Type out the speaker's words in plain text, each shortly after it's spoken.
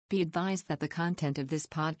Be advised that the content of this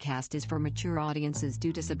podcast is for mature audiences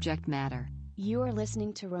due to subject matter. You are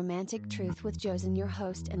listening to Romantic Truth with Josen, your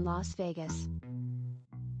host in Las Vegas.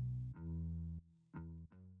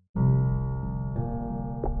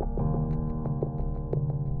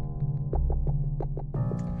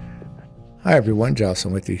 Hi everyone,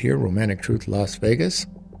 Jocelyn with you here, Romantic Truth Las Vegas.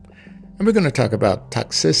 And we're going to talk about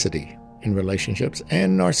toxicity in relationships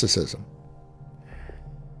and narcissism.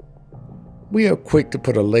 We are quick to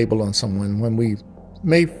put a label on someone when we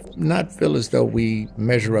may not feel as though we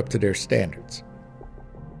measure up to their standards.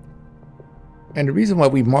 And the reason why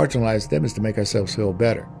we marginalize them is to make ourselves feel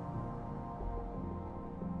better.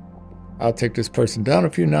 I'll take this person down a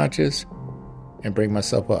few notches and bring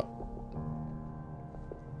myself up.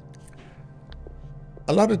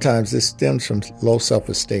 A lot of times this stems from low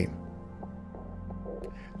self-esteem.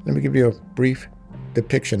 Let me give you a brief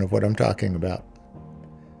depiction of what I'm talking about.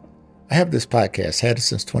 I have this podcast, had it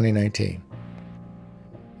since 2019.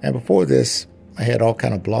 And before this, I had all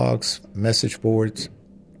kind of blogs, message boards,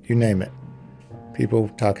 you name it. People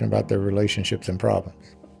talking about their relationships and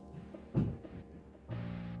problems.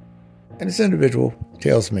 And this individual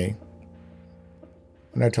tells me,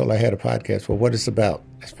 when I told I had a podcast, well, what is it about?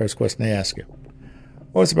 That's the first question they ask you.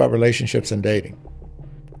 Well, it's about relationships and dating.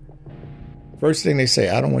 First thing they say,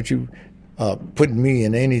 I don't want you putting me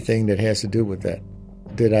in anything that has to do with that.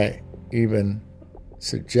 Did I even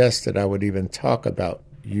suggest that I would even talk about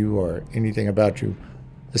you or anything about you,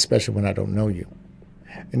 especially when I don't know you?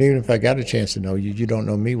 And even if I got a chance to know you, you don't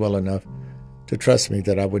know me well enough to trust me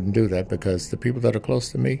that I wouldn't do that, because the people that are close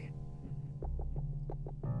to me,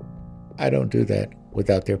 I don't do that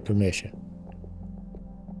without their permission.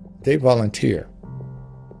 They volunteer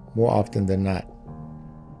more often than not.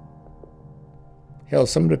 Hell,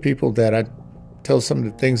 some of the people that I tell some of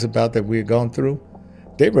the things about that we had gone through,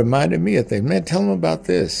 they reminded me of things. Man, tell them about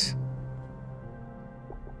this.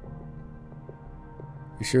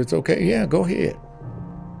 You sure it's okay? Yeah, go ahead.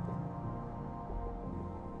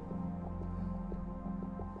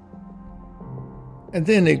 And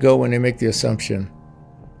then they go and they make the assumption,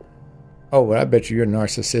 oh, well, I bet you're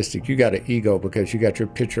narcissistic. You got an ego because you got your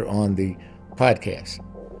picture on the podcast.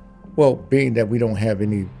 Well, being that we don't have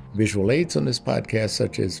any visual aids on this podcast,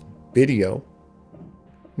 such as video,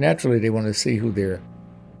 naturally they want to see who they're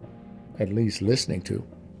at least listening to.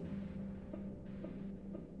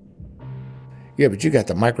 Yeah, but you got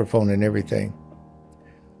the microphone and everything.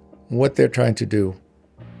 What they're trying to do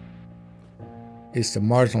is to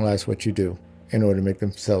marginalize what you do in order to make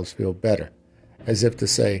themselves feel better. As if to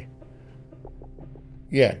say,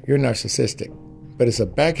 yeah, you're narcissistic, but it's a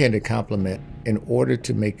backhanded compliment in order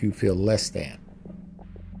to make you feel less than.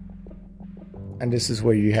 And this is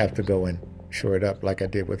where you have to go and shore it up like I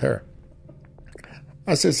did with her.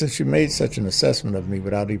 I said, since you made such an assessment of me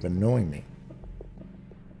without even knowing me,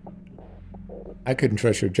 I couldn't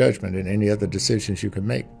trust your judgment in any other decisions you could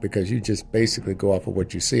make, because you just basically go off of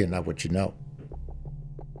what you see and not what you know.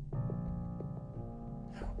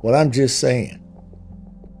 Well, I'm just saying.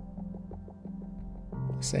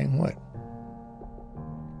 Saying what?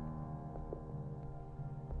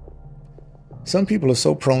 Some people are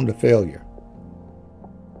so prone to failure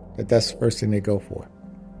that that's the first thing they go for.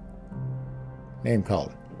 Name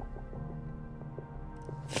calling.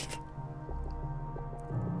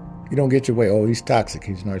 You don't get your way. Oh, he's toxic.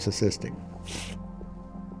 He's narcissistic.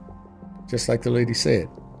 Just like the lady said.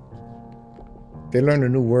 They learn a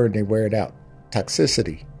new word and they wear it out.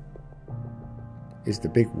 Toxicity is the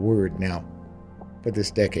big word now for this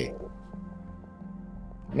decade.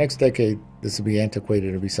 Next decade, this will be antiquated.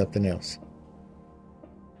 It'll be something else.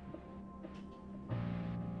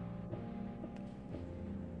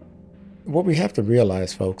 What we have to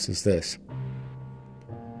realize, folks, is this.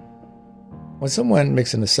 When someone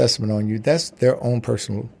makes an assessment on you, that's their own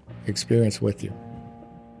personal experience with you.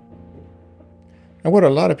 And what a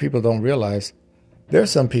lot of people don't realize, there are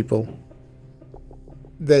some people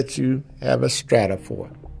that you have a strata for,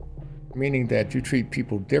 meaning that you treat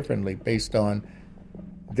people differently based on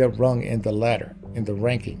their rung in the ladder, in the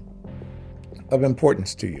ranking of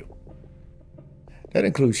importance to you. That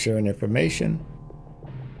includes sharing information,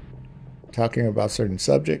 talking about certain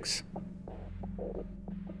subjects.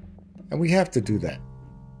 And we have to do that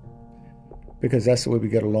because that's the way we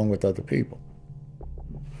get along with other people.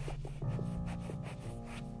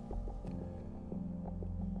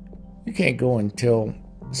 You can't go and tell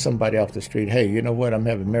somebody off the street, hey, you know what, I'm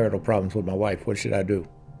having marital problems with my wife. What should I do?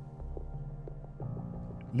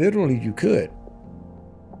 Literally, you could.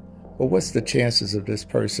 But what's the chances of this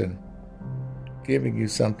person giving you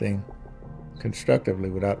something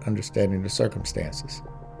constructively without understanding the circumstances?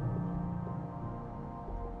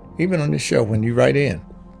 even on this show, when you write in,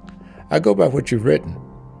 I go by what you've written.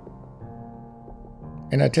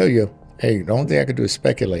 And I tell you, hey, the only thing I can do is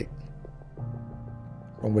speculate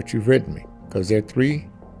on what you've written me, because there are three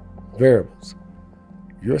variables: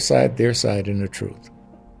 your side, their side, and the truth.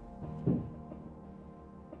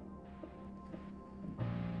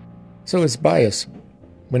 So it's bias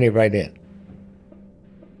when they write in.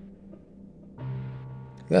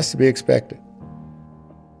 That's to be expected.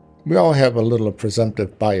 We all have a little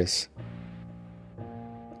presumptive bias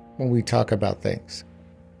when we talk about things.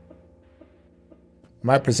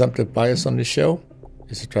 My presumptive bias on this show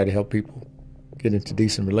is to try to help people get into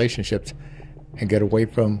decent relationships and get away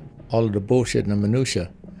from all of the bullshit and the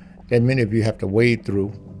minutia that many of you have to wade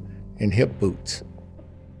through in hip boots.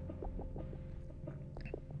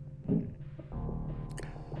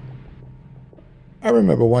 I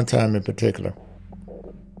remember one time in particular,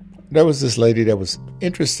 there was this lady that was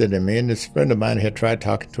interested in me, and this friend of mine had tried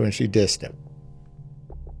talking to her, and she dissed him.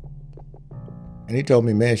 And he told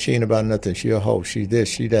me, man, she ain't about nothing. She a hoe. She this,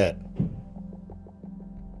 she that.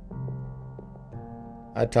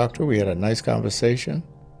 I talked to her. We had a nice conversation,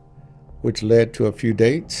 which led to a few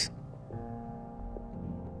dates,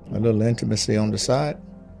 a little intimacy on the side.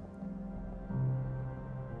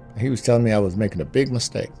 He was telling me I was making a big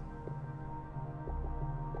mistake.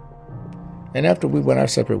 And after we went our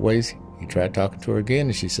separate ways, he tried talking to her again,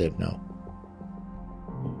 and she said no.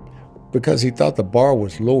 Because he thought the bar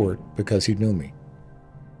was lowered because he knew me.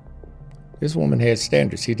 This woman had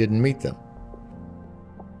standards. He didn't meet them.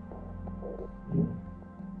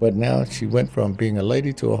 But now she went from being a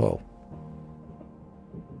lady to a hoe.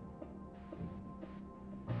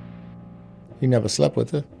 He never slept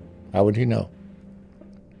with her. How would he know?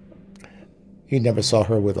 He never saw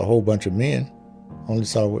her with a whole bunch of men, only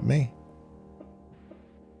saw her with me.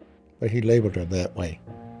 But he labeled her that way.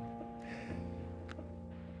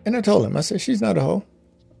 And I told him, I said, she's not a hoe.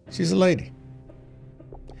 She's a lady.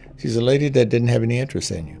 She's a lady that didn't have any interest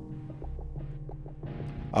in you.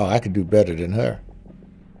 Oh, I could do better than her.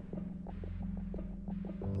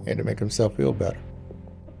 He had to make himself feel better.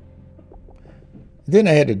 Then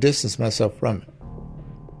I had to distance myself from it.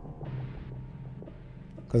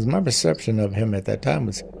 Because my perception of him at that time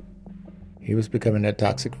was he was becoming that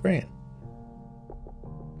toxic friend.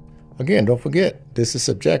 Again, don't forget, this is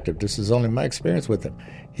subjective. This is only my experience with him.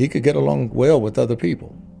 He could get along well with other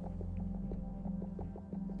people.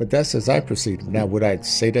 But that's as I perceive him. Now, would I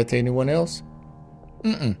say that to anyone else?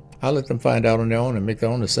 I'll let them find out on their own and make their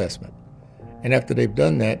own assessment. And after they've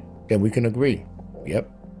done that, then we can agree. Yep.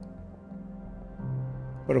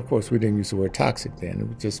 But of course, we didn't use the word toxic then. It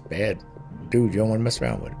was just bad. Dude, you don't want to mess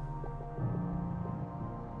around with it.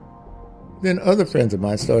 Then other friends of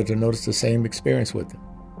mine started to notice the same experience with him.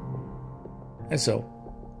 And so,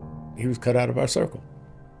 he was cut out of our circle.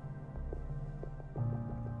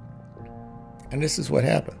 And this is what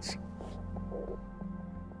happens.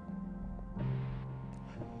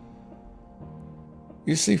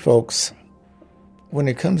 You see, folks, when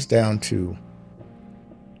it comes down to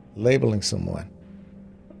labeling someone,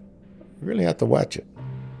 you really have to watch it.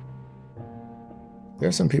 There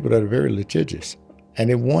are some people that are very litigious, and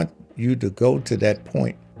they want you to go to that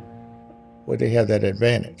point where they have that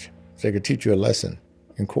advantage, so they can teach you a lesson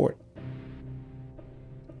in court.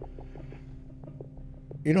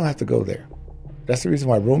 You don't have to go there. That's the reason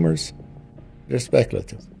why rumors, they're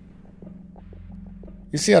speculative.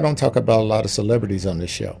 You see, I don't talk about a lot of celebrities on this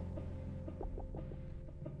show.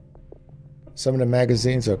 Some of the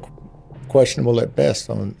magazines are questionable at best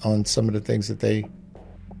on some of the things that they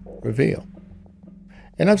reveal.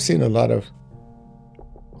 And I've seen a lot of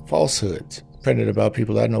falsehoods printed about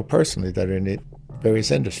people I know personally that are in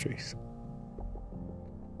various industries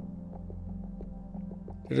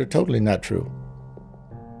that are totally not true.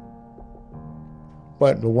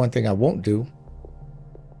 But the one thing I won't do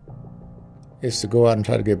is to go out and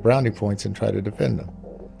try to get brownie points and try to defend them.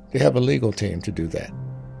 They have a legal team to do that.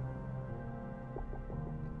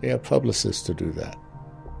 They have publicists to do that.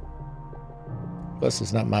 Plus,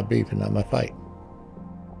 it's not my beef and not my fight.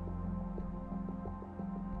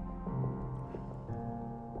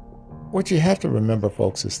 What you have to remember,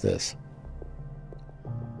 folks, is this.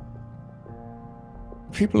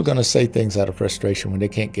 People are going to say things out of frustration when they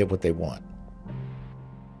can't get what they want.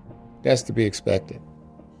 That's to be expected.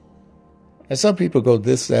 And some people go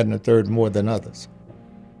this, that, and the third more than others.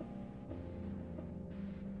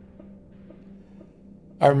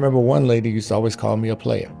 I remember one lady used to always call me a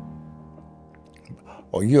player.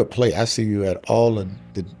 Oh, you're a player. I see you at all of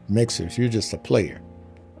the mixers. You're just a player.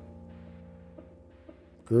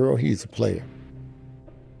 Girl, he's a player.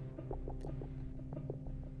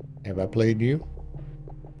 Have I played you?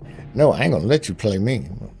 No, I ain't going to let you play me.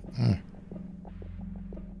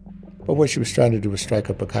 But what she was trying to do was strike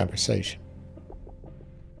up a conversation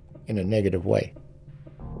in a negative way.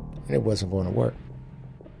 And it wasn't going to work.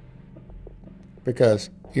 Because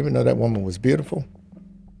even though that woman was beautiful,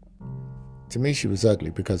 to me she was ugly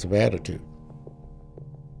because of her attitude.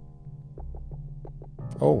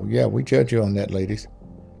 Oh, yeah, we judge you on that, ladies.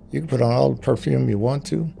 You can put on all the perfume you want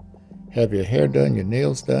to, have your hair done, your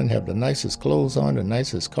nails done, have the nicest clothes on, the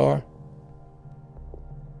nicest car.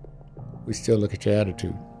 We still look at your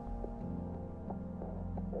attitude.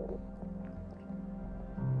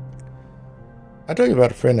 I told you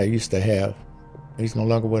about a friend I used to have. He's no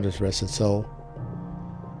longer with us, rest his soul.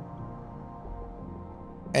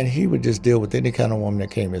 And he would just deal with any kind of woman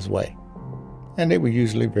that came his way. And they were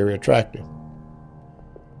usually very attractive.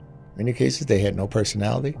 In many cases, they had no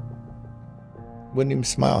personality. Wouldn't even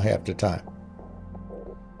smile half the time.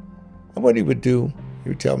 And what he would do, he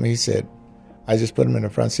would tell me, he said, I just put him in the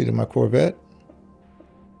front seat of my Corvette,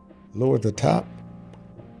 lowered the top,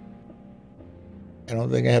 and the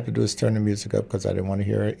only thing I have to do is turn the music up because I didn't want to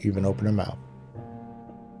hear her even open her mouth.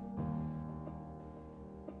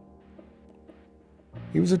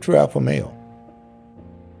 He was a true alpha male.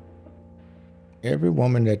 Every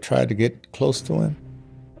woman that tried to get close to him,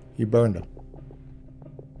 he burned them.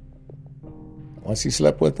 Once he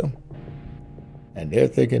slept with them, and they're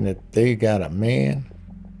thinking that they got a man,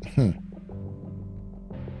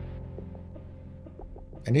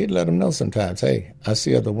 and he'd let them know sometimes, hey, I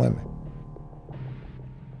see other women.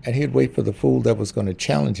 And he'd wait for the fool that was going to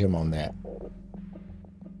challenge him on that.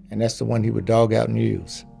 And that's the one he would dog out and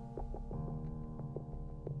use.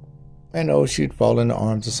 And she'd fall in the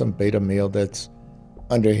arms of some beta male that's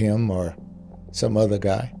under him or some other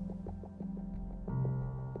guy.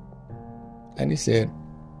 And he said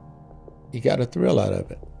he got a thrill out of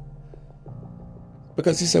it.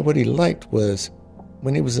 Because he said what he liked was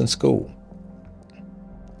when he was in school,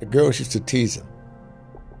 the girls used to tease him,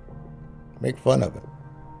 make fun of him.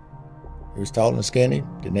 He was tall and skinny,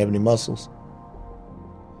 didn't have any muscles.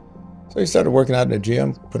 So he started working out in the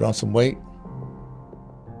gym, put on some weight.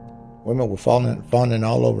 Women were fawning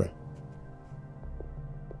all over him.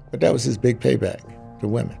 But that was his big payback to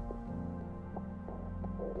women.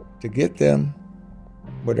 To get them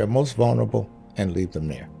where they're most vulnerable and leave them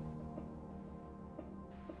there.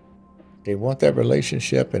 They want that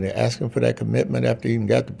relationship and they're asking for that commitment after he even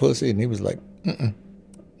got the pussy, and he was like,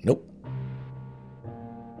 nope.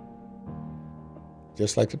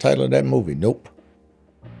 Just like the title of that movie, nope.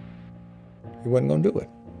 He wasn't going to do it.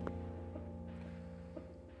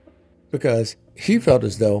 Because he felt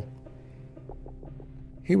as though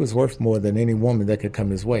he was worth more than any woman that could come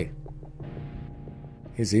his way.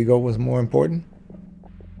 His ego was more important.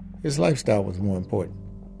 His lifestyle was more important.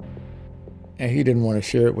 And he didn't want to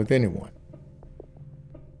share it with anyone.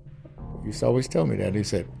 He used to always tell me that. He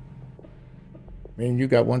said, me and you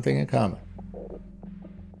got one thing in common.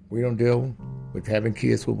 We don't deal with having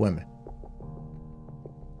kids with women.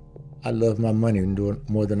 I love my money and do it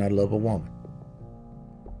more than I love a woman.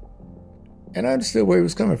 And I understood where he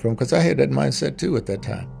was coming from because I had that mindset too at that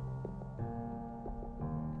time.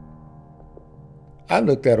 I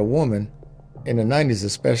looked at a woman, in the 90s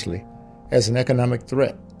especially, as an economic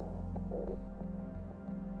threat.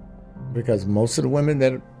 Because most of the women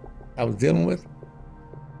that I was dealing with,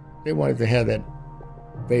 they wanted to have that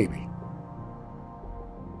baby.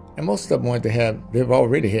 And most of them wanted to have, they've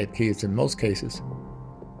already had kids in most cases,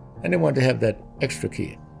 and they wanted to have that extra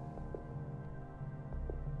kid.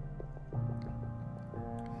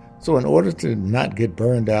 So in order to not get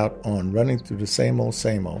burned out on running through the same old,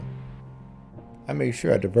 I made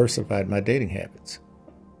sure I diversified my dating habits.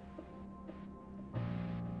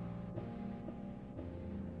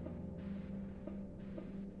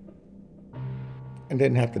 And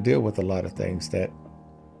didn't have to deal with a lot of things that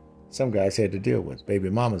some guys had to deal with, baby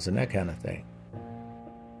mamas and that kind of thing.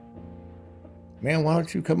 Man, why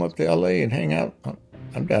don't you come up to LA and hang out?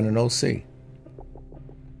 I'm down in OC.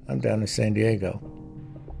 I'm down in San Diego.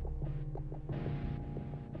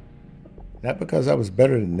 Not because I was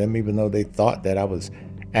better than them, even though they thought that I was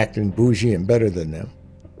acting bougie and better than them.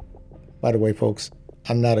 By the way, folks,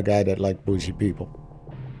 I'm not a guy that likes bougie people.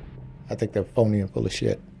 I think they're phony and full of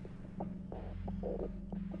shit.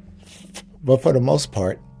 But for the most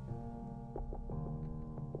part,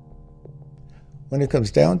 when it comes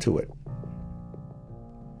down to it,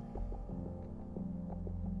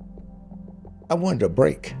 I wanted a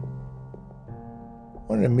break. I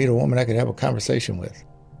wanted to meet a woman I could have a conversation with.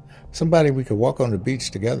 Somebody we could walk on the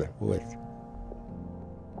beach together with.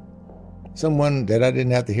 Someone that I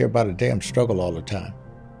didn't have to hear about a damn struggle all the time.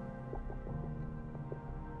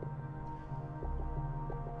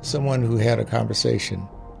 someone who had a conversation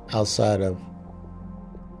outside of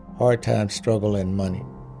hard times, struggle, and money.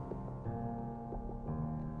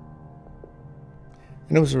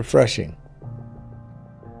 And it was refreshing.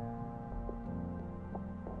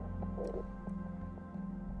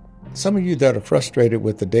 Some of you that are frustrated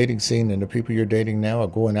with the dating scene and the people you're dating now are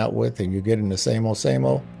going out with and you're getting the same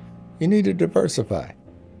old, you need to diversify.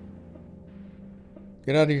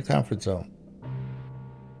 Get out of your comfort zone.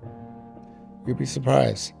 You'll be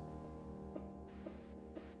surprised.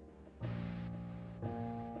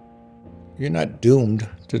 You're not doomed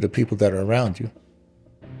to the people that are around you.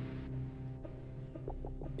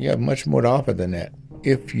 You have much more to offer than that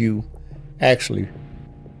if you actually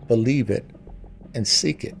believe it and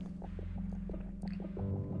seek it.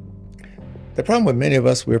 The problem with many of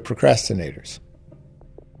us, we're procrastinators.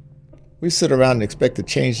 We sit around and expect the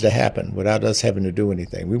change to happen without us having to do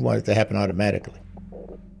anything. We want it to happen automatically.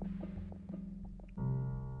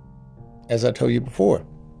 As I told you before,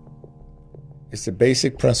 it's the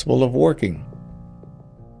basic principle of working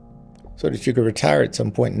so that you can retire at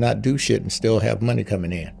some point and not do shit and still have money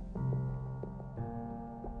coming in.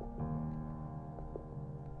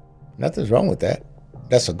 Nothing's wrong with that.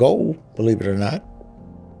 That's a goal, believe it or not.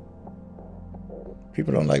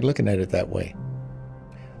 People don't like looking at it that way.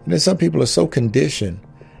 And then some people are so conditioned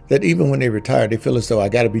that even when they retire, they feel as though I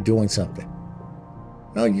got to be doing something.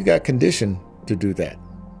 No, you got conditioned to do that.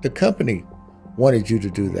 The company wanted you to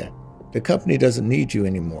do that. The company doesn't need you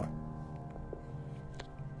anymore.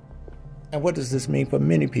 And what does this mean for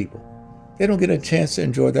many people? They don't get a chance to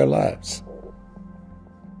enjoy their lives.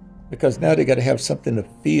 Because now they got to have something to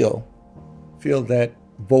fill that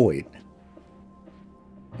void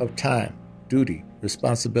of time, duty,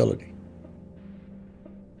 responsibility.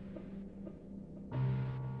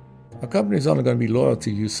 A company is only going to be loyal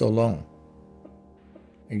to you so long.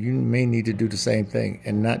 And you may need to do the same thing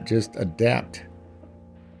and not just adapt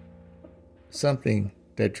something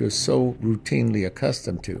that you're so routinely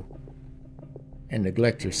accustomed to and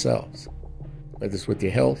neglect yourselves, whether it's with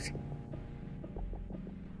your health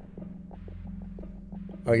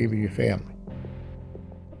or even your family.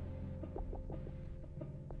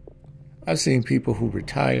 I've seen people who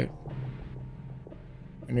retired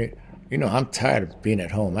and they, I'm tired of being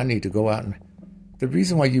at home. I need to go out. And the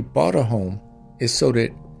reason why you bought a home is so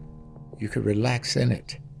that you could relax in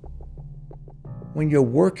it. When you're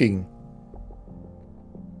working,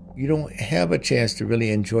 you don't have a chance to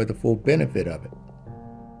really enjoy the full benefit of it.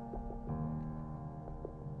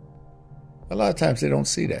 A lot of times they don't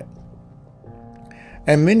see that.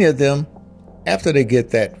 And many of them, after they get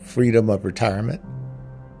that freedom of retirement,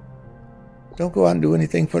 don't go out and do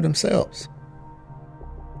anything for themselves.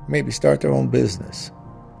 Maybe start their own business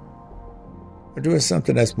or doing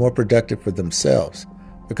something that's more productive for themselves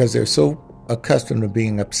because they're so accustomed to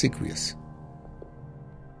being obsequious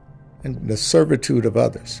and the servitude of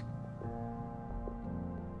others.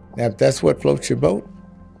 Now, if that's what floats your boat,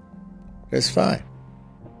 that's fine.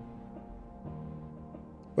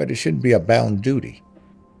 But it shouldn't be a bound duty.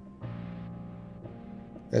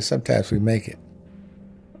 That sometimes we make it.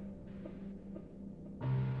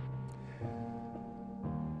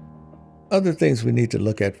 Other things we need to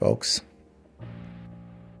look at, folks.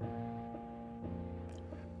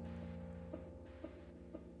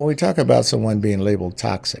 When we talk about someone being labeled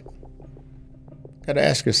toxic, got to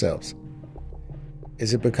ask yourselves,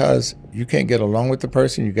 is it because you can't get along with the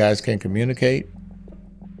person, you guys can't communicate,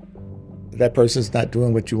 that person's not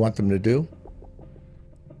doing what you want them to do?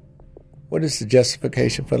 What is the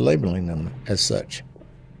justification for labeling them as such?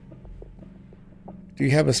 Do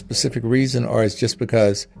you have a specific reason, or is it just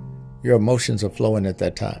because your emotions are flowing at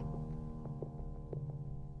that time?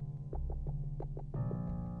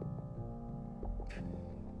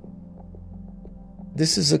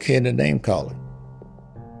 This is akin to name calling.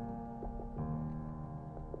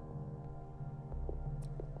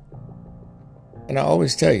 And I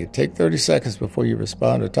always tell you, take 30 seconds before you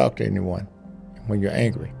respond or talk to anyone when you're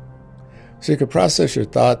angry, so you can process your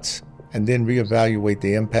thoughts and then reevaluate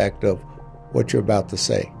the impact of what you're about to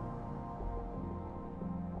say.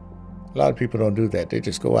 A lot of people don't do that. They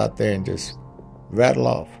just go out there and just rattle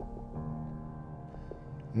off,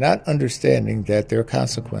 not understanding that there are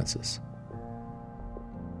consequences.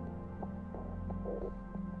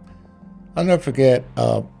 I'll never forget,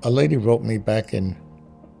 a lady wrote me back in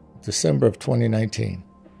December of 2019.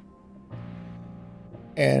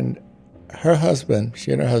 And she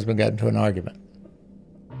and her husband got into an argument.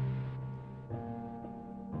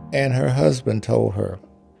 And her husband told her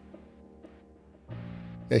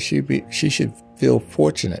that she should feel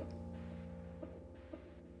fortunate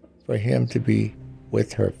for him to be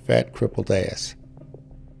with her fat, crippled ass.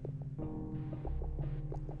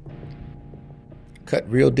 cut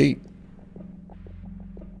real deep.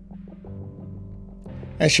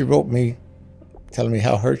 And she wrote me telling me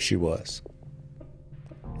how hurt she was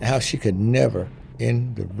and how she could never,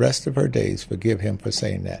 in the rest of her days, forgive him for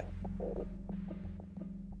saying that.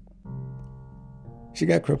 She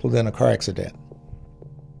got crippled in a car accident.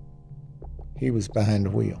 He was behind the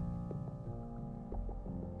wheel.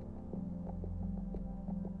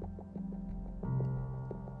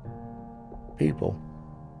 People,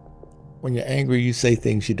 when you're angry, you say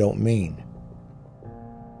things you don't mean.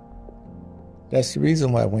 That's the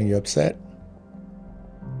reason why when you're upset,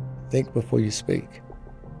 think before you speak.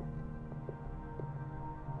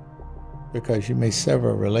 Because you may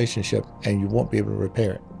sever a relationship and you won't be able to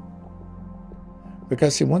repair it.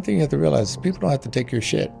 Because see, one thing you have to realize is people don't have to take your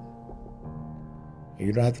shit.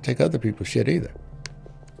 You don't have to take other people's shit either.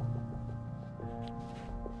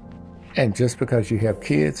 And just because you have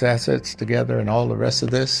kids, assets together, and all the rest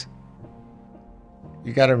of this,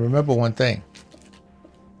 you got to remember one thing.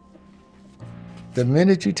 The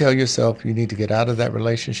minute you tell yourself you need to get out of that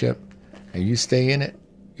relationship and you stay in it,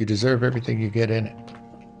 you deserve everything you get in it.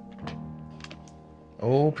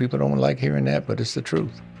 Oh, people don't like hearing that, but it's the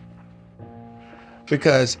truth.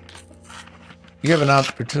 Because you have an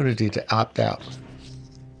opportunity to opt out.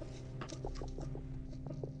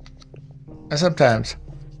 And sometimes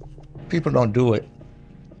people don't do it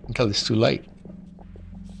until it's too late.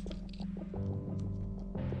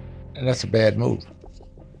 And that's a bad move.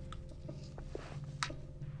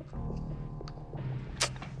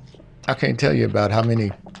 I can't tell you about how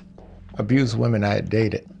many abused women I had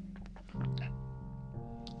dated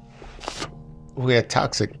who had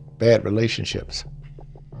toxic, bad relationships.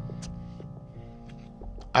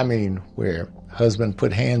 I mean, where husband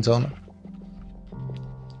put hands on her.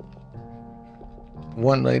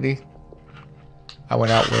 One lady I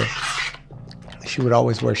went out with, she would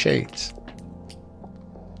always wear shades.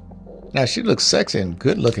 Now, she looked sexy and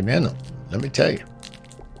good looking in them, let me tell you.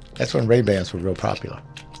 That's when Ray-Bans were real popular,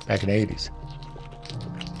 back in the 80s.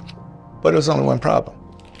 But there was only one problem.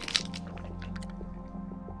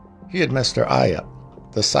 He had messed her eye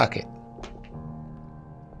up, the socket.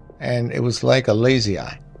 And it was like a lazy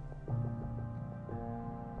eye.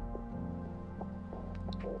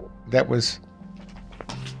 That was,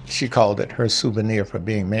 she called it her souvenir for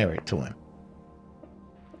being married to him.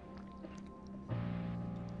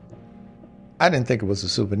 I didn't think it was a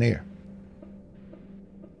souvenir.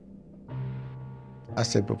 I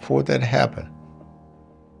said, before that happened,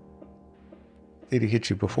 did he hit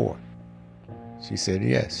you before? She said,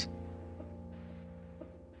 yes.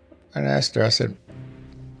 And I asked her, I said,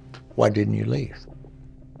 why didn't you leave?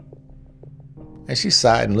 And she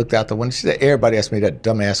sighed and looked out the window. She said, everybody asked me that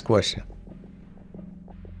dumbass question.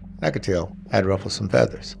 And I could tell I'd ruffled some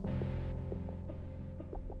feathers.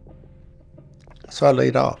 So I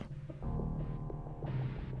laid off.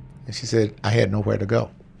 And she said, I had nowhere to go.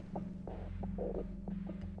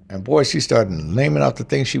 And boy, she started naming out the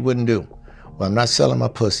things she wouldn't do. Well, I'm not selling my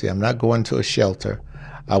pussy. I'm not going to a shelter.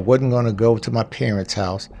 I wasn't going to go to my parents'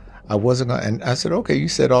 house. I wasn't going to. And I said, okay, you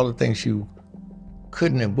said all the things you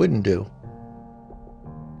couldn't and wouldn't do.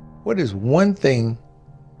 What is one thing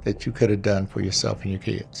that you could have done for yourself and your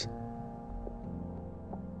kids?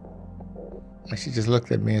 And she just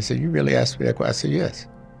looked at me and said, you really asked me that question? I said, yes.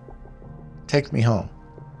 Take me home.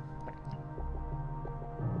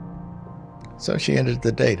 So she ended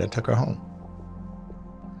the date. I took her home.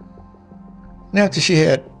 Now, after she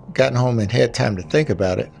had gotten home and had time to think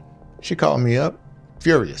about it, she called me up,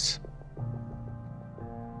 furious.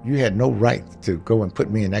 You had no right to go and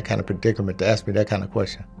put me in that kind of predicament to ask me that kind of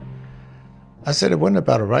question. I said, it wasn't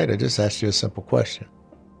about a right. I just asked you a simple question.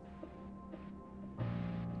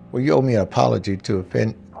 Well, you owe me an apology to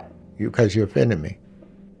offend you because you offended me.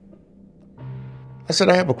 I said,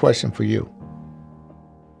 I have a question for you.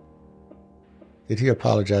 Did he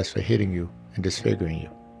apologize for hitting you and disfiguring you?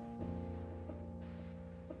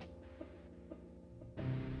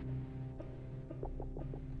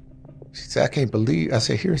 She said, I can't believe. I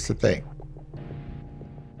said, here's the thing.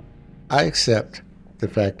 I accept the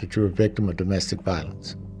fact that you're a victim of domestic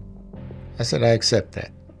violence. I said, I accept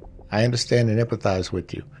that. I understand and empathize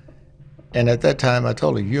with you. And at that time, I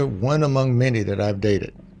told her, you're one among many that I've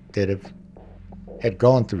dated that had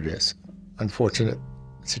gone through this unfortunate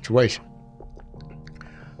situation.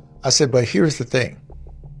 I said, but here's the thing.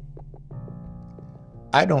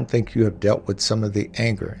 I don't think you have dealt with some of the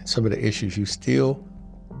anger and some of the issues you still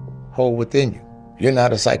hold within you. You're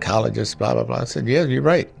not a psychologist, blah, blah, blah. I said, yeah, you're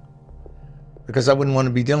right. Because I wouldn't want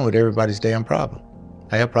to be dealing with everybody's damn problem.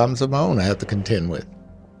 I have problems of my own I have to contend with.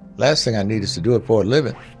 Last thing I need is to do it for a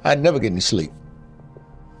living. I'd never get any sleep.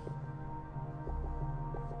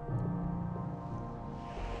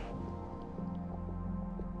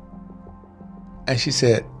 And she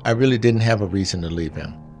said, I really didn't have a reason to leave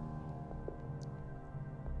him.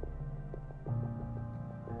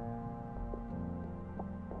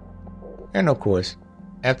 And of course,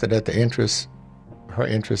 after that, her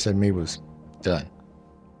interest in me was done.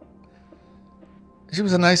 She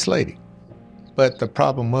was a nice lady, but the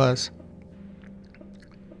problem was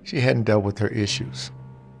she hadn't dealt with her issues.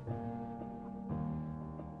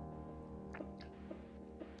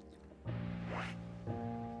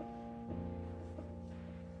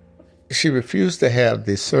 She refused to have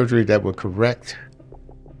the surgery that would correct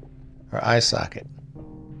her eye socket.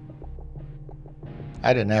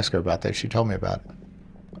 I didn't ask her about that. She told me about it.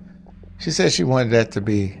 She said she wanted that to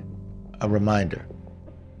be a reminder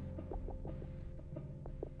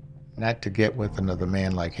not to get with another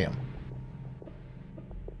man like him.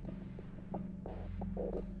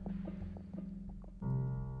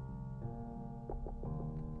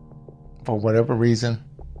 For whatever reason,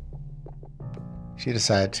 she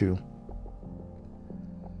decided to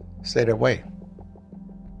stay that way.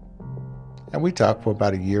 And we talked for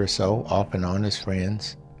about a year or so, off and on as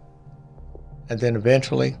friends. And then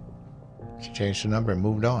eventually, she changed her number and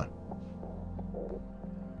moved on.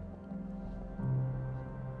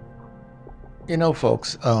 You know,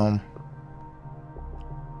 folks,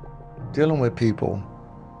 dealing with people,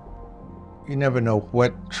 you never know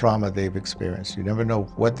what trauma they've experienced. You never know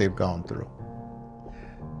what they've gone through.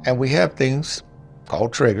 And we have things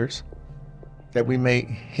called triggers that we may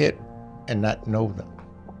hit and not know them,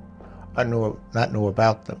 or not know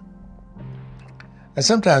about them. And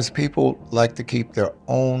sometimes people like to keep their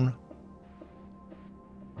own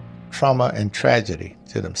trauma and tragedy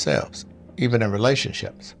to themselves, even in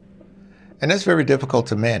relationships. And that's very difficult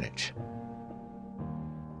to manage.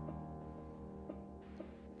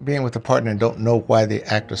 Being with a partner and don't know why they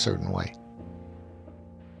act a certain way.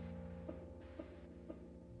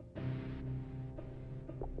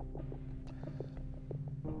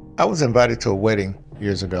 I was invited to a wedding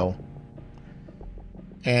years ago,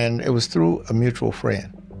 and it was through a mutual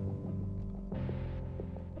friend.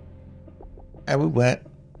 And we went,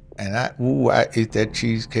 and I ate that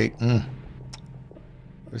cheesecake. It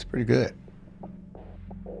was pretty good.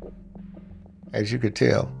 As you could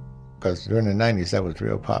tell, because during the 90s, that was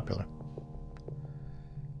real popular.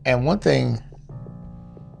 And one thing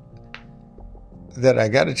that I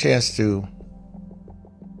got a chance to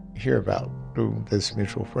hear about through this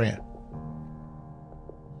mutual friend,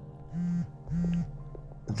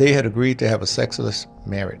 they had agreed to have a sexless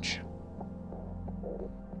marriage.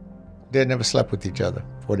 They had never slept with each other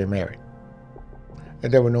before they married.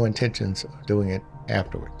 And there were no intentions of doing it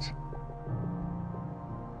afterwards.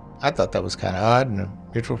 I thought that was kind of odd, and a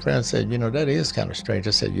mutual friend said, that is kind of strange.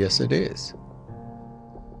 I said, yes, it is.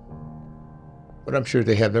 But I'm sure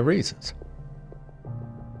they have their reasons.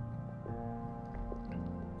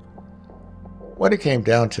 What it came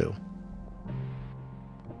down to,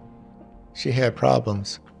 she had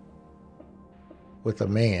problems with a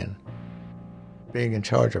man being in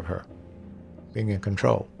charge of her, being in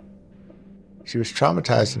control. She was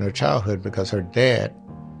traumatized in her childhood because her dad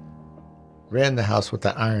ran the house with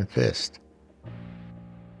an iron fist.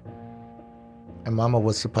 And Mama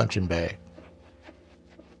was the punching bag.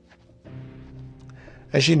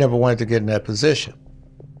 And she never wanted to get in that position.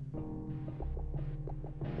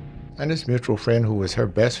 And this mutual friend, who was her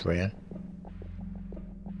best friend,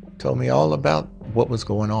 told me all about what was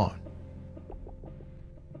going on.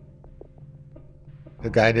 The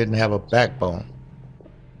guy didn't have a backbone,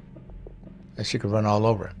 and she could run all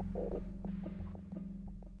over him.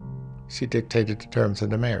 She dictated the terms of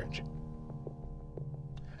the marriage.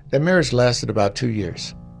 The marriage lasted about 2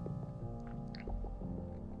 years.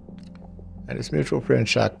 And this mutual friend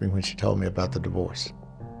shocked me when she told me about the divorce.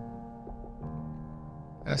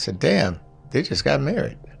 And I said, damn, they just got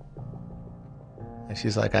married. And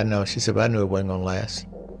she's like, I know. She said, but I knew it wasn't going to last.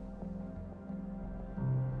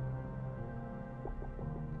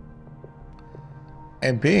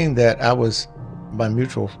 And being that I was my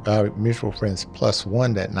mutual friend's plus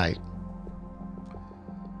one that night,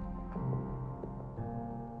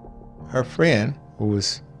 her friend, who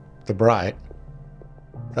was the bride,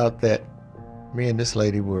 thought that me and this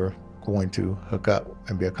lady were going to hook up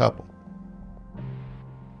and be a couple.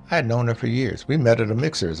 I had known her for years. We met at a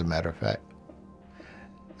mixer, as a matter of fact.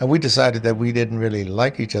 And we decided that we didn't really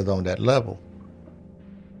like each other on that level.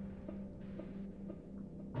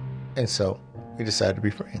 And so we decided to be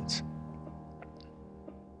friends.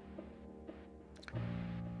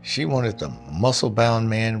 She wanted the muscle-bound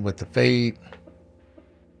man with the fade.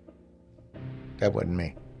 That wasn't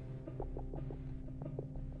me.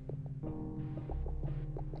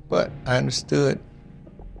 But I understood,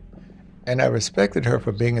 And I respected her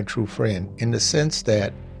for being a true friend in the sense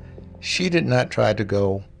that she did not try to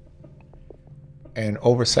go and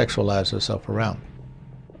over-sexualize herself around me.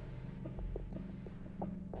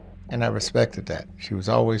 And I respected that. She was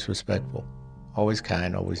always respectful, always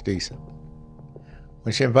kind, always decent.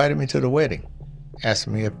 When she invited me to the wedding, asked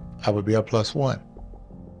me if I would be a +1,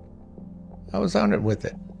 I was honored with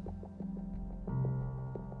it.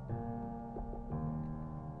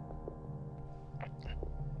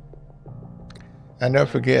 I never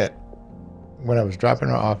forget when I was dropping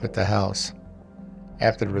her off at the house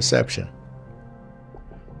after the reception.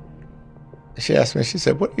 She asked me, she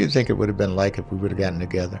said, "What do you think it would have been like if we would have gotten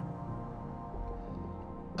together?"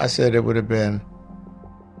 I said it would have been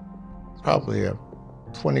probably a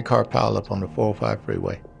 20-car pileup on the 405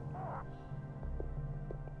 freeway.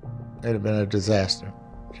 It would have been a disaster.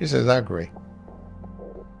 She says, "I agree."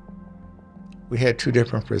 We had two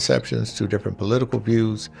different perceptions, two different political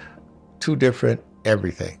views, two different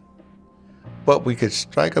everything. But we could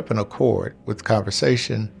strike up an accord with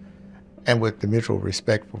conversation and with the mutual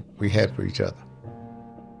respect we had for each other.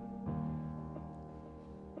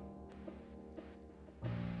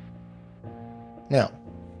 Now,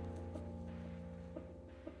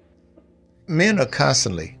 men are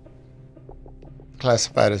constantly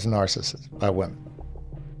classified as narcissists by women.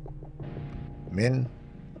 Men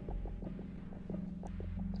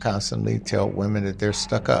constantly tell women that they're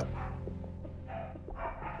stuck up,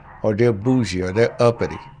 or they're bougie, or they're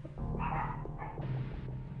uppity.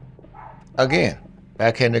 Again,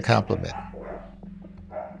 backhanded compliment.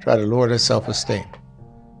 Try to lower their self-esteem.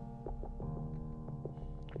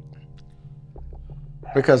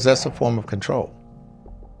 Because that's a form of control.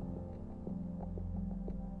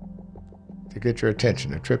 To get your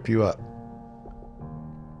attention, to trip you up.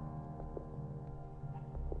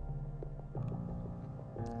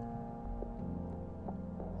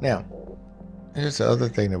 Now, here's the other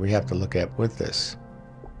thing that we have to look at with this.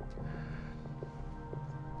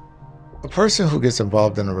 A person who gets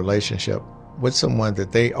involved in a relationship with someone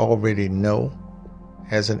that they already know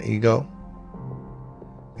has an ego,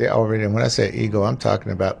 and when I say ego, I'm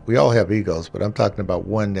talking about, we all have egos, but I'm talking about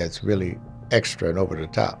one that's really extra and over the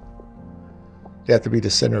top. They have to be the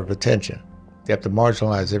center of attention. They have to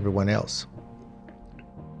marginalize everyone else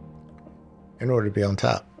in order to be on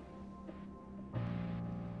top.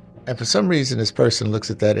 And for some reason, this person looks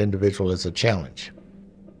at that individual as a challenge.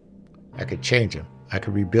 I could change him. I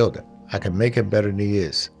could rebuild him. I can make him better than he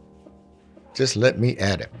is. Just let me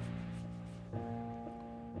at him.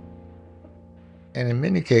 And in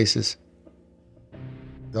many cases,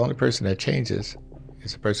 the only person that changes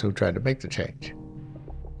is the person who tried to make the change.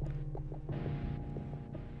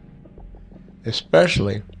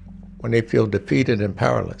 Especially when they feel defeated and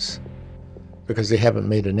powerless because they haven't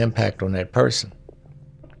made an impact on that person.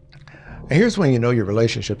 And here's when you know your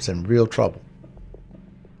relationship's in real trouble.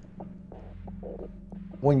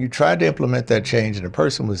 When you tried to implement that change and the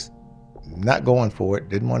person was not going for it,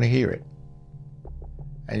 didn't want to hear it,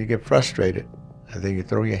 and you get frustrated, and then you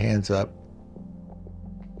throw your hands up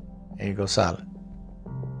and you go silent.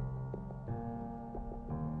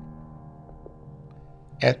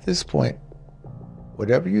 At this point,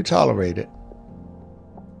 whatever you tolerated,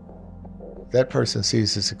 that person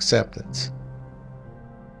sees as acceptance.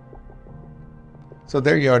 So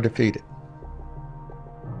there you are, defeated.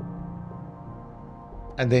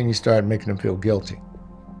 And then you start making them feel guilty.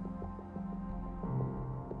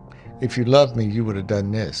 If you loved me, you would have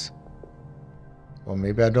done this. Well,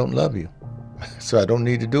 maybe I don't love you, so I don't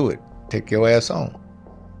need to do it. Take your ass on.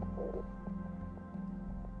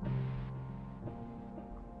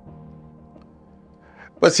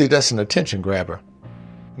 But see, that's an attention grabber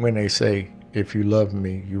when they say, if you loved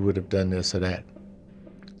me, you would have done this or that.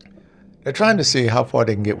 They're trying to see how far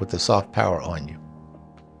they can get with the soft power on you.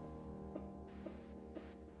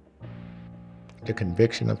 The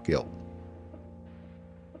conviction of guilt.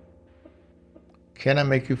 Can I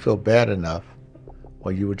make you feel bad enough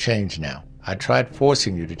or you will change now? I tried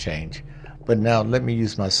forcing you to change, but now let me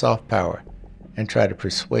use my soft power and try to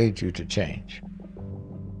persuade you to change.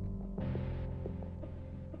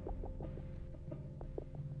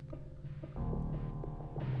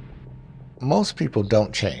 Most people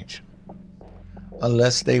don't change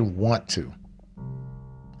unless they want to.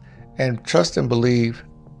 And trust and believe,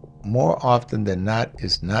 more often than not,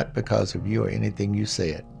 is not because of you or anything you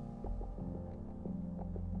said.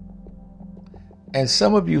 And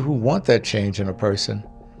some of you who want that change in a person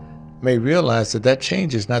may realize that that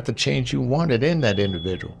change is not the change you wanted in that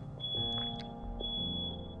individual.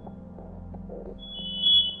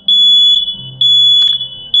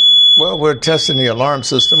 Well, we're testing the alarm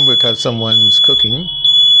system because someone's cooking.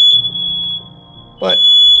 But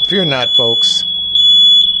fear not, folks.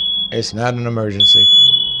 It's not an emergency.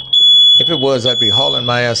 If it was, I'd be hauling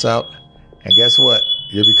my ass out. And guess what?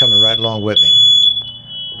 You'll be coming right along with me.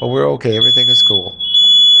 But we're okay. Everything is cool.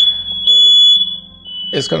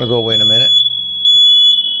 It's going to go away in a minute.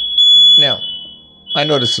 Now, I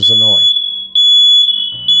know this is annoying.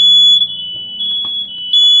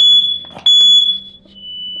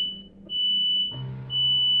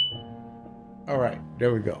 All right,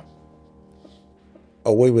 there we go.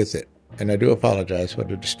 Away with it. And I do apologize for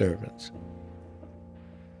the disturbance.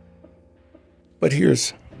 But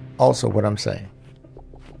here's also what I'm saying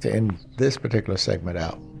to end this particular segment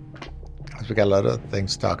out, because we got a lot of other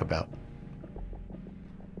things to talk about.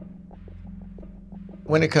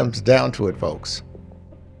 When it comes down to it, folks,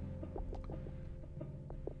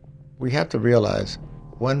 we have to realize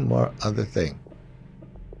one more other thing.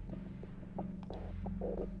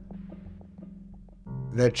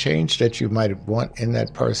 That change that you might want in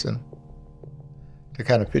that person to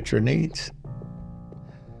kind of fit your needs,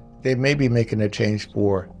 they may be making a change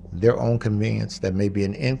for their own convenience that may be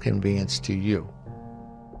an inconvenience to you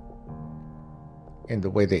in the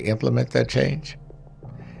way they implement that change,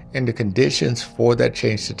 and the conditions for that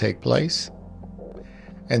change to take place.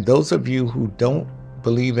 And those of you who don't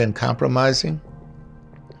believe in compromising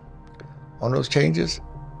on those changes,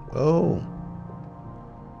 you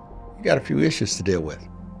got a few issues to deal with.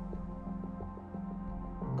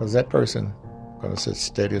 Because that person is going to sit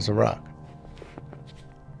steady as a rock.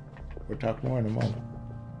 We'll talk more in a moment.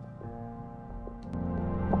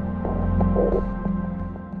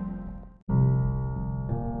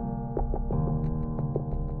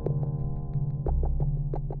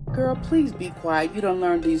 Girl, please be quiet. You done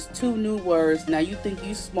learned these 2 new words. Now you think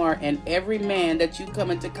you smart, and every man that you come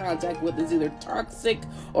into contact with is either toxic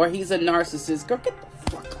or he's a narcissist. Girl, get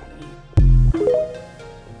the fuck out of here.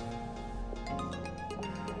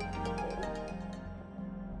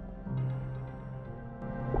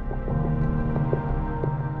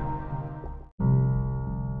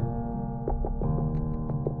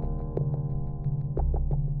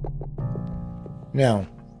 Now,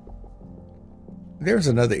 there's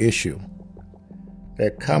another issue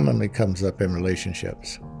that commonly comes up in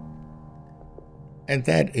relationships, and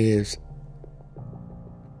that is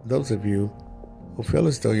those of you who feel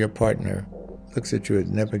as though your partner looks at you as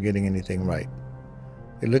never getting anything right.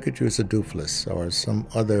 They look at you as a doofus or some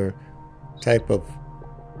other type of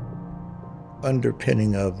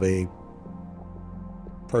underpinning of a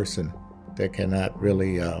person that cannot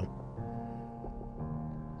really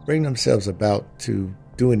bring themselves about to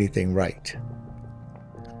do anything right.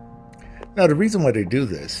 Now, the reason why they do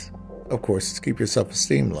this, of course, is to keep your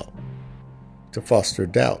self-esteem low, to foster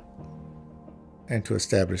doubt, and to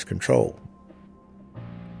establish control.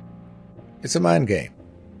 It's a mind game.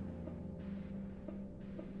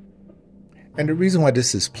 And the reason why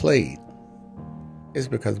this is played is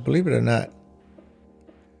because, believe it or not,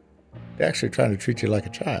 they're actually trying to treat you like a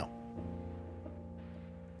child.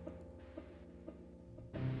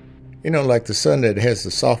 You know, like the son that has the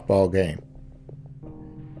softball game,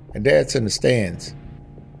 and dad's in the stands,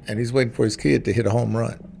 and he's waiting for his kid to hit a home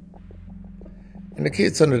run. And the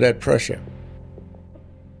kid's under that pressure.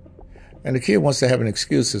 And the kid wants to have an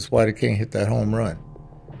excuse as why they can't hit that home run,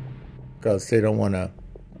 because they don't want to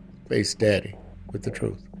face daddy with the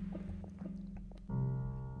truth.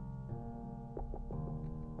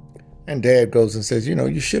 And dad goes and says,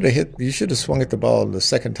 you should have swung at the ball the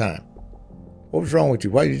second time. What was wrong with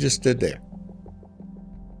you? Why you just stood there?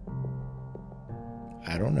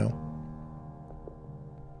 I don't know.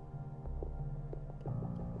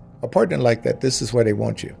 A partner like that, this is where they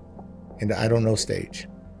want you, in the I don't know stage.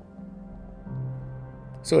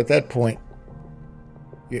 So at that point,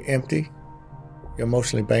 you're empty, you're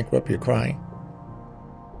emotionally bankrupt, you're crying,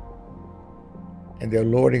 and they're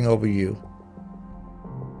lording over you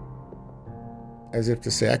as if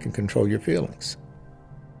to say, I can control your feelings.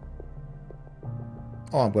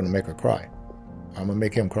 Oh, I'm going to make her cry. I'm going to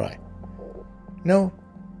make him cry. No,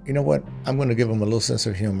 you know what? I'm going to give him a little sense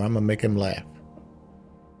of humor. I'm going to make him laugh.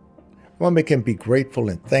 I'm going to make him be grateful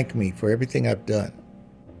and thank me for everything I've done.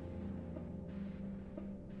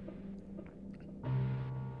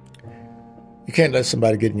 You can't let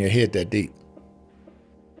somebody get in your head that deep.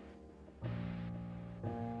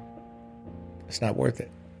 It's not worth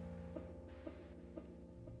it.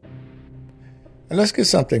 And let's get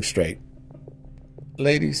something straight.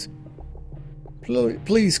 Ladies,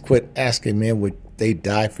 please quit asking men would they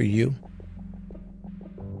die for you.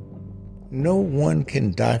 No one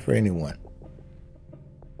can die for anyone.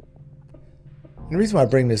 And the reason why I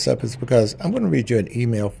bring this up is because I'm going to read you an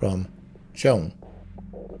email from Joan.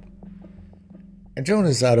 And Joan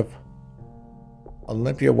is out of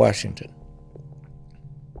Olympia, Washington.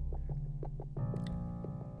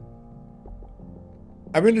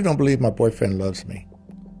 I really don't believe my boyfriend loves me.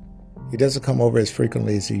 He doesn't come over as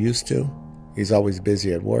frequently as he used to. He's always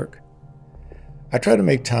busy at work. I try to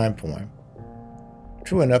make time for him.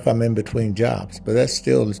 True enough, I'm in between jobs, but that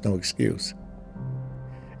still is no excuse.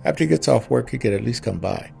 After he gets off work, he could at least come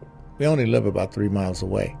by. We only live about 3 miles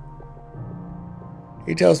away.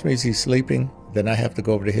 He tells me he's sleeping, then I have to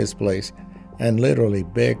go over to his place and literally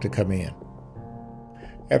beg to come in.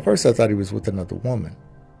 At first, I thought he was with another woman,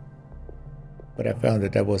 but I found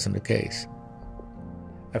that wasn't the case.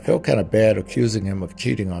 I felt kind of bad accusing him of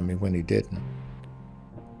cheating on me when he didn't.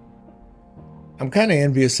 I'm kind of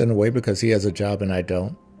envious in a way because he has a job and I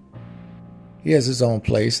don't. He has his own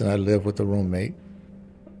place and I live with a roommate.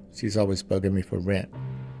 She's always bugging me for rent.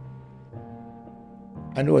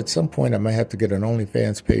 I know at some point I might have to get an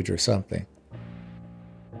OnlyFans page or something.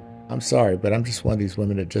 I'm sorry, but I'm just one of these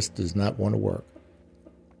women that just does not want to work.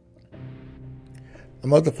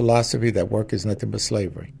 I'm of the philosophy that work is nothing but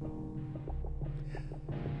slavery.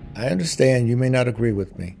 I understand you may not agree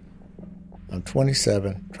with me. I'm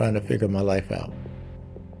 27, trying to figure my life out.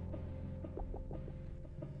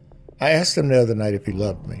 I asked him the other night if he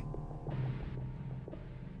loved me.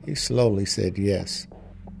 He slowly said yes.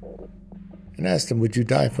 And asked him, would you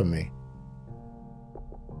die for me?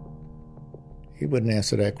 He wouldn't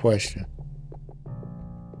answer that question.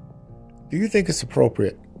 Do you think it's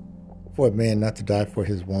appropriate for a man not to die for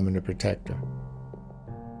his woman to protect her?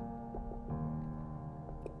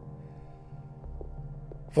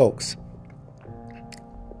 Folks,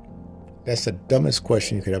 that's the dumbest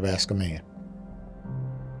question you could ever ask a man.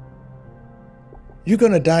 You're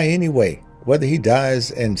going to die anyway, whether he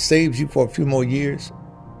dies and saves you for a few more years.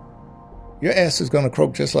 Your ass is going to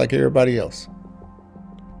croak just like everybody else.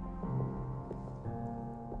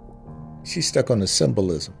 She's stuck on the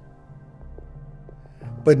symbolism.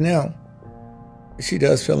 But now, she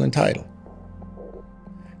does feel entitled.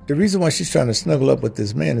 The reason why she's trying to snuggle up with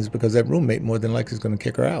this man is because that roommate more than likely is going to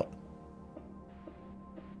kick her out.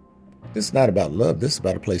 This is not about love. This is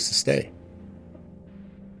about a place to stay.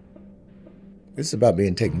 This is about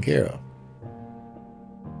being taken care of.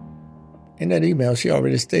 In that email, she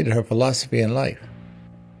already stated her philosophy in life.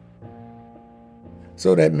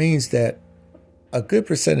 So that means that a good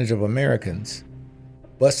percentage of Americans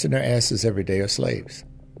busting their asses every day are slaves.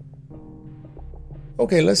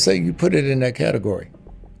 Okay, let's say you put it in that category.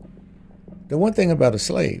 The one thing about a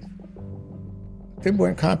slave, they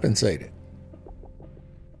weren't compensated.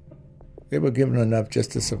 They were given enough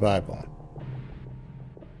just to survive on.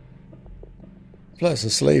 Plus, a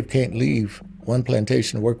slave can't leave one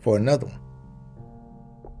plantation to work for another one.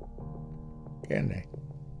 Can they?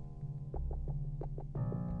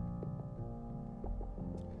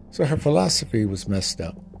 So her philosophy was messed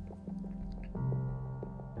up.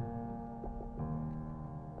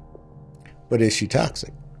 But is she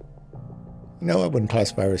toxic? No, I wouldn't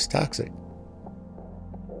classify her as toxic.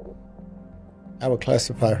 I would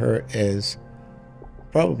classify her as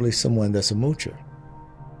probably someone that's a moocher.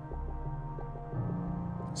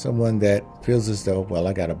 Someone that feels as though, well,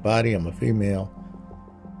 I got a body, I'm a female,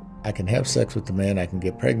 I can have sex with the man, I can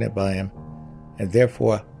get pregnant by him, and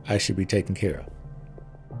therefore I should be taken care of.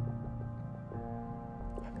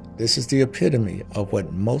 This is the epitome of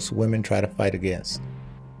what most women try to fight against.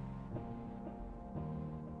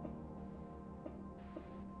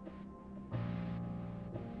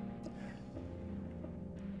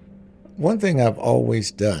 One thing I've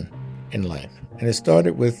always done in life, and it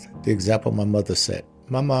started with the example my mother set.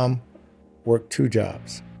 My mom worked 2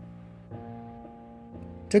 jobs.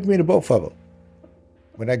 Took me to both of them.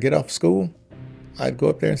 When I get off school, I'd go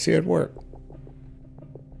up there and see her at work.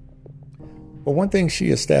 But one thing she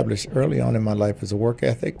established early on in my life is a work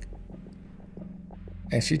ethic.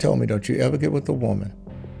 And she told me, don't you ever get with a woman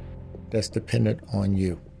that's dependent on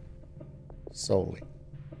you solely.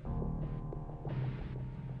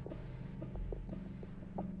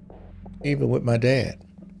 Even with my dad.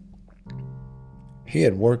 He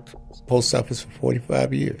had worked post office for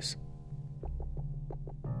 45 years.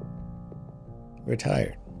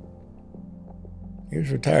 Retired. He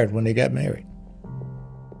was retired when they got married.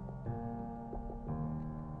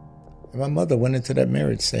 And my mother went into that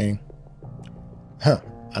marriage saying,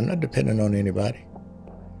 I'm not dependent on anybody.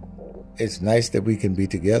 It's nice that we can be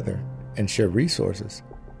together and share resources,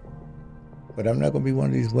 but I'm not going to be one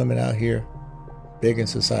of these women out here begging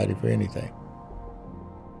society for anything.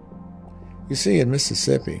 You see, in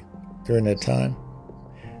Mississippi, during that time,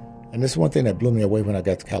 and this is one thing that blew me away when I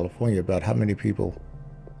got to California about how many people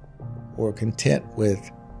were content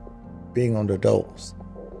with being on the doles,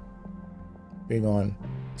 being on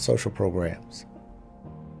social programs.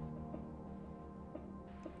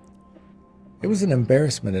 It was an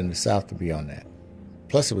embarrassment in the South to be on that.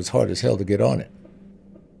 Plus, it was hard as hell to get on it.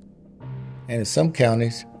 And in some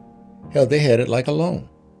counties, hell, they had it like a loan.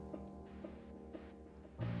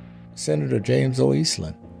 Senator James O.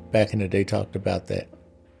 Eastland back in the day talked about that.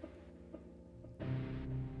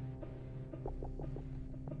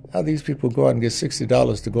 How these people go out and get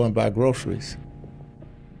 $60 to go and buy groceries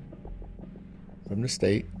from the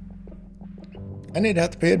state, and they'd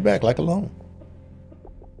have to pay it back like a loan.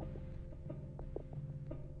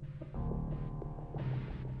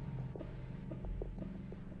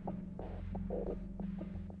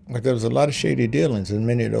 But there was a lot of shady dealings in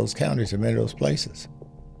many of those counties and many of those places.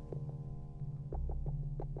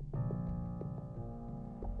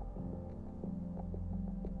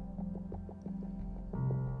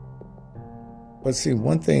 But see,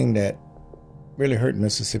 one thing that really hurt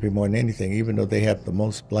Mississippi more than anything, even though they have the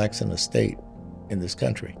most blacks in the state in this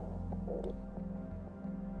country,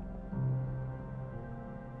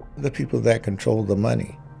 the people that control the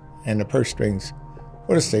money and the purse strings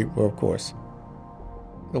for the state were, of course,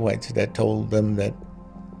 the whites that told them that,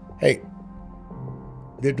 hey,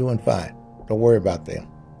 they're doing fine. Don't worry about them.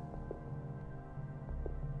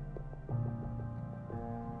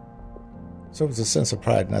 So it was a sense of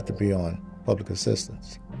pride not to be on public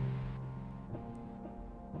assistance.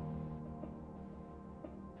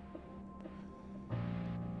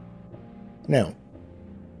 Now,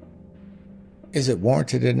 is it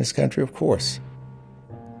warranted in this country? Of course.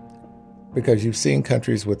 Because you've seen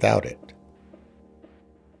countries without it.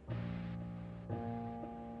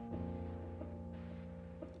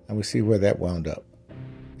 And we see where that wound up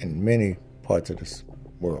in many parts of this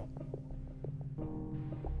world.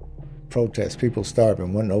 Protests, people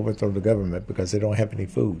starving, wanting to overthrow the government because they don't have any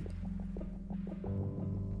food.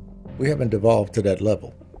 We haven't devolved to that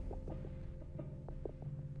level.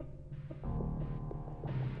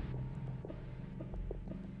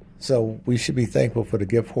 So we should be thankful for the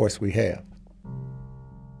gift horse we have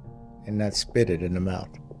and not spit it in the mouth.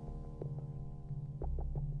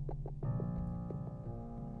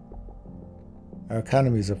 Our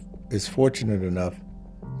economy is fortunate enough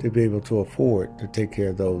to be able to afford to take care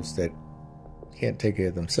of those that can't take care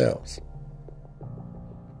of themselves.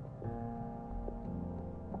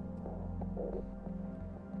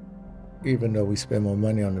 Even though we spend more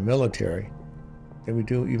money on the military than we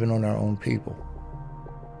do even on our own people.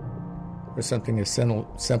 For something as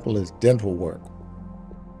simple as dental work,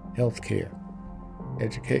 health care,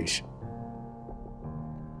 education,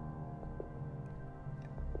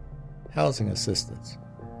 housing assistance.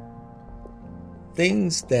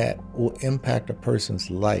 Things that will impact a person's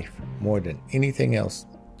life more than anything else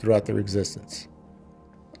throughout their existence.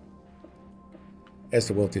 As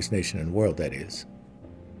the wealthiest nation in the world, that is.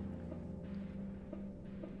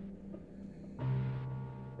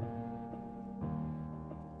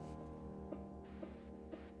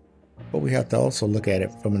 But we have to also look at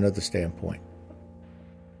it from another standpoint.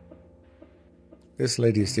 This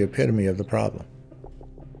lady is the epitome of the problem.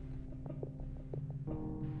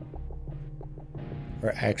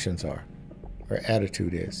 Her actions are. Her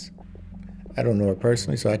attitude is. I don't know her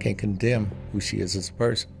personally, so I can't condemn who she is as a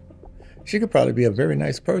person. She could probably be a very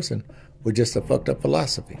nice person with just a fucked up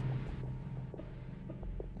philosophy.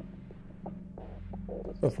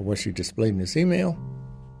 But for what she displayed in this email,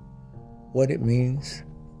 what it means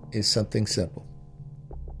is something simple.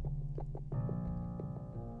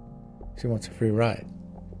 She wants a free ride.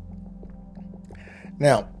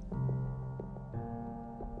 Now,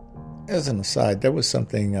 as an aside, there was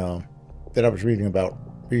something that I was reading about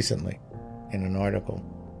recently in an article.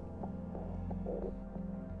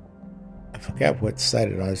 I forgot what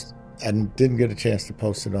site it was. I didn't get a chance to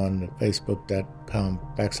post it on the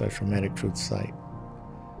facebook.com/romantic truth site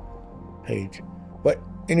page. But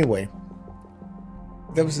anyway,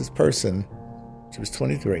 there was this person, she was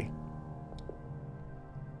 23,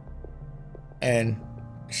 and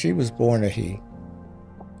she was born a he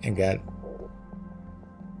and got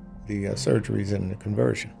the surgeries and the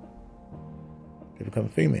conversion to become a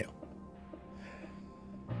female.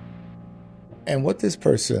 And what this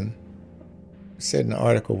person said in the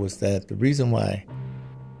article was that the reason why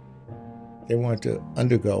they wanted to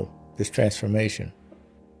undergo this transformation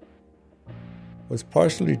was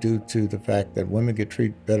partially due to the fact that women get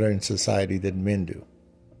treated better in society than men do.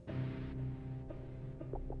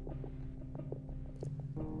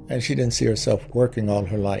 And she didn't see herself working all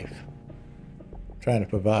her life, trying to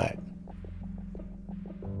provide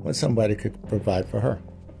when somebody could provide for her.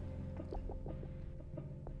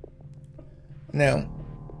 Now,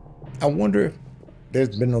 I wonder if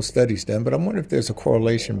there's been no studies done, but I wonder if there's a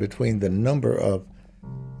correlation between the number of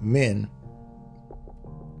men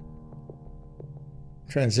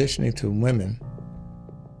transitioning to women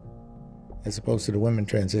as opposed to the women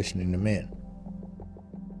transitioning to men.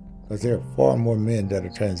 Because there are far more men that are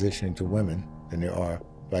transitioning to women than there are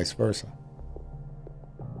vice versa.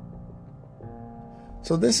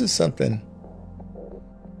 So this is something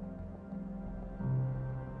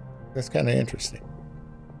that's kind of interesting.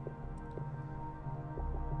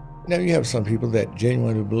 Now you have some people that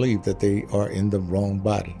genuinely believe that they are in the wrong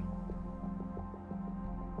body.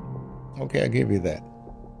 Okay, I give you that.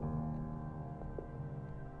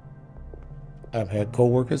 I've had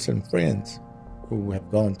coworkers and friends who have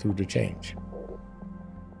gone through the change.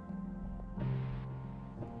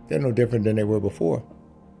 They're no different than they were before.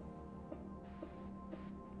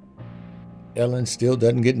 Ellen still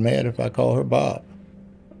doesn't get mad if I call her Bob.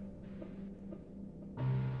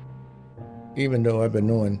 Even though I've been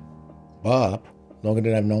knowing Bob longer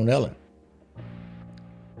than I've known Ellen.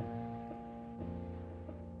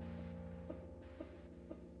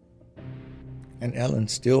 And Ellen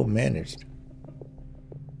still managed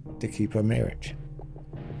to keep her marriage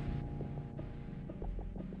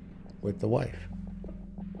with the wife.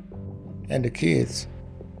 And the kids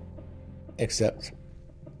accept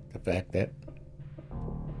the fact that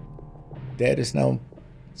Dad is now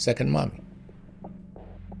second mommy.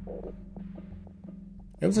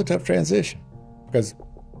 It was a tough transition because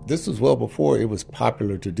this was well before it was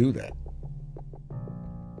popular to do that.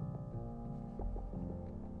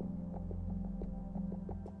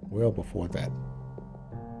 Well before that.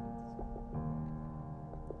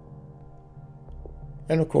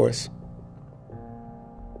 And of course,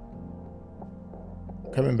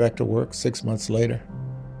 coming back to work 6 months later,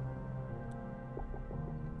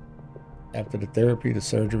 after the therapy, the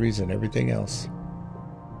surgeries, and everything else,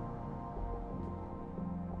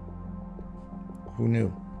 who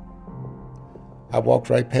knew? I walked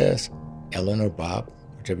right past Ellen or Bob,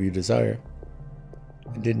 whichever you desire,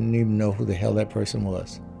 and didn't even know who the hell that person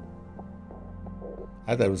was.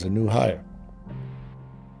 I thought it was a new hire.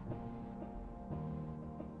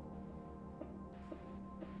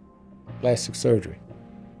 Plastic surgery,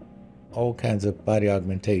 all kinds of body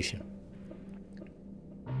augmentation.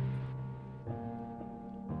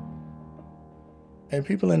 And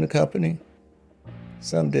people in the company,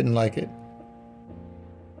 some didn't like it.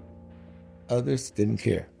 Others didn't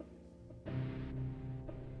care.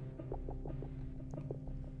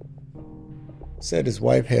 Said his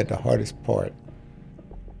wife had the hardest part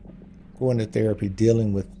going to therapy,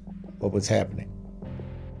 dealing with what was happening.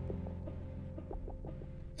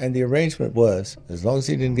 And the arrangement was, as long as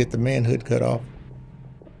he didn't get the manhood cut off,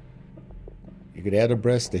 you could add the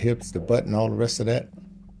breasts, the hips, the butt, and all the rest of that.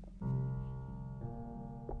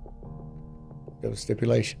 There was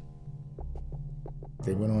stipulation.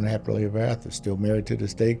 They went on happily ever after, still married to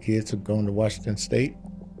this day. Kids are going to Washington State,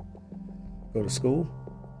 go to school.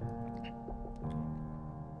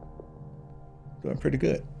 Doing pretty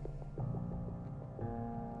good.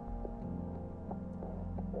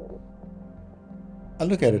 I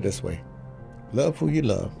look at it this way. Love who you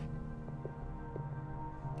love.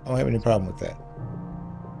 I don't have any problem with that.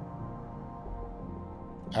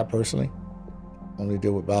 I personally only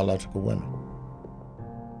deal with biological women.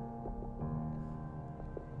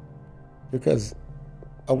 Because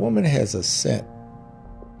a woman has a scent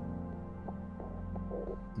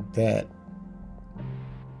that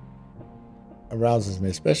arouses me,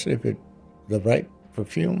 especially if it's the right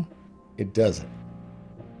perfume. It doesn't.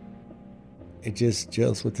 It just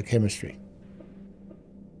gels with the chemistry.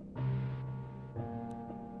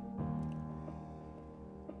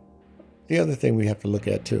 The other thing we have to look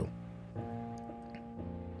at too,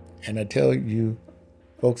 and I tell you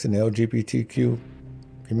folks in the LGBTQ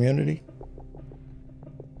community,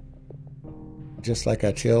 just like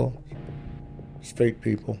I tell straight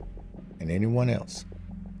people and anyone else,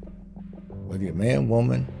 whether you're man,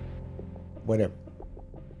 woman, whatever,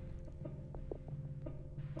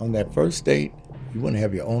 on that first date, you want to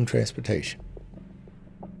have your own transportation.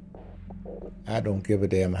 I don't give a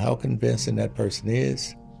damn how convincing that person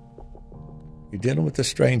is. You're dealing with a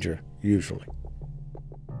stranger, usually.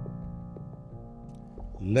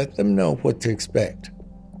 Let them know what to expect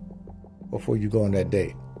before you go on that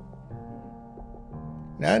date.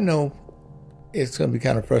 Now, I know it's going to be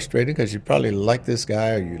kind of frustrating because you probably like this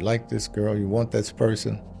guy or you like this girl, you want this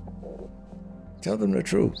person. Tell them the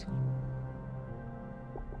truth.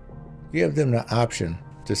 Give them the option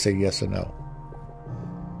to say yes or no.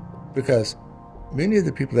 Because many of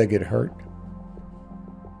the people that get hurt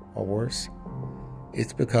or worse,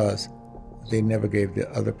 it's because they never gave the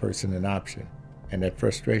other person an option. And that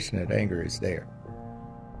frustration and anger is there.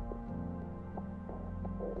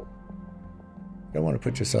 You don't want to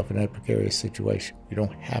put yourself in that precarious situation. You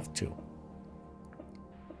don't have to.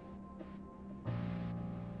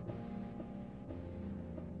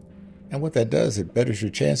 And what that does, it betters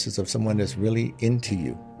your chances of someone that's really into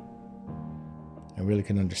you and really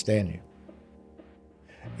can understand you.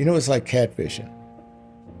 You know, it's like catfishing.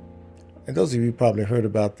 And those of you probably heard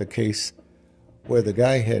about the case where the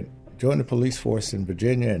guy had joined the police force in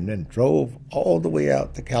Virginia and then drove all the way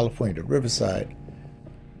out to California, to Riverside,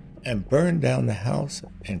 and burned down the house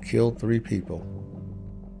and killed 3 people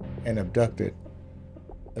and abducted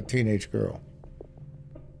a teenage girl,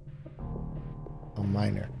 a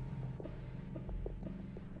minor.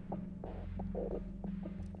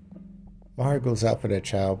 My heart goes out for that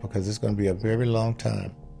child because it's going to be a very long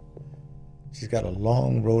time. She's got a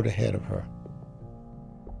long road ahead of her.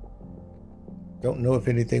 Don't know if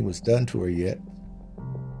anything was done to her yet,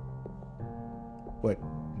 but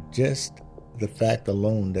just the fact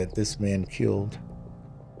alone that this man killed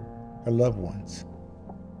her loved ones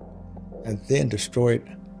and then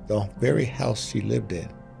destroyed the very house she lived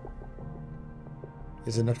in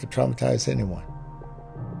is enough to traumatize anyone.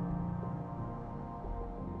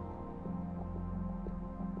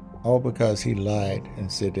 All because he lied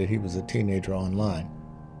and said that he was a teenager online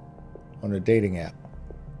on a dating app.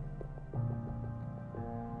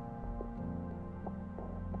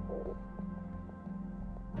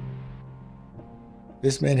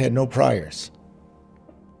 This man had no priors.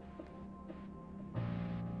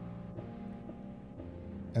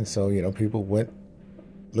 And so, people went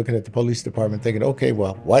looking at the police department thinking, okay,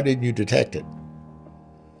 well, why didn't you detect it?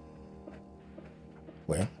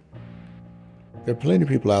 Well, there are plenty of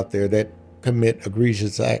people out there that commit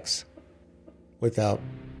egregious acts without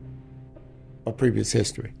a previous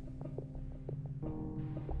history.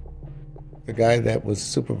 The guy that was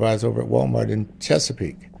supervisor over at Walmart in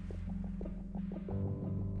Chesapeake,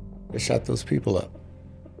 that shot those people up.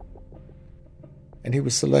 And he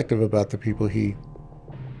was selective about the people he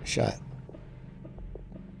shot.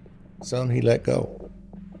 Some he let go.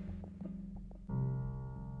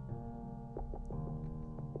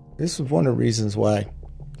 This is one of the reasons why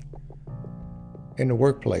in the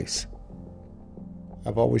workplace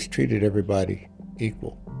I've always treated everybody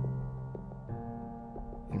equal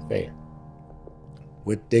and fair,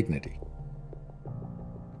 with dignity.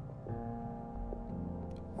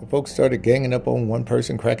 When folks started ganging up on one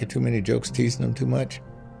person, cracking too many jokes, teasing them too much,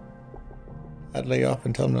 I'd lay off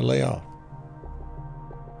and tell them to lay off.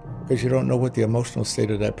 Because you don't know what the emotional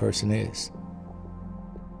state of that person is.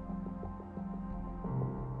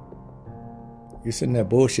 You sit in that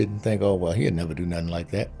bullshit and think, oh, well, he'll never do nothing like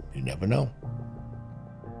that. You never know.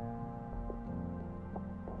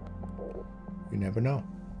 You never know.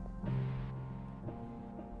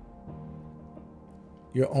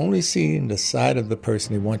 You're only seeing the side of the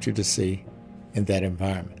person they want you to see in that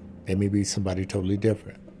environment. They may be somebody totally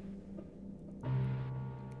different.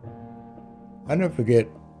 I'll never forget,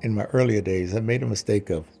 in my earlier days, I made a mistake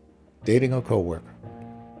of dating a coworker.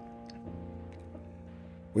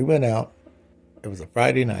 We went out. It was a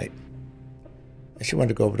Friday night, and she wanted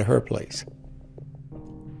to go over to her place.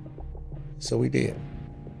 So we did.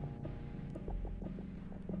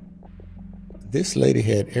 This lady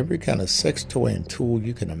had every kind of sex toy and tool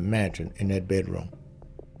you can imagine in that bedroom.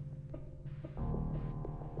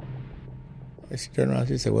 And she turned around and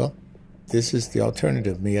she said, well, this is the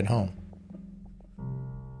alternative of me at home.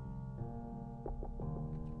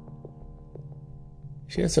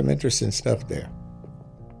 She had some interesting stuff there.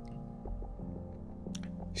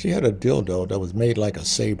 She had a dildo that was made like a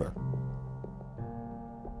saber.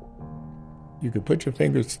 You could put your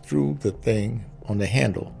fingers through the thing on the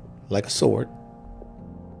handle like a sword,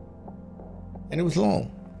 and it was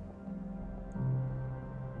long.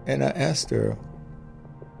 And I asked her,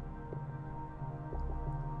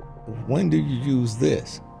 when do you use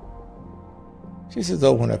this? She says,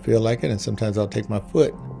 oh, when I feel like it, and sometimes I'll take my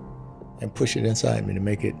foot and push it inside me to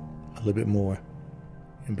make it a little bit more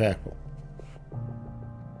impactful.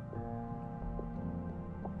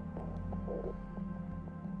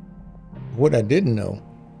 What I didn't know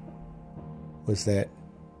was that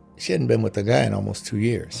she hadn't been with the guy in almost 2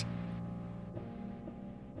 years.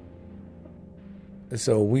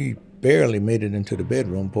 So we barely made it into the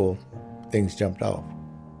bedroom before things jumped off.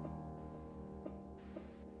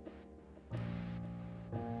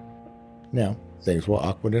 Now, things were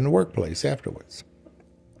awkward in the workplace afterwards.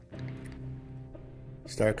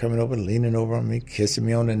 Started coming over, leaning over on me, kissing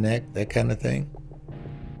me on the neck, that kind of thing.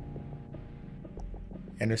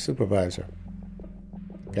 And her supervisor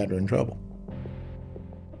got her in trouble.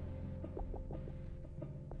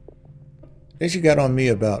 Then she got on me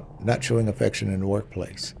about not showing affection in the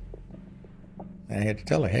workplace. I had to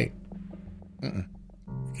tell her, hey, you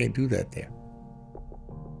can't do that there.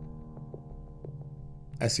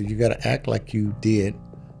 I said, you got to act like you did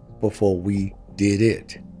before we did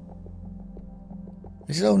it.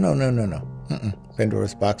 She said, oh, no.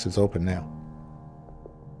 Pandora's box is open now.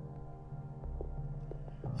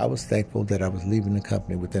 I was thankful that I was leaving the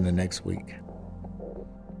company within the next week.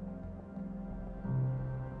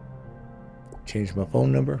 Changed my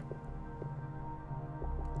phone number.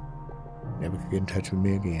 Never could get in touch with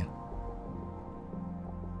me again.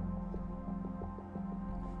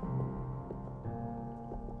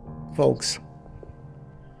 Folks,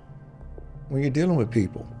 when you're dealing with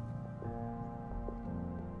people,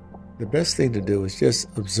 the best thing to do is just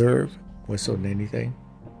observe more so than anything.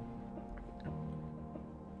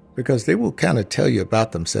 Because they will kind of tell you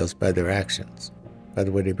about themselves by their actions, by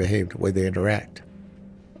the way they behave, the way they interact.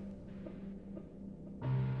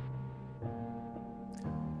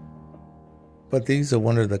 But these are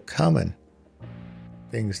one of the common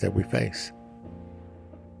things that we face.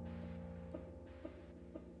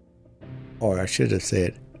 Or I should have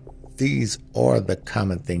said, these are the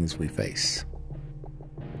common things we face.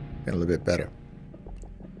 Been a little bit better.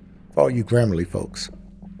 For all you Grammarly folks,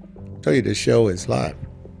 I tell you this show is live.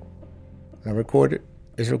 I record it.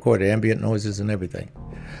 It's recorded, ambient noises and everything.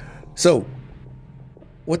 So,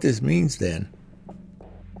 what this means then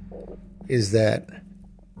is that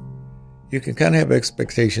you can kind of have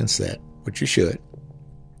expectations set, which you should,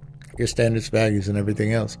 your standards, values, and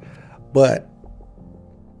everything else. But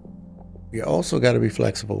you also got to be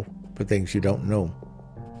flexible for things you don't know.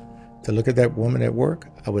 To look at that woman at work,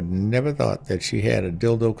 I would never thought that she had a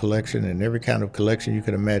dildo collection and every kind of collection you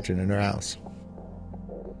could imagine in her house.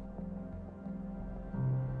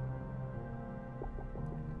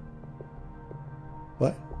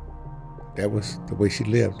 But that was the way she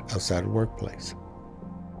lived outside the workplace.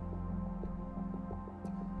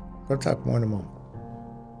 We'll talk more in a moment.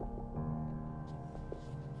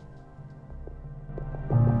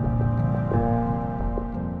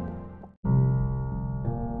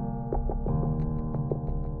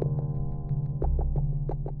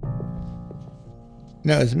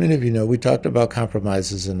 Now, as many of you know, we talked about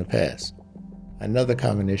compromises in the past. Another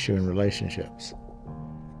common issue in relationships.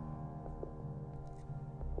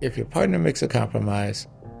 If your partner makes a compromise,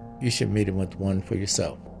 you should meet him with one for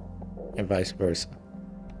yourself, and vice versa.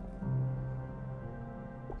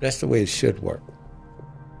 That's the way it should work.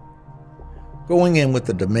 Going in with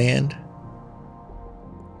a demand,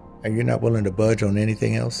 and you're not willing to budge on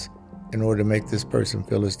anything else in order to make this person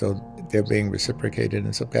feel as though they're being reciprocated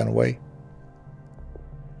in some kind of way,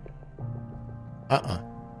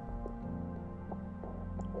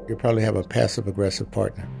 you probably have a passive-aggressive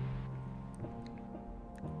partner.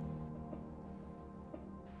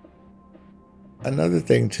 Another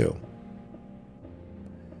thing, too,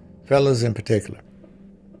 fellas in particular,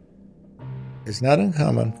 it's not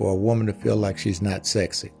uncommon for a woman to feel like she's not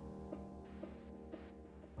sexy.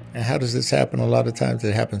 And how does this happen? A lot of times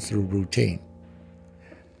it happens through routine.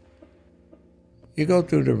 You go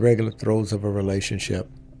through the regular throes of a relationship,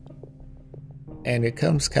 and it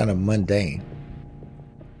comes kind of mundane.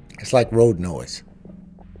 It's like road noise.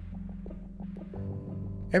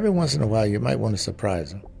 Every once in a while, you might want to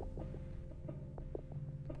surprise her.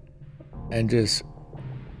 And just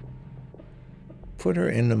put her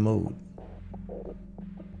in the mood.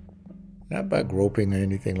 Not by groping or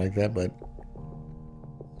anything like that, but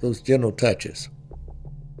those gentle touches.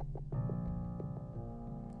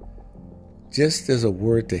 Just as a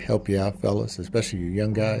word to help you out, fellas, especially you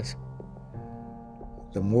young guys,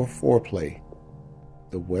 the more foreplay,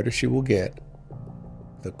 the wetter she will get,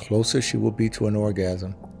 the closer she will be to an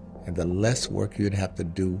orgasm, and the less work you'd have to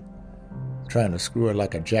do trying to screw her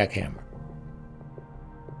like a jackhammer.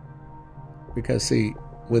 Because, see,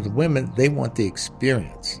 with women, they want the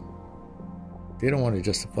experience. They don't want it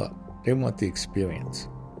just to fuck. They want the experience.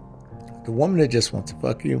 The woman that just wants to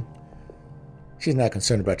fuck you, she's not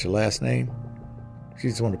concerned about your last name. She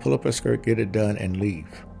just wants to pull up her skirt, get it done, and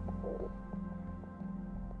leave.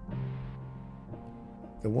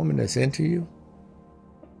 The woman that's into you,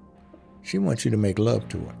 she wants you to make love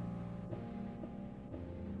to her.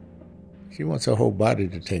 She wants her whole body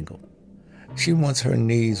to tingle. She wants her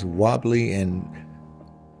knees wobbly and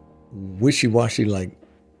wishy-washy like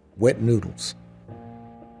wet noodles.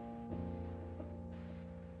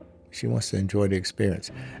 She wants to enjoy the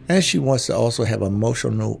experience. And she wants to also have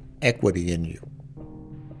emotional equity in you.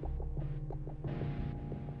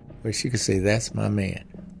 Where she could say, that's my man.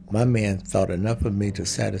 My man thought enough of me to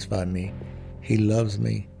satisfy me. He loves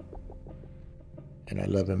me. And I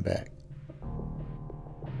love him back.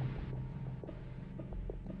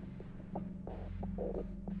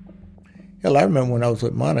 Hell, I remember when I was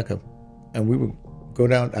with Monica and we would go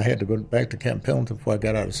down, I had to go back to Camp Pendleton before I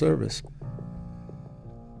got out of service.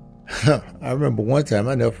 I remember one time,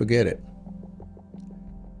 I'll never forget it.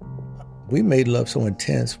 We made love so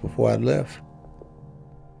intense before I left.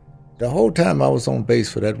 The whole time I was on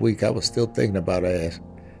base for that week, I was still thinking about her ass.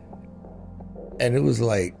 And it was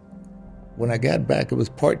like, when I got back, it was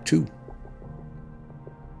part 2.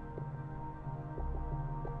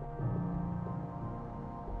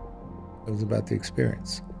 It was about the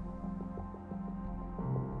experience.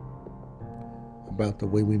 About the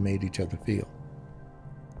way we made each other feel.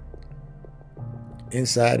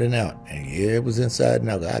 Inside and out. And yeah, it was inside and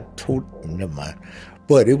out. Never mind.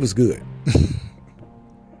 But it was good.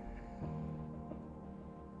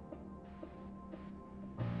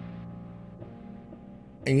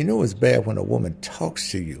 And you know it's bad when a woman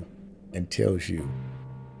talks to you and tells you,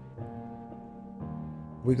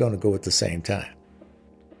 we're going to go at the same time.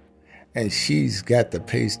 And she's got the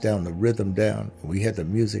pace down, the rhythm down. We had the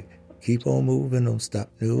music. Keep on moving, don't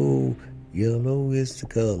stop. No, yellow is the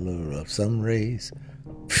color of sun rays.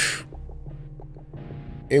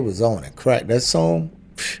 It was on and cracked. That song,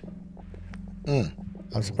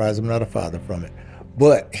 I'm surprised I'm not a father from it.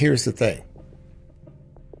 But here's the thing.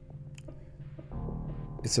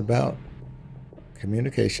 It's about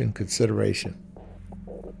communication, consideration,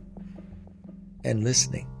 and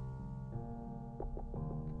listening.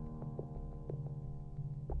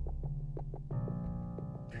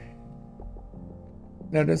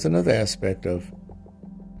 Now, there's another aspect of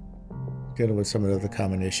dealing with some of the other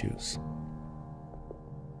common issues.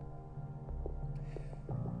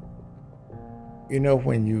 You know,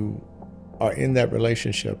 when you are in that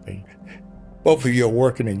relationship and both of you are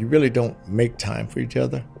working and you really don't make time for each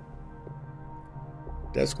other,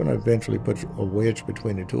 that's going to eventually put a wedge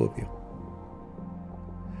between the two of you.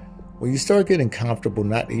 When you start getting comfortable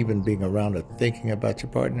not even being around or thinking about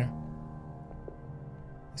your partner,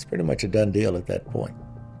 it's pretty much a done deal at that point.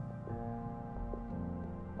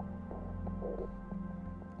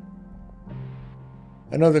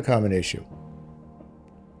 Another common issue,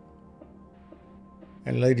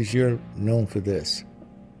 and ladies, you're known for this.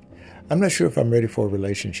 I'm not sure if I'm ready for a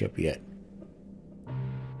relationship yet.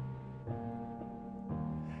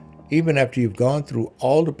 Even after you've gone through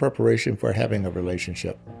all the preparation for having a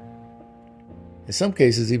relationship. In some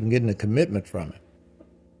cases, even getting a commitment from it.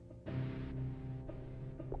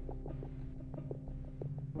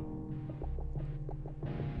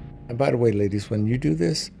 And by the way, ladies, when you do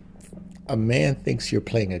this, a man thinks you're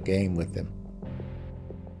playing a game with him.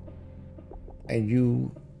 And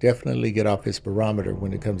you definitely get off his barometer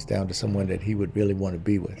when it comes down to someone that he would really want to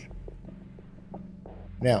be with.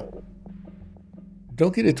 Now,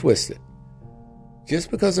 don't get it twisted. Just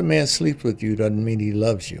because a man sleeps with you doesn't mean he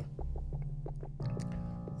loves you.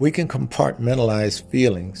 We can compartmentalize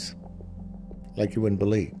feelings like you wouldn't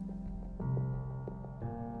believe.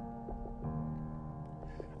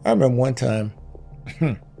 I remember one time,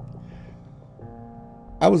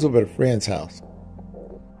 I was over at a friend's house.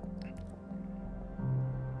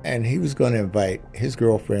 And he was going to invite his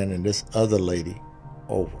girlfriend and this other lady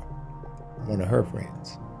over, one of her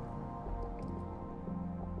friends.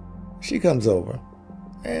 She comes over,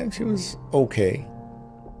 and she was okay.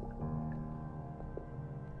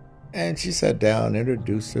 And she sat down,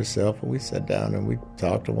 introduced herself, and we sat down and we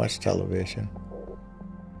talked and watched television.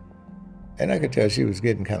 And I could tell she was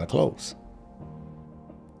getting kind of close.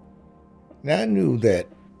 Now, I knew that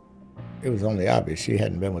it was only obvious she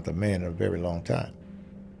hadn't been with a man in a very long time.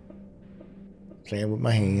 Playing with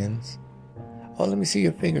my hands. Oh, let me see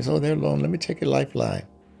your fingers. Oh, they're long. Let me check your lifeline.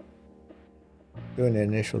 Doing the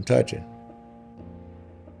initial touching.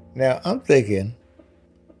 Now, I'm thinking,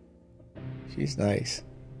 she's nice.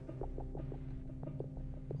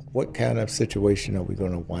 What kind of situation are we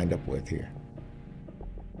going to wind up with here?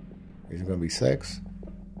 Is it going to be sex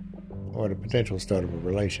or the potential start of a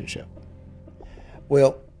relationship?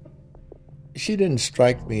 Well, she didn't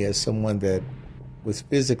strike me as someone that was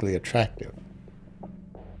physically attractive.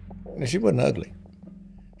 Now, she wasn't ugly.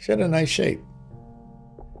 She had a nice shape.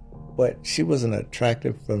 But she wasn't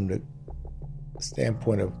attractive from the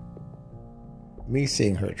standpoint of me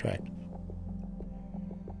seeing her attractive.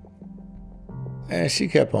 And she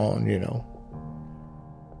kept on,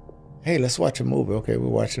 hey, let's watch a movie. Okay, we're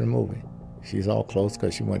watching a movie. She's all close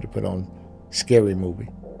because she wanted to put on a scary movie.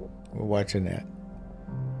 We're watching that.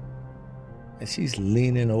 And she's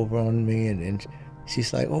leaning over on me and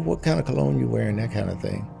she's like, oh, what kind of cologne you wearing? That kind of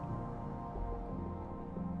thing.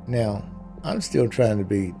 Now, I'm still trying to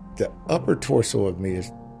be, the upper torso of me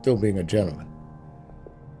is still being a gentleman.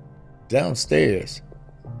 Downstairs,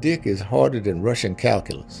 dick is harder than Russian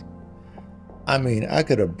calculus. I mean, I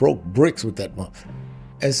could have broke bricks with that one.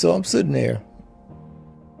 And so I'm sitting there,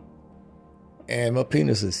 and my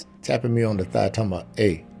penis is tapping me on the thigh, talking about,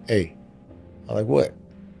 hey. I'm like, what?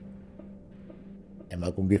 Am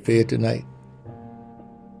I going to get fed tonight?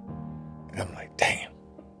 And I'm like, damn.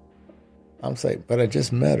 I'm saying, but I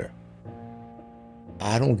just met her.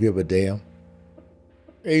 I don't give a damn.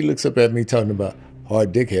 He looks up at me talking about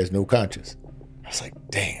hard dick has no conscience. I was like,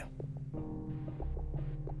 damn.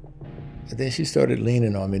 And then she started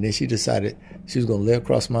leaning on me, and then she decided she was going to lay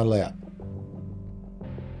across my lap.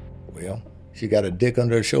 Well, she got a dick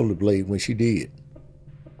under her shoulder blade when she did.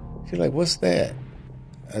 She's like, what's that?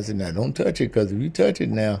 I said, now don't touch it, because if you touch it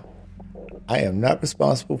now, I am not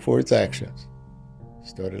responsible for its actions. She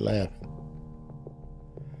started laughing.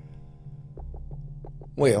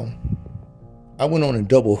 Well, I went on and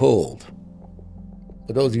double hulled.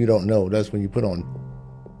 For those of you who don't know, that's when you put on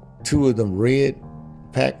 2 of them red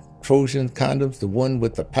pack Trojan condoms, the one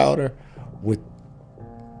with the powder with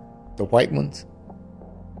the white ones.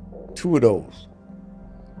 2 of those.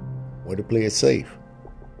 Way to play it safe.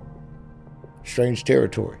 Strange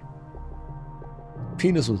territory.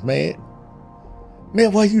 Penis was mad.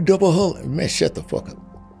 Man, why you double hulling? Man, shut the fuck up.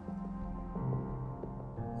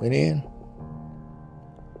 Went in.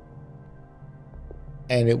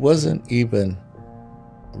 And it wasn't even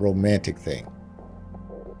a romantic thing.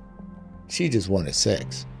 She just wanted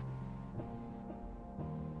sex.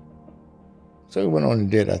 So we went on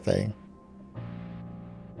and did our thing.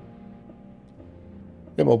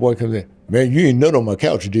 Then my boy comes in. Man, you ain't nut on my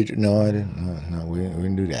couch, did you? No, I didn't. No, we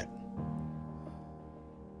didn't do that.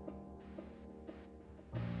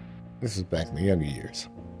 This was back in the younger years.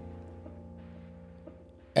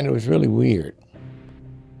 And it was really weird.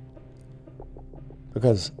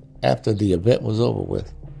 Because after the event was over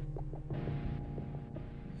with,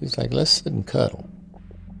 he's like, let's sit and cuddle.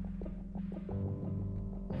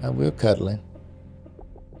 And we're cuddling.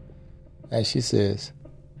 And she says,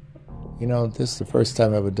 you know, this is the first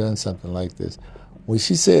time I've ever done something like this. When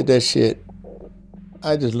she said that shit,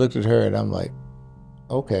 I just looked at her and I'm like,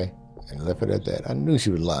 okay, and left it at that. I knew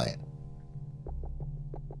she was lying.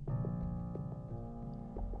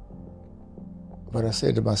 But I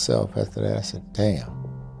said to myself after that, I said, damn.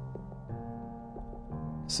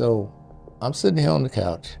 So I'm sitting here on the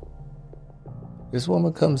couch. This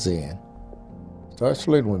woman comes in, starts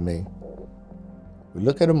flirting with me. We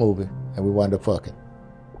look at a movie and we wind up fucking.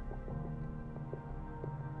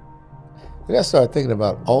 And I started thinking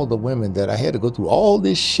about all the women that I had to go through all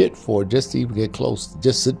this shit for just to even get close,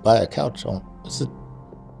 just sit by a couch, sit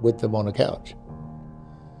with them on the couch.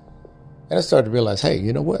 And I started to realize, hey,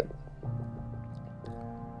 you know what?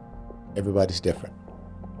 Everybody's different.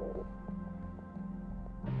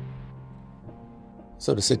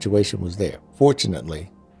 So the situation was there.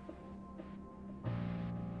 Fortunately,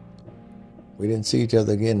 we didn't see each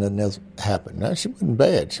other again. Nothing else happened. Now, she wasn't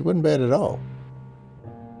bad. She wasn't bad at all.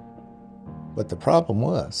 But the problem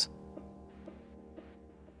was,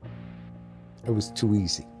 it was too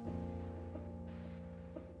easy.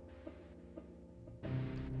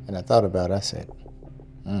 And I thought about it. I said,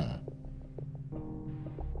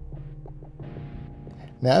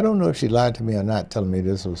 Now, I don't know if she lied to me or not, telling me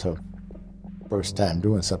this was her first time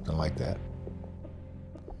doing something like that.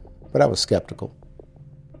 But I was skeptical,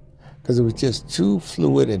 because it was just too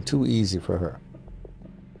fluid and too easy for her.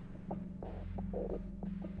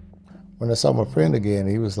 When I saw my friend again,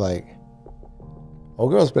 he was like,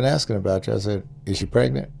 old girl's been asking about you. I said, is she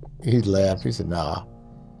pregnant? He laughed. He said, nah.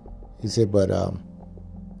 He said, but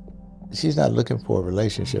she's not looking for a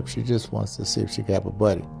relationship. She just wants to see if she can have a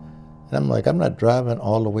buddy. And I'm like, I'm not driving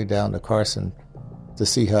all the way down to Carson to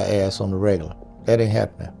see her ass on the regular. That ain't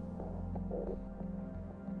happening.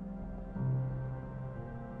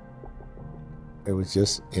 It was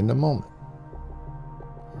just in the moment.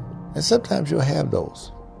 And sometimes you'll have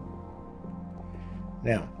those.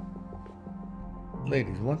 Now,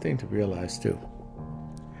 ladies, one thing to realize too.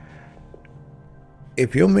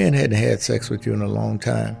 If your man hadn't had sex with you in a long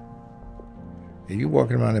time, and you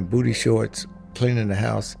walking around in booty shorts, cleaning the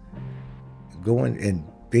house, going and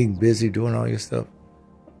being busy doing all your stuff,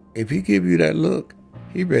 if he give you that look,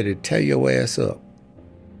 he ready to tear your ass up.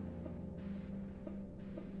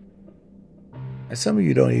 And some of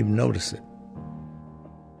you don't even notice it.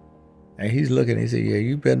 And he's looking, he said, yeah,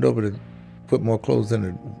 you bend over to put more clothes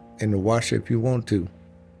in the washer if you want to.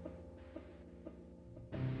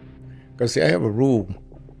 Because see, I have a rule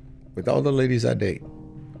with all the ladies I date.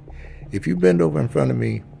 If you bend over in front of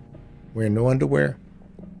me wearing no underwear,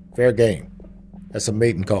 fair game. That's a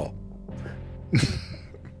mating call.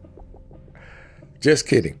 Just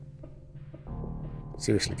kidding.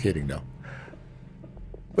 Seriously kidding, though.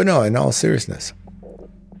 But no, in all seriousness,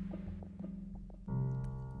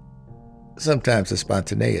 sometimes the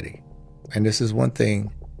spontaneity, and this is one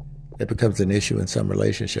thing that becomes an issue in some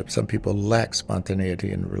relationships. Some people lack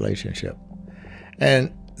spontaneity in a relationship.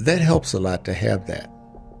 And that helps a lot to have that.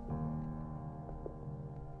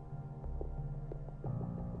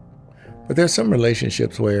 But there's some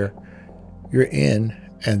relationships where you're in,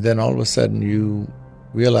 and then all of a sudden you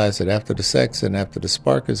realize that after the sex and after the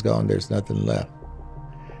spark is gone, there's nothing left.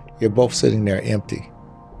 You're both sitting there empty.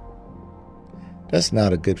 That's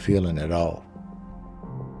not a good feeling at all.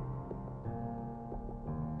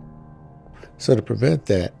 So to prevent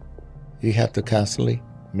that, you have to constantly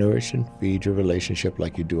nourish and feed your relationship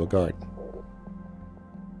like you do a garden.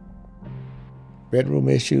 Bedroom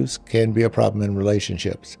issues can be a problem in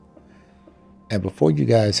relationships. And before you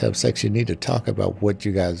guys have sex, you need to talk about what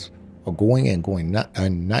you guys are going and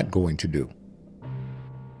not going to do.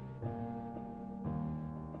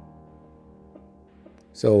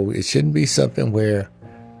 So it shouldn't be something where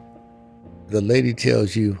the lady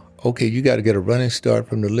tells you, okay, you got to get a running start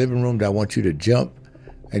from the living room. I want you to jump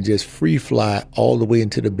and just free fly all the way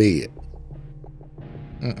into the bed.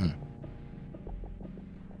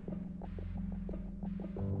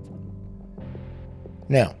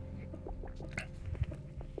 Now,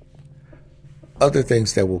 other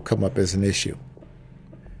things that will come up as an issue.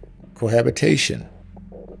 Cohabitation.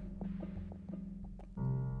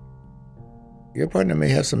 Your partner may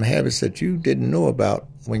have some habits that you didn't know about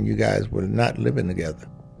when you guys were not living together.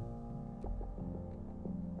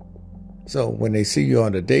 So when they see you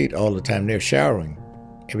on a date all the time, they're showering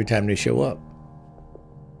every time they show up.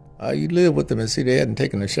 You live with them and see they hadn't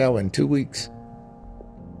taken a shower in 2 weeks.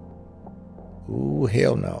 Ooh,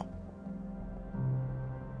 hell no.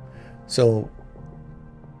 So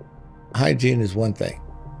hygiene is one thing.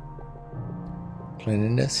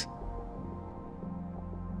 Cleanliness.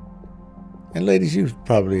 And ladies, you've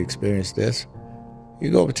probably experienced this.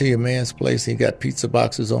 You go over to your man's place and you got pizza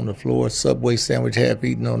boxes on the floor, Subway sandwich half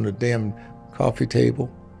eaten on the damn coffee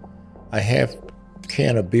table, a half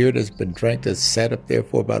can of beer that's been drank that's sat up there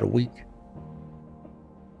for about a week.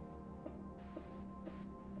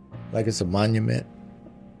 Like it's a monument.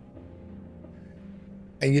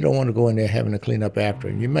 And you don't want to go in there having to clean up after.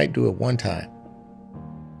 You might do it one time.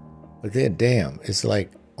 But then, damn, it's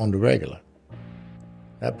like on the regular.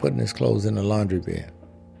 Not putting his clothes in the laundry bin.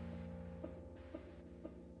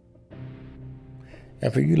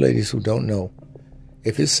 And for you ladies who don't know,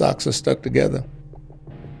 if his socks are stuck together,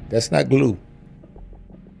 that's not glue.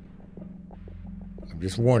 I'm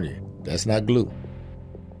just warning you, that's not glue.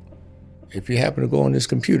 If you happen to go on this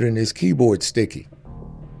computer and his keyboard's sticky,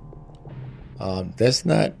 that's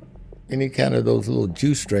not any kind of those little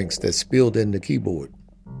juice drinks that spilled in the keyboard.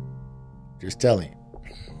 Just telling you.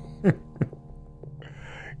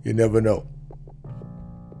 You never know.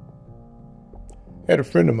 I had a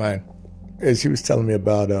friend of mine, and she was telling me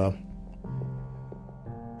about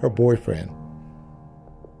her boyfriend.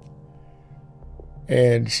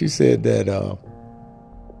 And she said that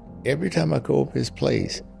every time I go over his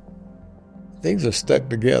place, things are stuck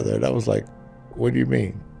together. And I was like, what do you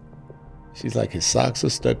mean? She's like, his socks are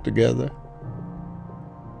stuck together.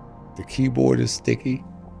 The keyboard is sticky.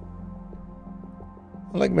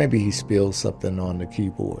 Like maybe he spilled something on the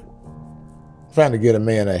keyboard. Trying to get a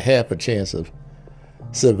man a half a chance of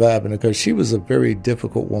surviving, because she was a very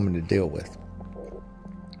difficult woman to deal with.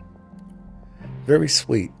 Very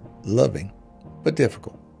sweet, loving, but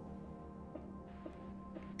difficult.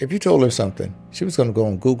 If you told her something, she was going to go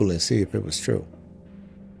on Google and see if it was true.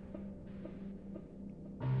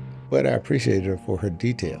 But I appreciated her for her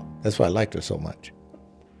detail. That's why I liked her so much.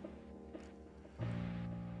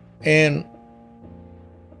 And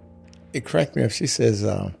it cracked me up. She says,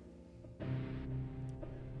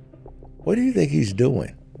 what do you think he's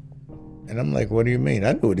doing? And I'm like, what do you mean?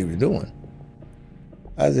 I knew what he was doing.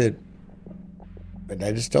 I said, and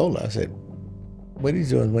I just told her, I said, what he's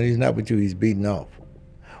doing when he's not with you, he's beating off.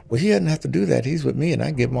 Well, he doesn't have to do that. He's with me, and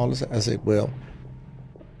I give him all this. I said, well,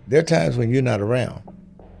 there are times when you're not around.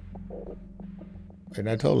 And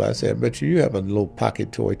I told her, I said, I bet you have a little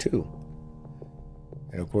pocket toy, too.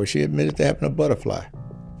 And, of course, she admitted to having a butterfly.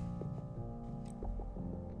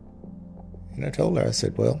 And I told her, I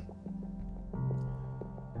said, well,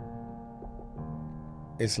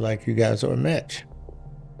 it's like you guys are a match.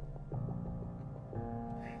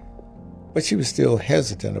 But she was still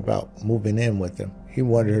hesitant about moving in with him. He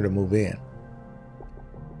wanted her to move in.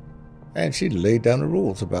 And she laid down the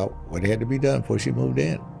rules about what had to be done before she moved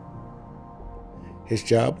in. His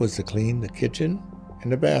job was to clean the kitchen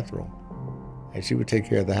and the bathroom, and she would take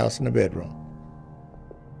care of the house and the bedroom.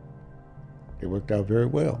 It worked out very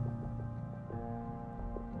well.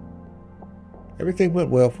 Everything went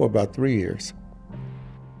well for about 3 years,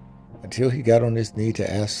 until he got on his knee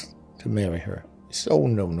to ask to marry her. So,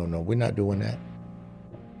 no, we're not doing that.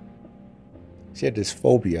 She had this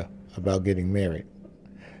phobia about getting married.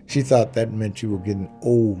 She thought that meant you were getting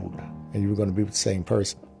old and you were going to be with the same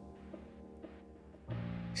person.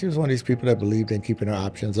 She was one of these people that believed in keeping her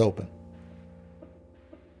options open.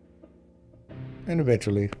 And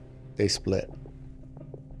eventually, they split.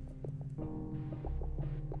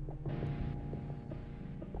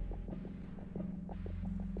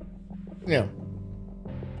 Now,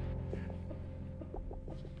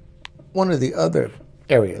 one of the other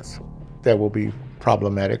areas that will be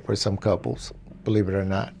problematic for some couples, believe it or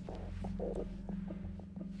not,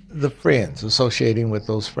 the friends, associating with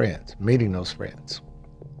those friends, meeting those friends.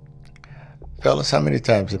 Fellas, how many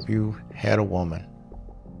times have you had a woman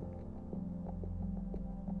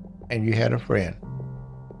and you had a friend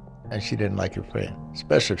and she didn't like your friend,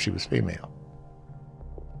 especially if she was female?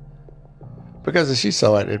 Because as she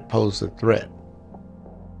saw it, it posed a threat.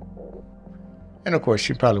 And of course,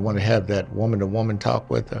 she probably wanted to have that woman-to-woman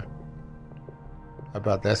talk with her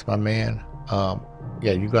about, that's my man.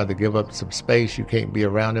 Yeah, you got to give up some space. You can't be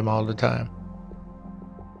around him all the time.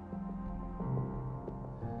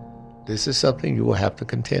 This is something you will have to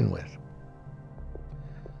contend with.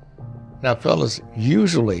 Now, fellas,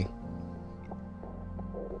 usually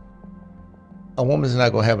a woman's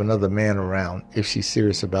not going to have another man around if she's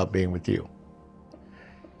serious about being with you.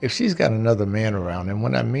 If she's got another man around, and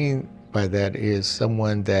what I mean by that is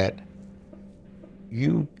someone that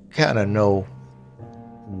you kind of know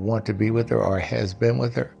want to be with her or has been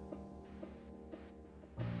with her,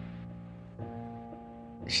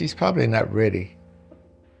 she's probably not ready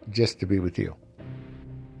just to be with you.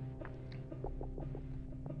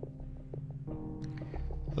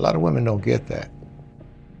 A lot of women don't get that.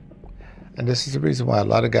 And this is the reason why a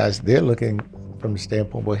lot of guys, they're looking from the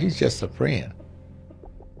standpoint, well, he's just a friend.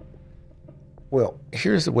 Well,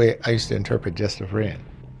 here's the way I used to interpret just a friend.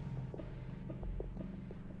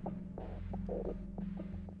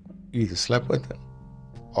 You either slept with him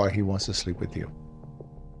or he wants to sleep with you.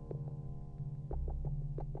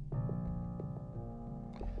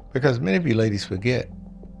 Because many of you ladies forget,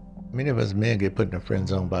 many of us men get put in a friend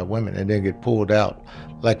zone by women and then get pulled out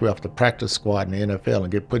like we're off the practice squad in the NFL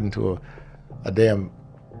and get put into a damn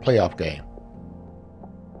playoff game.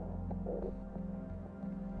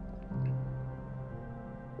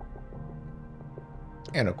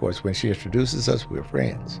 And of course, when she introduces us, we're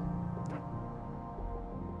friends.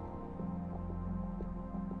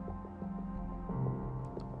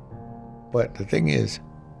 But the thing is,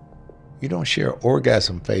 you don't share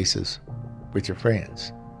orgasm faces with your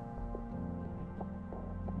friends.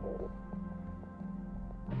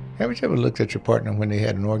 Haven't you ever looked at your partner when they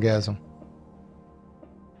had an orgasm?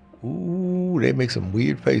 Ooh, they make some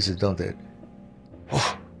weird faces, don't they?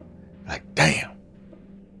 Whew, like, damn.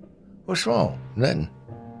 What's wrong? Nothing.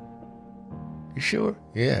 You sure?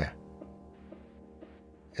 Yeah.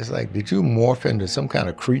 It's like, did you morph into some kind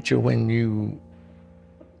of creature when you...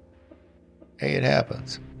 Hey, it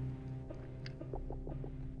happens.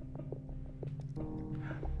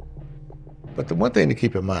 But the one thing to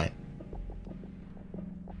keep in mind,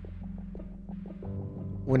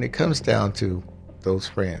 when it comes down to those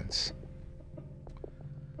friends,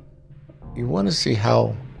 you want to see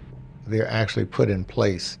how they're actually put in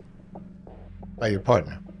place by your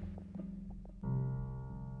partner.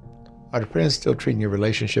 Are the friends still treating your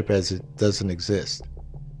relationship as it doesn't exist?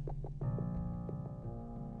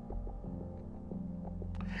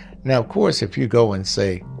 Now, of course, if you go and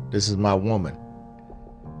say, this is my woman,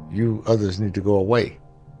 you others need to go away,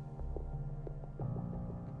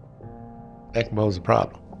 that can pose a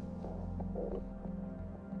problem.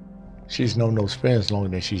 She's known those friends longer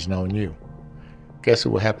than she's known you. Guess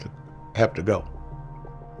who will have to go?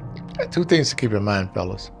 Two things to keep in mind,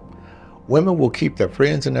 fellas. Women will keep their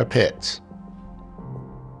friends and their pets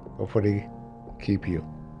before they keep you.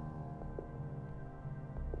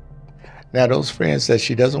 Now, those friends that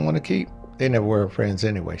she doesn't want to keep, they never were her friends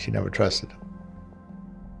anyway. She never trusted them.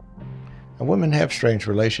 And women have strange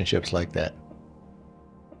relationships like that.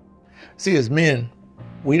 See, as men,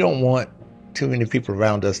 we don't want too many people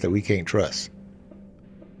around us that we can't trust.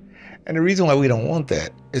 And the reason why we don't want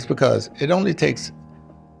that is because it only takes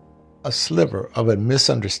a sliver of a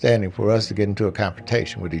misunderstanding for us to get into a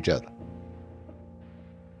confrontation with each other.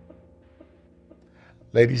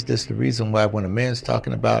 Ladies, this is the reason why when a man's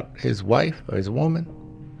talking about his wife or his woman,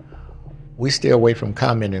 we stay away from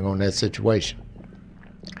commenting on that situation.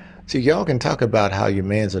 See, y'all can talk about how your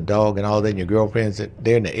man's a dog and all that, and your girlfriend's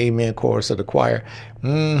there in the amen chorus of the choir.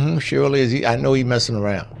 Surely is he. I know he messing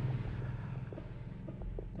around.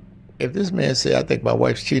 If this man said, I think my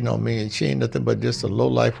wife's cheating on me and she ain't nothing but just a low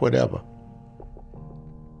life whatever,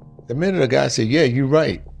 the minute a guy said, yeah, you're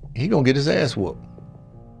right, he gonna get his ass whooped.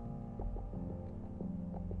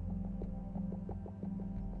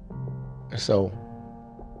 So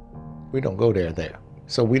we don't go there.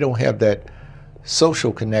 So we don't have that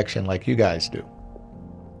social connection like you guys do.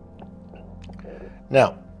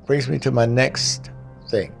 Now, brings me to my next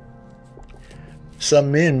thing.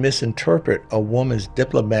 Some men misinterpret a woman's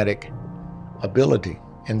diplomatic ability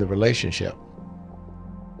in the relationship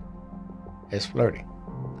as flirting.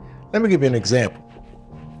 Let me give you an example.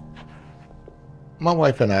 My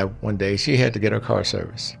wife and I, one day, she had to get her car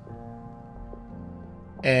serviced.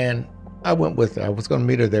 And I went with her. I was going to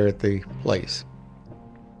meet her there at the place.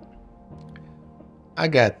 I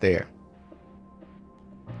got there.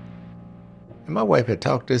 And my wife had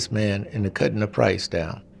talked this man into cutting the price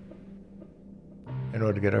down in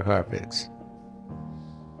order to get her car fixed.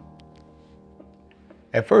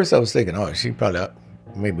 At first I was thinking, oh, she probably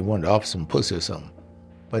maybe wanted to offer some pussy or something.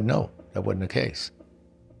 But no, that wasn't the case.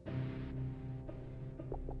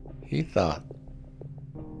 He thought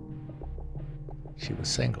she was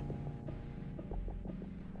single.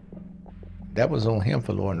 That was on him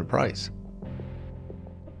for lowering the price.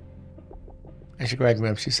 And she cracked me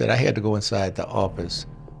up. She said, I had to go inside the office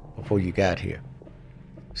before you got here.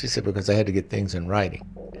 She said, because I had to get things in writing.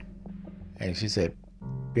 And she said,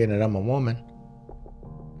 being that I'm a woman,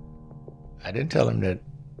 I didn't tell him that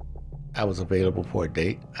I was available for a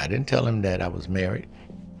date. I didn't tell him that I was married.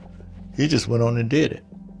 He just went on and did it.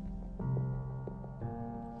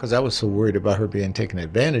 Because I was so worried about her being taken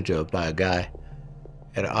advantage of by a guy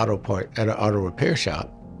at an auto repair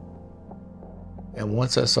shop. And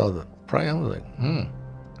once I saw the price, I was like,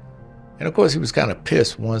 And of course, he was kind of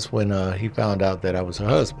pissed once when he found out that I was her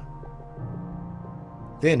husband.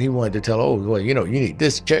 Then he wanted to tell, oh, well, you need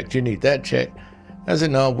this check, you need that check. I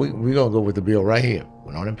said, no, we're going to go with the bill right here.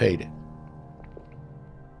 Went on and paid it.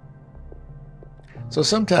 So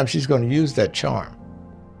sometimes she's going to use that charm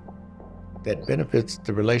that benefits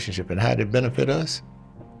the relationship. And how did it benefit us?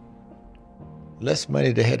 Less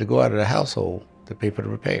money they had to go out of the household to pay for the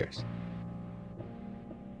repairs.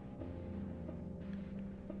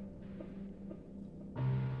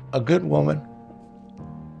 A good woman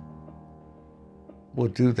will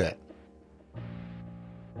do that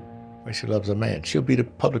when she loves a man. She'll be the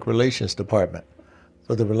public relations department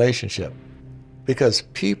for the relationship. Because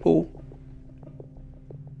people,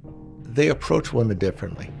 they approach women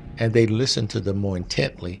differently and they listen to them more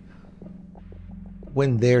intently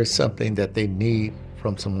when there's something that they need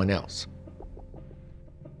from someone else.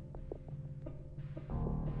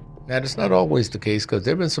 Now, that's not always the case, because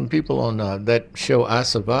there have been some people on that show, I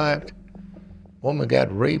Survived. Woman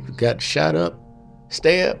got raped, got shot up,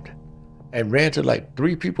 stabbed, and ran to like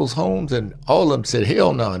 3 people's homes, and all of them said,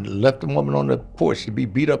 hell no, and left the woman on the porch to be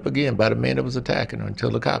beat up again by the man that was attacking her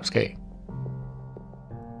until the cops came.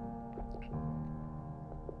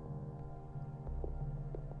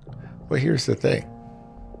 But here's the thing.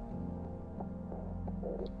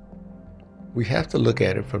 We have to look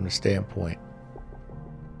at it from the standpoint,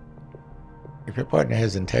 if your partner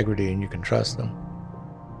has integrity and you can trust them,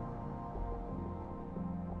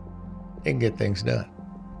 they can get things done.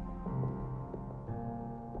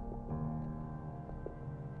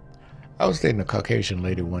 I was dating a Caucasian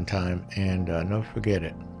lady one time, and I'll never forget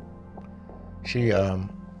it. It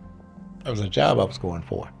was a job I was going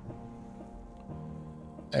for.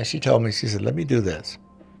 And she told me, she said, let me do this.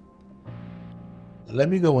 Let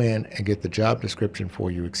me go in and get the job description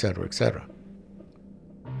for you, et cetera, et cetera.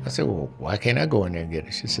 I said, well, why can't I go in there and get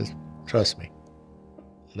it? She says, trust me,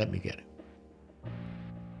 let me get it.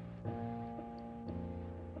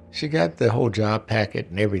 She got the whole job packet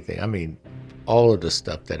and everything. I mean, all of the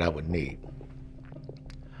stuff that I would need.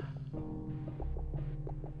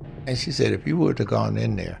 And she said, if you would have gone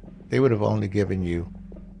in there, they would have only given you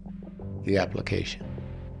the application.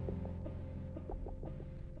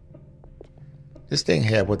 This thing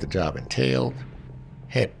had what the job entailed,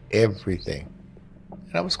 had everything.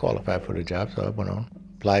 And I was qualified for the job, so I went on,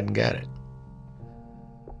 applied and got it.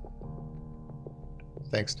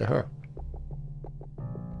 Thanks to her.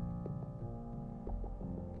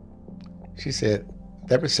 She said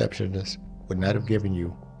that receptionist would not have given you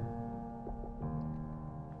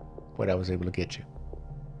what I was able to get you.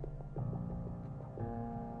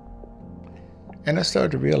 And I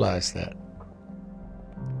started to realize that.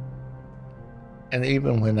 And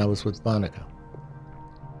even when I was with Monica,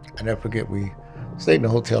 I never forget, we Stayed in a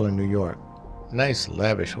hotel in New York. Nice,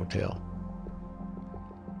 lavish hotel.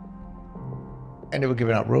 And they were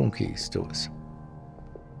giving out room keys to us.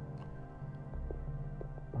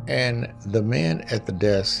 And the man at the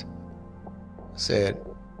desk said,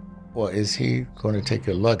 well, is he going to take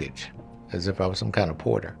your luggage? As if I was some kind of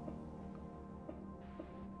porter.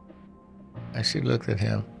 And she looked at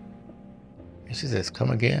him and she says,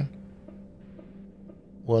 come again?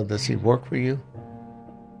 Well, does he work for you?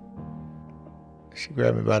 She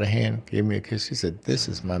grabbed me by the hand, gave me a kiss. She said, this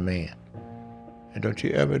is my man. And don't you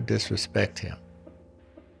ever disrespect him.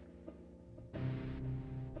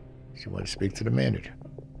 She wanted to speak to the manager.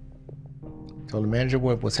 Told the manager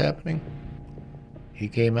what was happening. He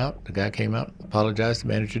came out, the guy came out, apologized, the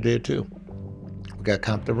manager did too. We got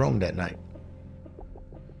comped the room that night.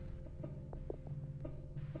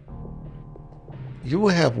 You will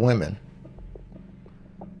have women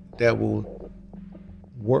that will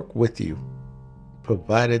work with you,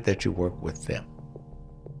 provided that you work with them.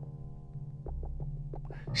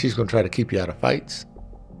 She's going to try to keep you out of fights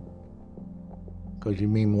because you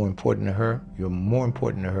mean more important to her. You're more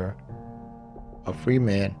important to her. A free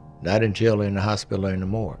man, not in jail or in the hospital or in the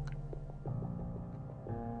morgue.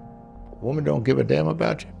 A woman don't give a damn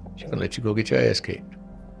about you. She's going to let you go get your ass kicked.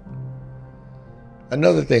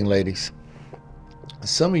 Another thing, ladies.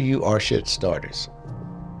 Some of you are shit starters.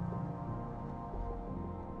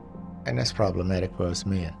 And that's problematic for us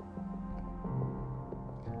men.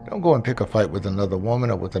 Don't go and pick a fight with another woman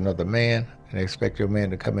or with another man and expect your man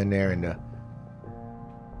to come in there and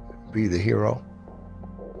be the hero.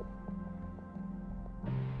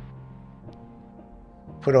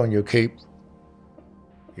 Put on your cape.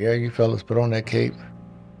 Yeah, you fellas, put on that cape.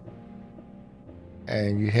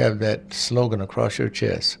 And you have that slogan across your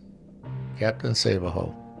chest. Captain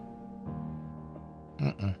Save-A-Ho.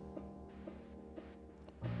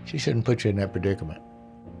 She shouldn't put you in that predicament.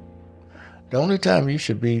 The only time you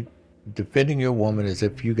should be defending your woman is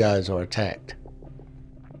if you guys are attacked.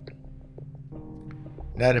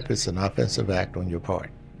 Not if it's an offensive act on your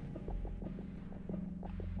part.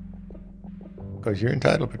 Because you're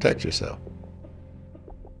entitled to protect yourself.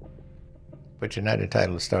 But you're not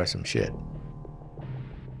entitled to start some shit.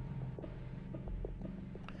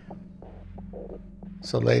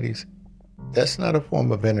 So ladies, that's not a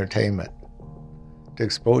form of entertainment to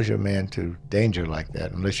expose your man to danger like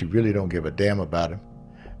that unless you really don't give a damn about him.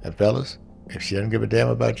 And fellas, if she doesn't give a damn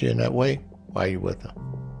about you in that way, why are you with her?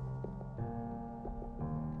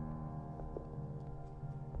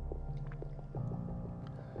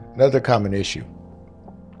 Another common issue.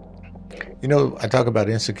 You know, I talk about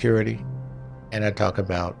insecurity and I talk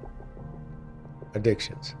about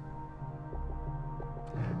addictions.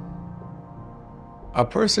 A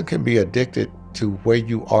person can be addicted to where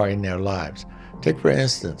you are in their lives. Take, for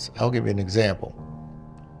instance, I'll give you an example.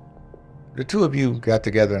 The two of you got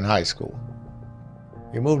together in high school.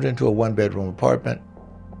 You moved into a one-bedroom apartment.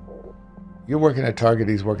 You're working at Target,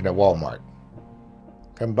 he's working at Walmart.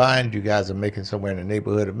 Combined, you guys are making somewhere in the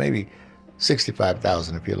neighborhood of maybe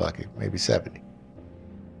 $65,000 if you're lucky, maybe $70,000,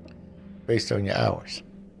 based on your hours.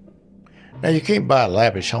 Now, you can't buy a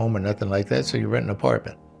lavish home or nothing like that, so you rent an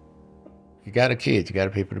apartment. You got a kid, you got to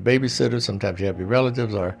pay for the babysitter. Sometimes you have your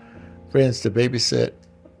relatives or friends to babysit.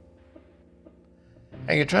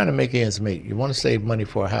 And you're trying to make ends meet. You want to save money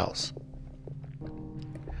for a house.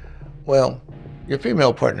 Well, your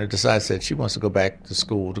female partner decides that she wants to go back to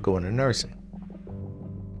school to go into nursing.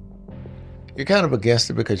 You're kind of against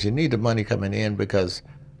it because you need the money coming in because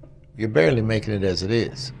you're barely making it as it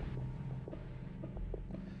is.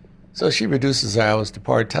 So she reduces her hours to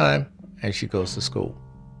part-time and she goes to school.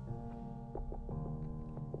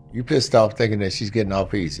 You pissed off thinking that she's getting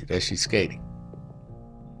off easy, that she's skating.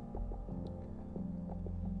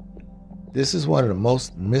 This is one of the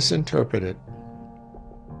most misinterpreted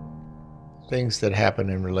things that happen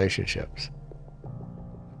in relationships.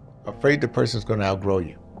 Afraid the person's going to outgrow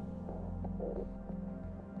you.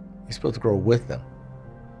 You're supposed to grow with them.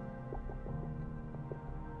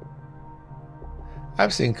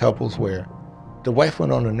 I've seen couples where the wife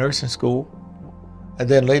went on to nursing school, and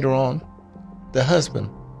then later on, the husband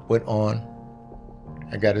went on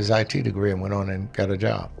and got his IT degree and went on and got a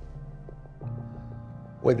job,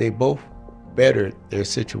 where they both bettered their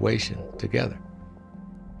situation together.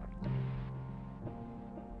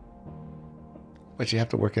 But you have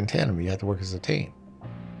to work in tandem. You have to work as a team.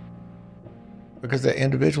 Because that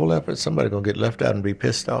individual effort, somebody's going to get left out and be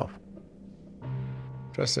pissed off.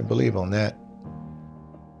 Trust and believe on that.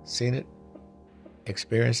 Seen it,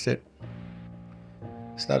 experienced it.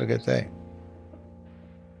 It's not a good thing.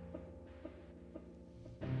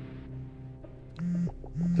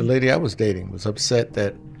 The lady I was dating was upset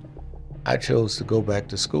that I chose to go back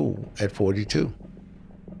to school at 42.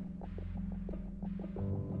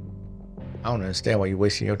 I don't understand why you're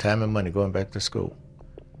wasting your time and money going back to school.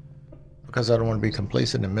 Because I don't want to be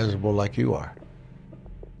complacent and miserable like you are.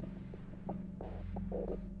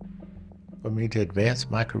 For me to advance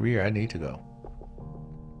my career, I need to go.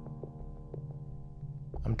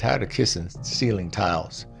 I'm tired of kissing ceiling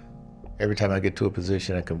tiles. Every time I get to a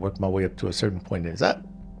position, I can work my way up to a certain point and it's up.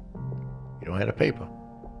 You don't have the paper.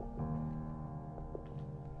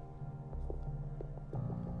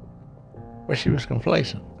 Well, she was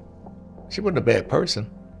complacent. She wasn't a bad person.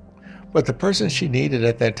 But the person she needed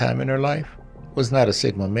at that time in her life was not a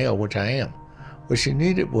Sigma male, which I am. What she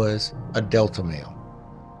needed was a Delta male.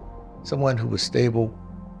 Someone who was stable,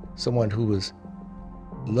 someone who was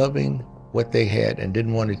loving what they had and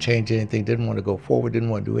didn't want to change anything, didn't want to go forward, didn't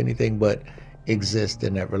want to do anything but exist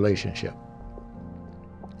in that relationship.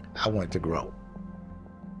 I wanted to grow.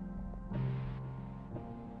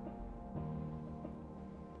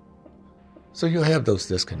 So you'll have those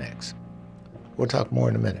disconnects. We'll talk more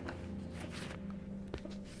in a minute.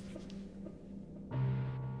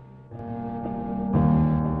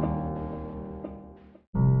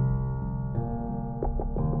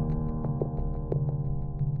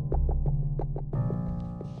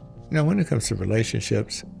 Now, when it comes to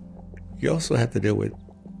relationships, you also have to deal with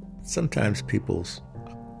sometimes people's,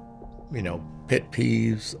 pet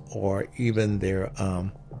peeves or even their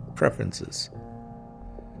preferences.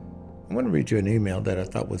 I want to read you an email that I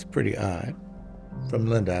thought was pretty odd from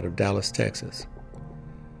Linda out of Dallas, Texas.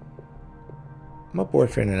 My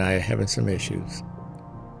boyfriend and I are having some issues,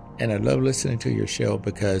 and I love listening to your show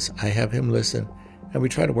because I have him listen, and we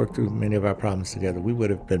try to work through many of our problems together. We would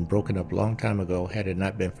have been broken up a long time ago had it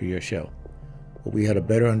not been for your show. But we had a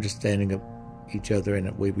better understanding of each other and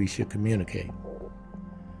the way we should communicate.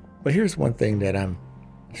 But here's one thing that I'm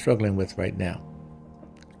struggling with right now.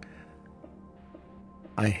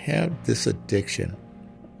 I have this addiction.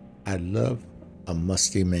 I love a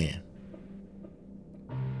musty man.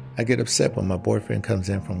 I get upset when my boyfriend comes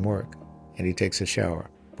in from work and he takes a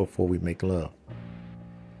shower before we make love.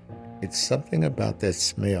 It's something about that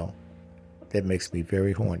smell that makes me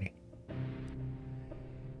very horny.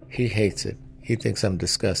 He hates it. He thinks I'm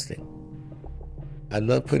disgusting. I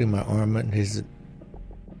love putting my arm on his...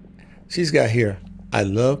 She's got here. I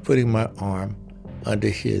love putting my arm under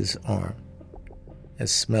his arm and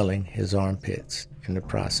smelling his armpits in the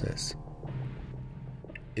process.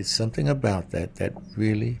 It's something about that that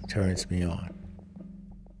really turns me on.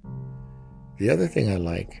 The other thing I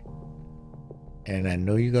like, and I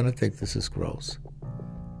know you're going to think this is gross,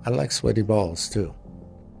 I like sweaty balls too.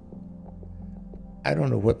 I don't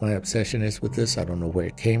know what my obsession is with this. I don't know where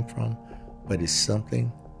it came from, but it's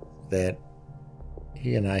something that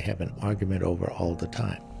he and I have an argument over all the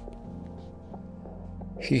time.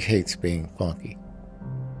 He hates being funky.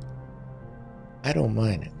 I don't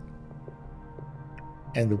mind it.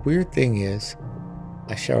 And the weird thing is,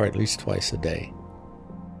 I shower at least twice a day.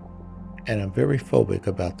 And I'm very phobic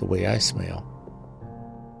about the way I smell.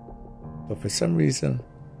 But for some reason,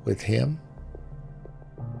 with him,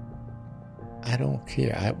 I don't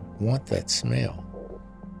care. I want that smell.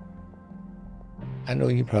 I know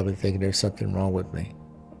you're probably thinking there's something wrong with me.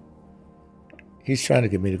 He's trying to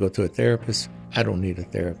get me to go to a therapist. I don't need a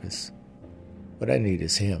therapist. What I need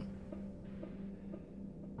is him.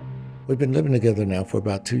 We've been living together now for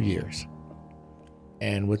about 2 years.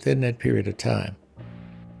 And within that period of time,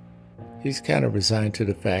 he's kind of resigned to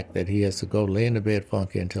the fact that he has to go lay in the bed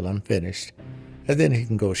funky until I'm finished, and then he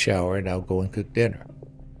can go shower and I'll go and cook dinner.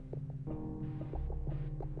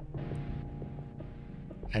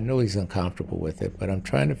 I know he's uncomfortable with it, but I'm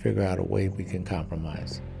trying to figure out a way we can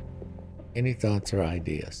compromise. Any thoughts or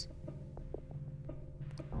ideas?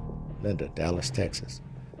 Linda, Dallas, Texas.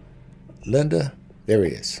 Linda, there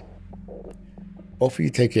he is. Both of you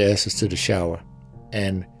take your asses to the shower,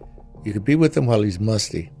 and you could be with him while he's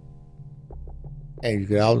musty, and you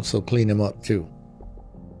could also clean him up too.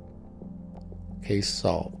 Case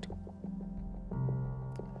solved.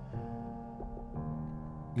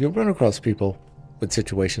 You'll run across people with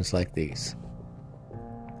situations like these.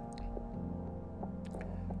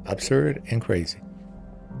 Absurd and crazy.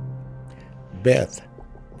 Beth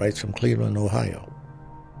writes from Cleveland, Ohio.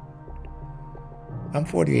 I'm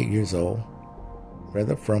 48 years old,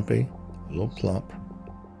 rather frumpy, a little plump,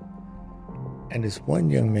 and this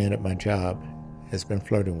one young man at my job has been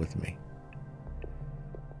flirting with me.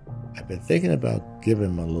 I've been thinking about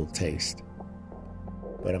giving him a little taste,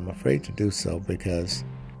 but I'm afraid to do so because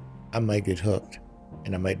I might get hooked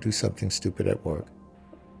and I might do something stupid at work.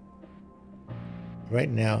 Right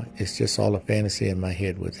now, it's just all a fantasy in my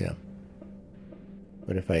head with him.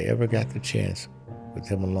 But if I ever got the chance with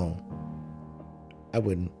him alone, I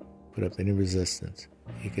wouldn't put up any resistance.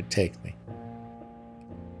 He could take me.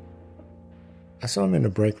 I saw him in the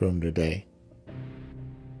break room today,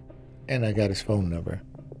 and I got his phone number.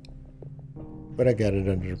 But I got it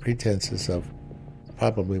under the pretenses of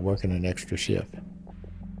probably working an extra shift.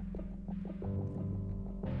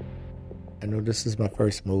 I know this is my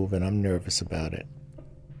first move, and I'm nervous about it.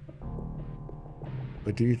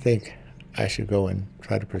 But do you think I should go and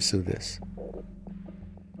try to pursue this?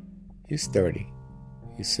 He's 30.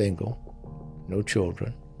 He's single. No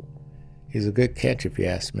children. He's a good catch if you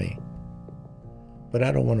ask me. But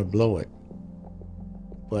I don't want to blow it.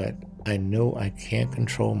 But I know I can't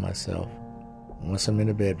control myself once I'm in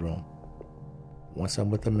the bedroom. Once I'm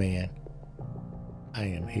with a man, I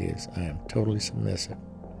am his. I am totally submissive.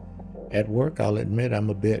 At work, I'll admit I'm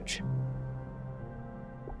a bitch.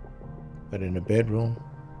 But in the bedroom,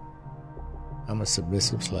 I'm a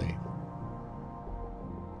submissive slave.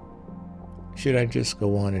 Should I just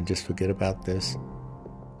go on and just forget about this?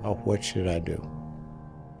 Or what should I do?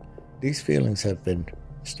 These feelings have been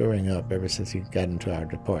stirring up ever since he got into our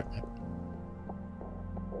department.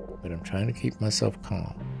 But I'm trying to keep myself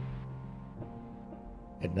calm.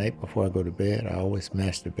 At night before I go to bed, I always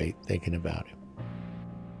masturbate thinking about him.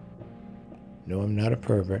 No, I'm not a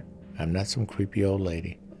pervert. I'm not some creepy old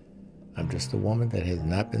lady. I'm just a woman that has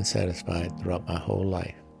not been satisfied throughout my whole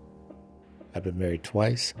life. I've been married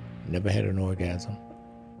twice, never had an orgasm.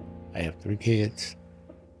 I have 3 kids.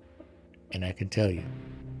 And I can tell you,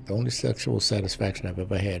 the only sexual satisfaction I've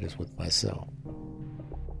ever had is with myself.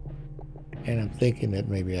 And I'm thinking that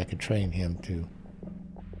maybe I could train him to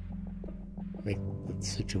make the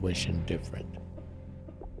situation different.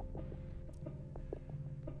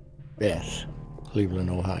 Beth, Cleveland,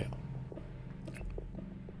 Ohio.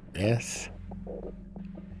 Beth,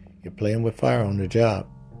 you're playing with fire on the job.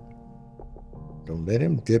 Don't let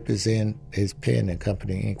him dip his pen in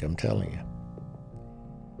company ink, I'm telling you.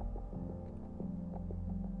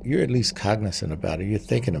 You're at least cognizant about it. You're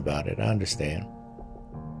thinking about it. I understand.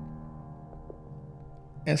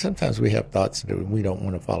 And sometimes we have thoughts that we don't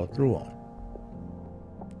want to follow through on.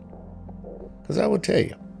 Because I will tell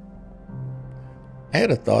you, I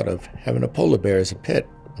had a thought of having a polar bear as a pet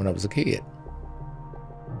when I was a kid.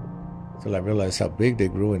 Until I realized how big they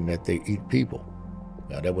grew and that they eat people.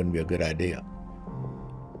 Now, that wouldn't be a good idea.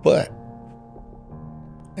 But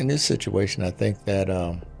in this situation, I think that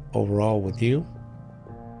overall with you,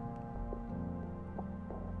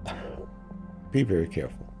 be very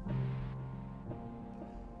careful.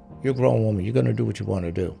 You're a grown woman. You're going to do what you want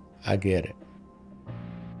to do. I get it.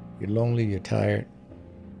 You're lonely. You're tired.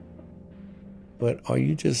 But are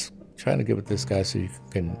you just trying to get with this guy so you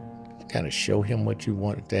can kind of show him what you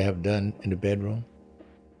want to have done in the bedroom?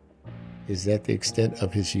 Is that the extent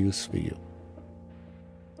of his use for you?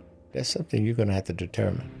 That's something you're going to have to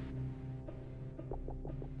determine.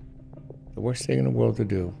 The worst thing in the world to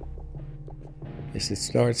do is to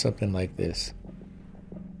start something like this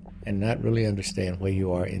and not really understand where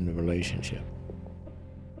you are in the relationship.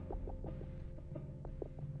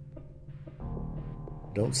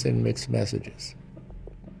 Don't send mixed messages.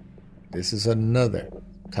 This is another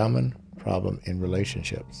common problem in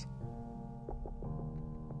relationships.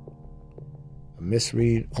 A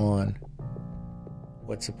misread on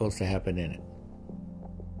what's supposed to happen in it.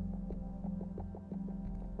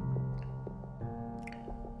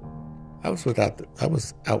 I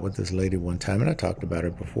was out with this lady one time, and I talked about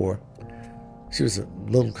her before. She was a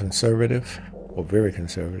little conservative, or very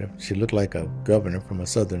conservative. She looked like a governor from a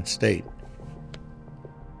southern state.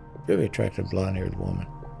 Very attractive blonde-haired woman,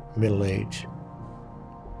 middle-aged.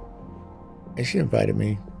 And she invited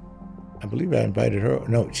me. I believe I invited her.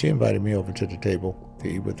 No, she invited me over to the table to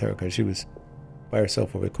eat with her because she was by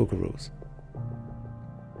herself over at Kookaroo's.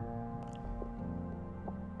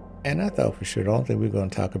 And I thought for sure the only thing we were going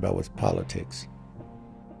to talk about was politics.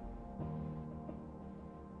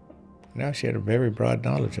 Now she had a very broad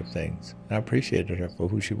knowledge of things. And I appreciated her for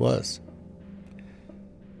who she was.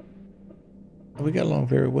 And we got along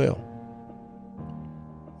very well.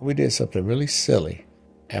 We did something really silly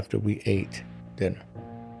after we ate dinner.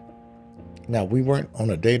 Now, we weren't on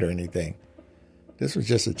a date or anything. This was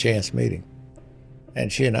just a chance meeting.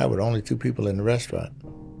 And she and I were the only 2 people in the restaurant.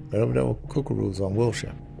 Right over there with Kookaroo's on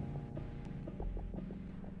Wilshire.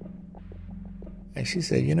 And she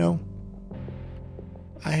said, you know,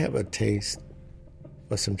 I have a taste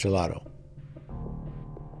for some gelato.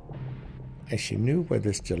 And she knew where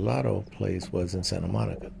this gelato place was in Santa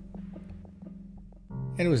Monica.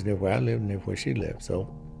 And it was near where I lived, near where she lived.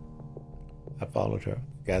 So I followed her,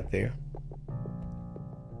 got there.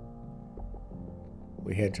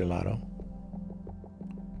 We had gelato.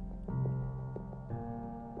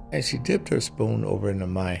 And she dipped her spoon over into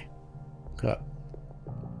my cup.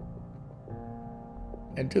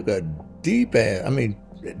 And took a deep ass,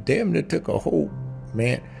 damn near took a whole,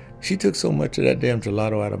 man. She took so much of that damn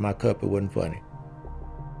gelato out of my cup, it wasn't funny.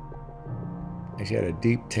 And she had a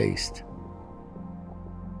deep taste.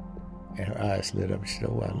 And her eyes lit up. She said,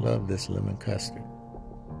 "Oh, I love this lemon custard.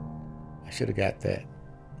 I should have got that."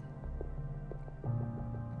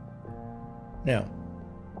 Now,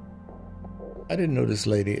 I didn't know this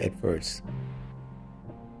lady at first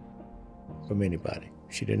from anybody.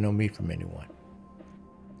 She didn't know me from anyone.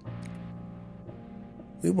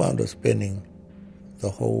 We wound up spending the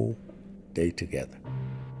whole day together.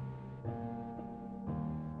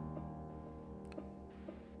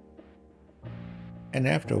 And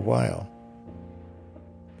after a while,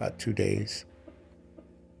 about 2 days,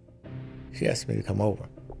 she asked me to come over.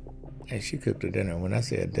 And she cooked a dinner. When I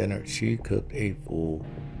say a dinner, she cooked a full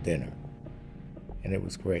dinner. And it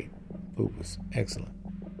was great. Food was excellent.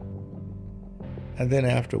 And then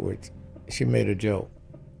afterwards, she made a joke.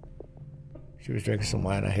 She was drinking some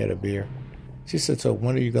wine. I had a beer. She said, "So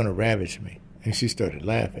when are you going to ravish me?" And she started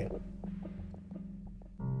laughing.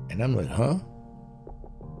 And I'm like, "Huh?"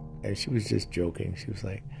 And she was just joking. She was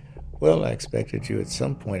like, "Well, I expected you at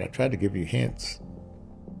some point. I tried to give you hints."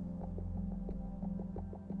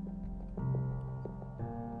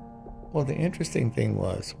 Well, the interesting thing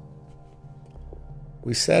was,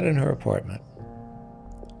 we sat in her apartment.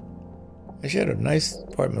 And she had a nice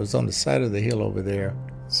apartment. It was on the side of the hill over there,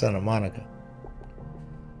 Santa Monica.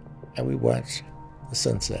 And we watched the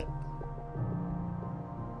sunset.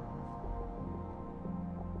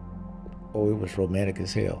 Oh, it was romantic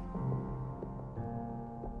as hell.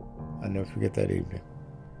 I'll never forget that evening.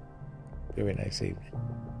 Very nice evening.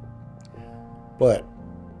 But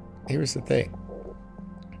here's the thing.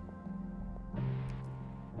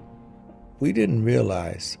 We didn't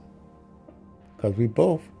realize, because we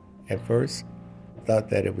both, at first, thought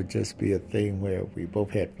that it would just be a thing where we both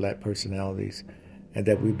had flat personalities and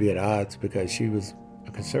that we'd be at odds because she was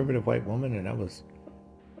a conservative white woman and I was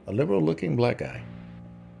a liberal-looking black guy.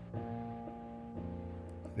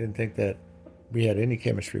 I didn't think that we had any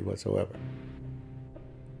chemistry whatsoever.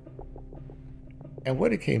 And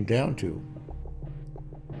what it came down to,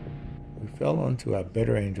 we fell onto our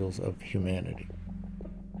better angels of humanity.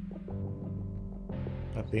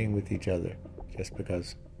 Of being with each other just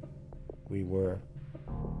because we were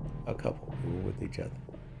a couple who were with each other.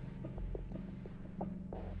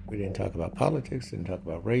 We didn't talk about politics, didn't talk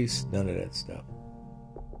about race, none of that stuff.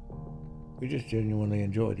 We just genuinely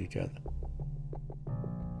enjoyed each other.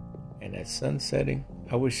 And that sun setting,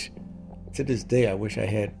 I wish, to this day, I wish I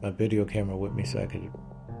had my video camera with me so I could,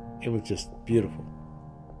 it was just beautiful.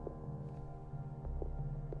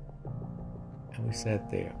 And we sat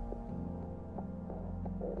there.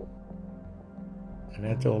 And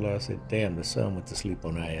I told her, I said, "Damn, the sun went to sleep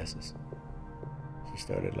on our asses." She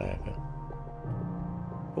started laughing.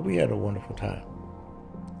 But we had a wonderful time.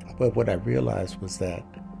 But what I realized was that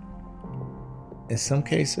in some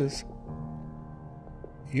cases,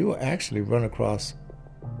 you will actually run across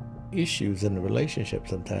issues in the relationship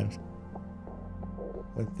sometimes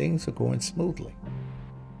when things are going smoothly.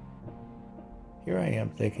 Here I am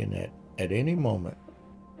thinking that at any moment,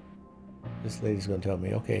 this lady's going to tell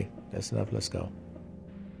me, "Okay, that's enough, let's go.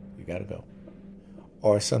 You got to go."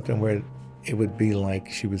 Or something where it would be like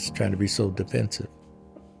she was trying to be so defensive.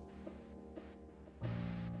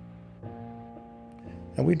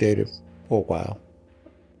 And we dated for a while.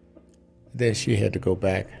 Then she had to go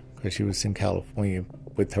back because she was in California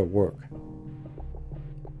with her work.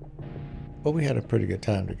 But we had a pretty good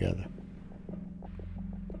time together.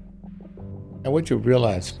 And what you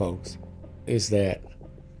realize, folks, is that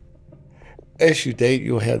as you date,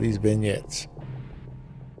 you'll have these vignettes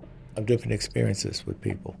of different experiences with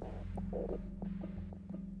people.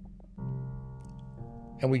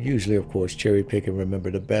 And we usually, of course, cherry pick and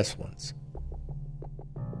remember the best ones.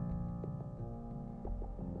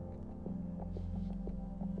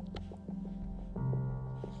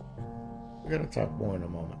 We're going to talk more in a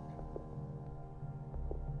moment.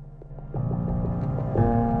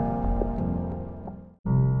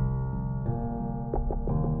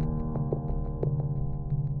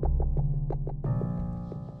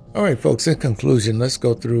 All right, folks, in conclusion, let's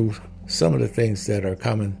go through some of the things that are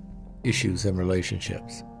common issues in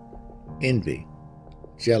relationships. Envy,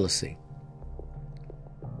 jealousy,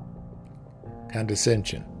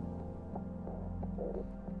 condescension.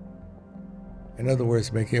 In other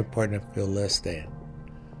words, making your partner feel less than.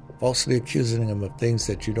 falsely accusing them of things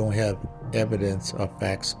that you don't have evidence or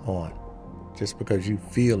facts on, just because you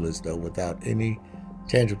feel as though without any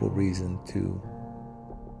tangible reason to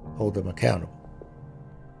hold them accountable.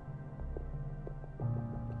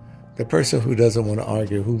 The person who doesn't want to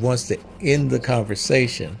argue, who wants to end the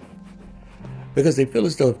conversation because they feel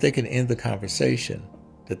as though if they can end the conversation,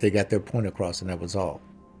 that they got their point across and that was all.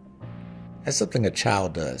 That's something a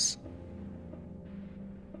child does,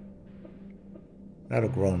 not a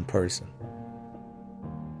grown person.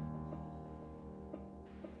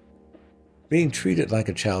 Being treated like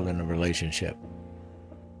a child in a relationship,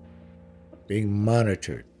 being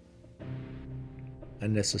monitored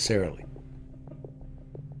unnecessarily,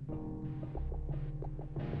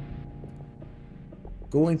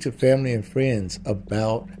 going to family and friends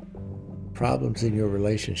about problems in your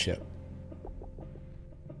relationship.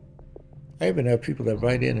 I even have people that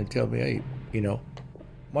write in and tell me, hey,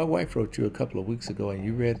 my wife wrote you a couple of weeks ago and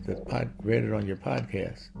you read it on your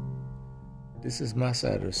podcast. This is my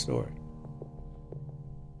side of the story.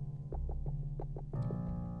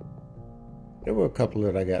 There were a couple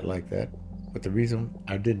that I got like that, but the reason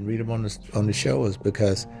I didn't read them on the show is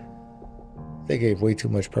because they gave way too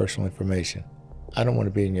much personal information. I don't want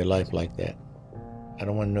to be in your life like that. I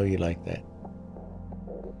don't want to know you like that.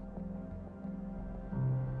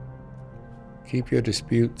 Keep your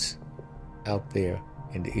disputes out there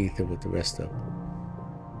in the ether with the rest of them.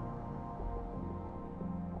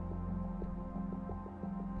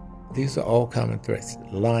 These are all common threats.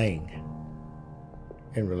 Lying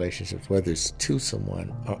in relationships, whether it's to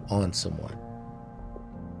someone or on someone.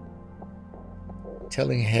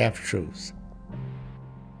 Telling half-truths.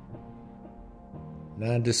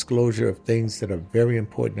 Non-disclosure of things that are very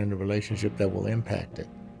important in the relationship that will impact it.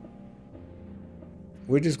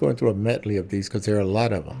 We're just going through a medley of these because there are a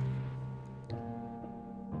lot of them.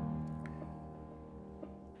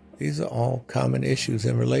 These are all common issues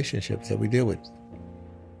in relationships that we deal with.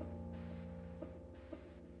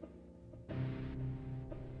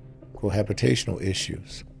 Cohabitational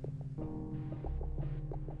issues.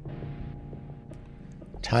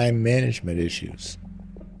 Time management issues.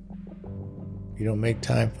 You don't make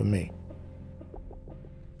time for me.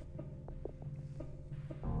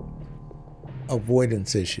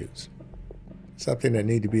 Avoidance issues. Something that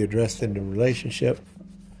need to be addressed in the relationship,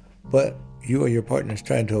 but you or your partner is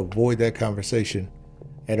trying to avoid that conversation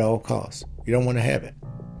at all costs. You don't want to have it.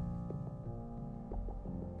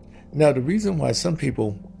 Now, the reason why some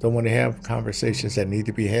people don't want to have conversations that need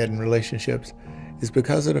to be had in relationships is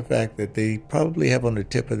because of the fact that they probably have on the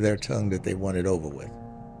tip of their tongue that they want it over with.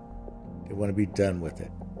 They want to be done with it.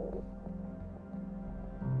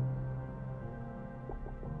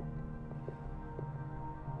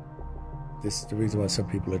 This is the reason why some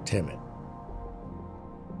people are timid.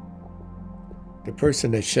 The person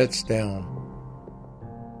that shuts down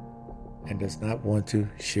and does not want to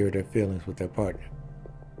share their feelings with their partner.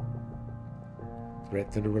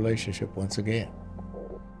 Threat to the relationship once again.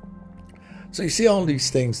 So you see all these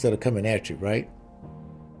things that are coming at you, right?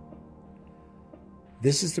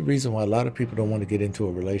 This is the reason why a lot of people don't want to get into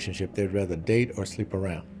a relationship. They'd rather date or sleep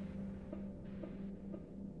around.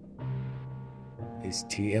 It's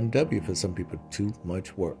TMW for some people, too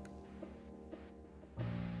much work.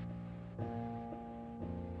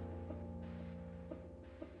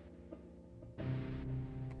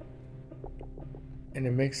 And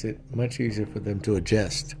it makes it much easier for them to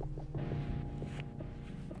adjust.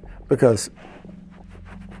 Because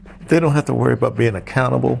they don't have to worry about being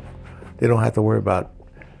accountable. They don't have to worry about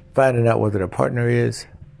finding out whether their partner is.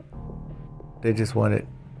 They just want it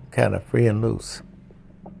kind of free and loose.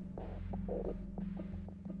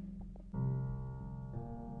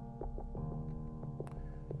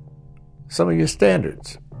 Some of your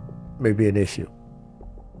standards may be an issue.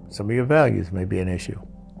 Some of your values may be an issue.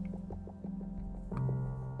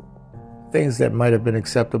 Things that might have been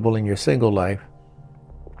acceptable in your single life,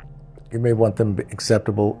 you may want them to be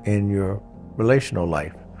acceptable in your relational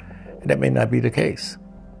life. And that may not be the case.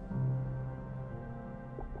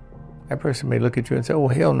 That person may look at you and say, oh,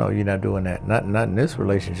 hell no, you're not doing that. Not in this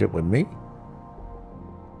relationship with me.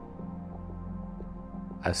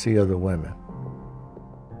 I see other women.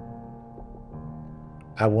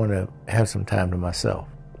 I want to have some time to myself.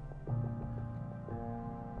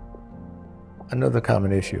 Another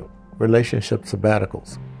common issue, relationship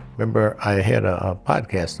sabbaticals. Remember, I had a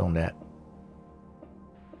podcast on that.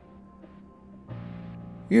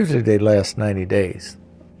 Usually they last 90 days.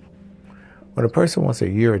 When a person wants a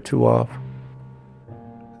year or two off,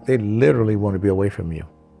 they literally want to be away from you.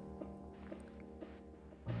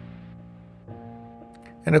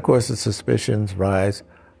 And of course, the suspicions rise.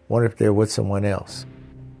 What if they're with someone else?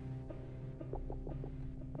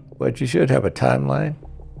 But you should have a timeline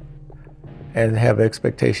and have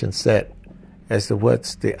expectations set as to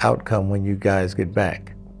what's the outcome when you guys get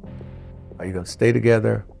back. Are you going to stay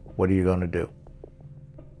together? What are you going to do?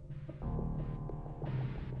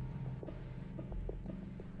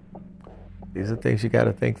 These are things you got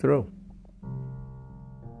to think through.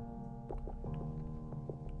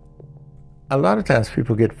 A lot of times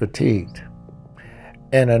people get fatigued.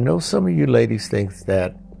 And I know some of you ladies think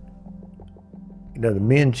that, the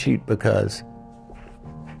men cheat because,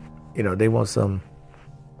 they want some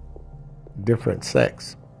different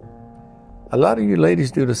sex. A lot of you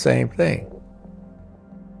ladies do the same thing.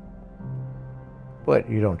 But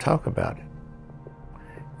you don't talk about it.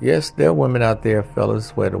 Yes, there are women out there,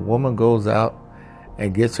 fellas, where the woman goes out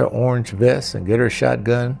and gets her orange vest and get her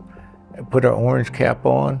shotgun and put her orange cap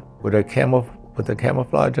on with her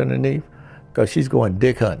camouflage underneath, because she's going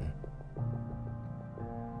dick hunting.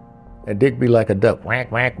 And dick be like a duck,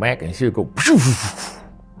 whack, whack, whack, and she'll go poof,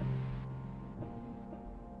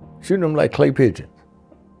 shooting them like clay pigeons.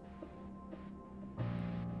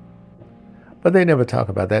 But they never talk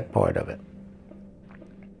about that part of it.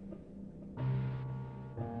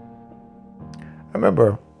 I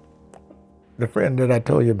remember the friend that I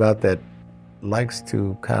told you about that likes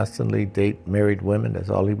to constantly date married women. That's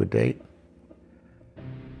all he would date.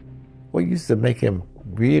 What used to make him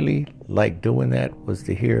really like doing that was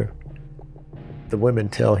to hear the women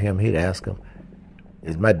tell him, he'd ask them,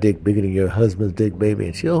 "Is my dick bigger than your husband's dick, baby?"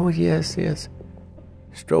 And she, "Oh, yes, yes."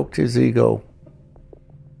 Stroked his ego,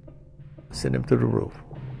 sent him through the roof.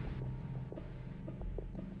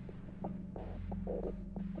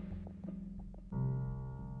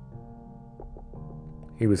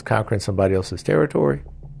 He was conquering somebody else's territory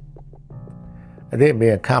and then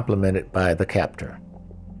being complimented by the captor.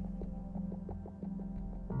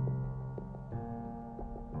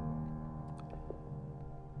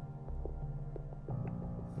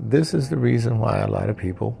 This is the reason why a lot of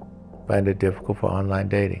people find it difficult for online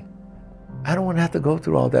dating. I don't want to have to go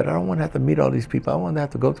through all that. I don't want to have to meet all these people. I don't want to have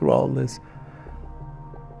to go through all this.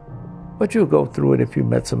 But you'll go through it if you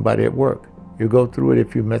met somebody at work. You'll go through it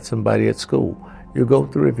if you met somebody at school. You'll go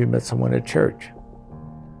through it if you met someone at church.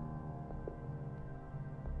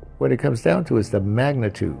 What it comes down to is the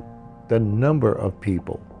magnitude, the number of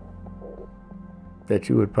people that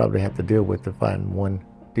you would probably have to deal with to find one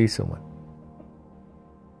decent one.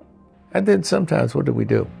 And then sometimes what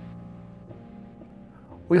do?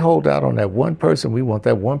 We hold out on that one person. We want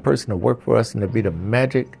that one person to work for us and to be the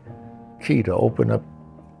magic key to open up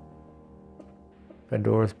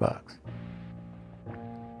Pandora's box.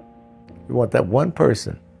 We want that one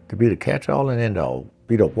person to be the catch-all and end-all,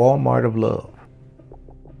 be the Walmart of love.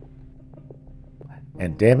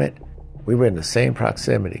 And damn it, we were in the same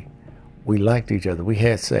proximity. We liked each other. We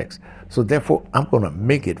had sex. So therefore, I'm going to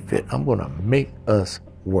make it fit. I'm going to make us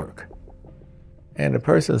work. And the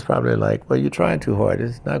person's probably like, well, you're trying too hard.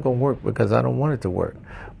 It's not going to work because I don't want it to work.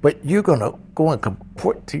 But you're going to go and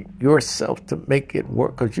comport to yourself to make it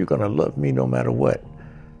work because you're going to love me no matter what.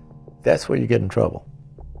 That's where you get in trouble.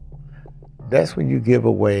 That's when you give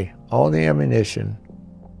away all the ammunition.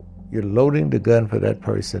 You're loading the gun for that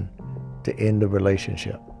person to end the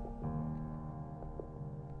relationship.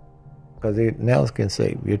 Because they now can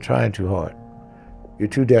say, you're trying too hard. You're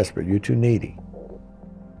too desperate. You're too needy.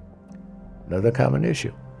 Another common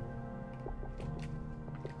issue.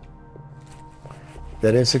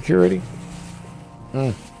 That insecurity,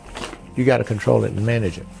 you got to control it and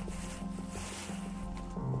manage it.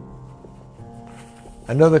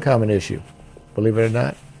 Another common issue, believe it or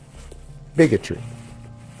not, bigotry.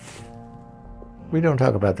 We don't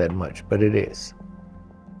talk about that much, but it is.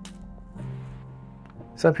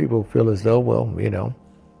 Some people feel as though, well,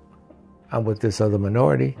 I'm with this other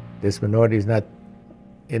minority. This minority is not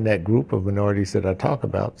in that group of minorities that I talk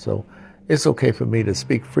about, so it's okay for me to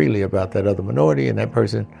speak freely about that other minority, and that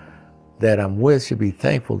person that I'm with should be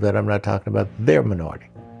thankful that I'm not talking about their minority.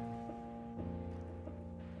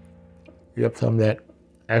 You have some that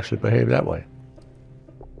actually behave that way.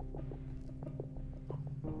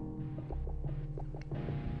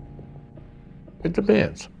 It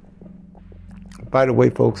depends. By the way,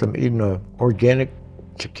 folks, I'm eating an organic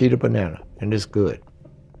Chiquita banana, and it's good.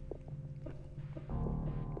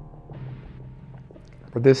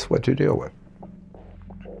 But this is what you deal with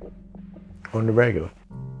on the regular.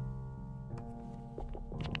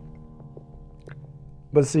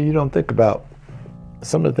 But see, you don't think about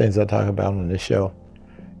some of the things I talk about on this show.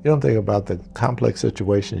 You don't think about the complex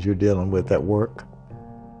situations you're dealing with at work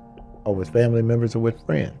or with family members or with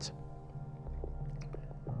friends.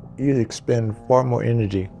 You expend far more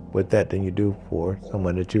energy with that than you do for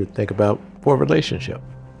someone that you would think about for a relationship.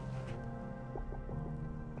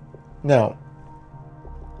 Now,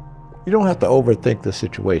 you don't have to overthink the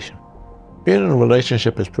situation. Being in a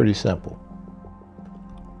relationship is pretty simple.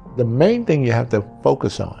 The main thing you have to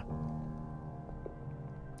focus on,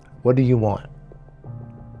 what do you want?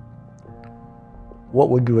 What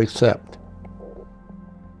would you accept?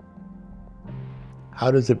 How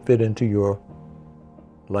does it fit into your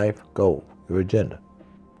life goal, your agenda?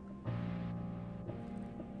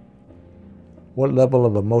 What level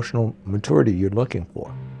of emotional maturity you're looking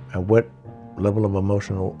for? And what level of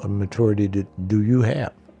emotional maturity do you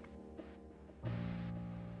have?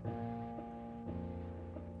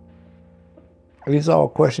 These are all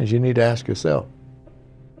questions you need to ask yourself.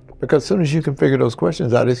 Because as soon as you can figure those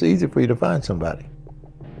questions out, it's easy for you to find somebody.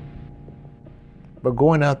 But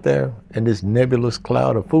going out there in this nebulous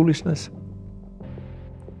cloud of foolishness,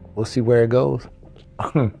 we'll see where it goes.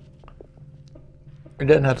 It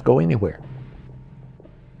doesn't have to go anywhere.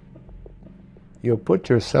 You'll put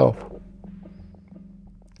yourself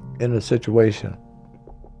in a situation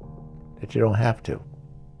that you don't have to.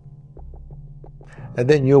 And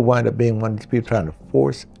then you'll wind up being one of these people trying to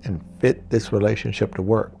force and fit this relationship to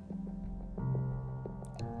work.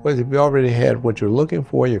 Whereas if you already had what you're looking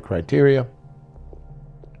for, your criteria,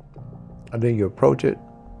 and then you approach it,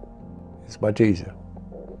 it's much easier.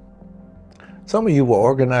 Some of you will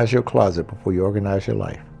organize your closet before you organize your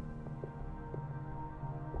life.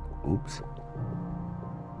 Oops.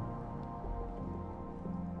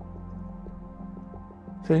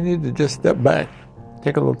 So you need to just step back,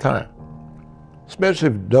 take a little time. Especially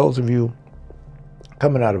if those of you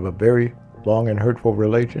coming out of a very long and hurtful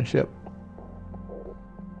relationship.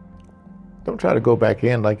 Don't try to go back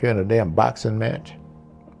in like you're in a damn boxing match.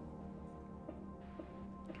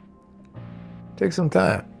 Take some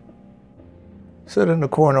time. Sit in the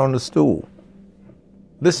corner on the stool.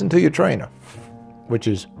 Listen to your trainer, which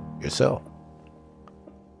is yourself.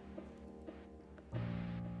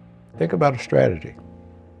 Think about a strategy.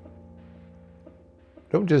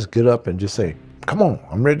 Don't just get up and just say, come on,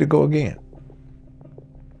 I'm ready to go again.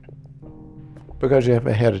 Because you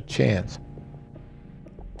haven't had a chance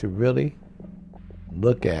to really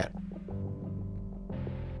look at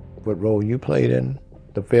what role you played in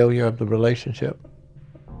the failure of the relationship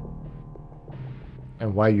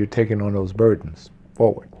and why you're taking on those burdens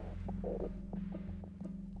forward.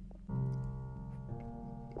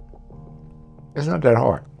 It's not that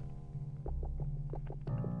hard.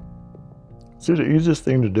 See, the easiest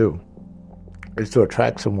thing to do is to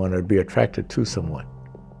attract someone or be attracted to someone.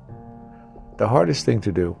 The hardest thing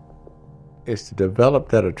to do is to develop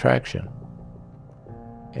that attraction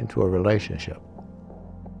into a relationship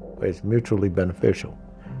where it's mutually beneficial.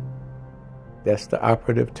 That's the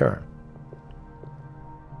operative term.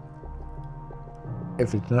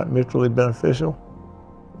 If it's not mutually beneficial,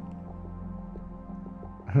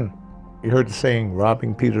 you heard the saying,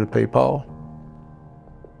 robbing Peter to pay Paul?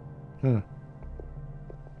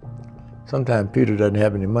 Sometimes Peter doesn't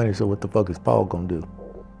have any money, so what the fuck is Paul gonna do?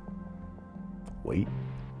 Wait.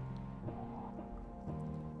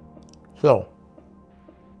 So,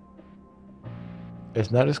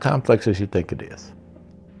 it's not as complex as you think it is.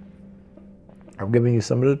 I'm giving you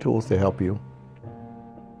some of the tools to help you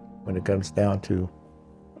when it comes down to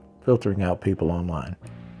filtering out people online.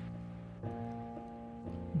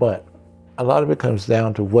 But a lot of it comes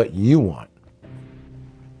down to what you want.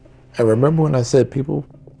 And remember when I said people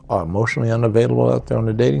are emotionally unavailable out there on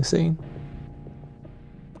the dating scene?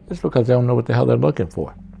 It's because they don't know what the hell they're looking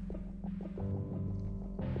for.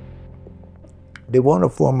 They want a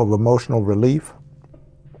form of emotional relief,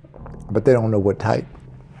 but they don't know what type.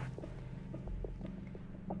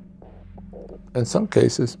 In some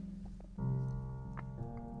cases,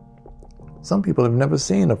 some people have never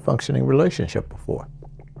seen a functioning relationship before.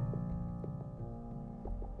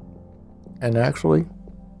 And actually,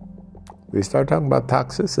 we start talking about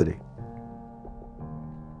toxicity.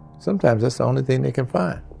 Sometimes that's the only thing they can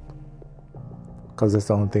find, because it's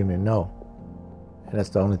the only thing they know, and that's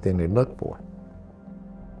the only thing they look for.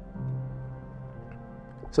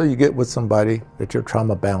 So you get with somebody that you're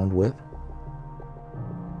trauma bound with,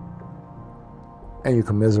 and you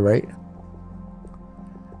commiserate,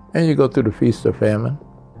 and you go through the feast or famine.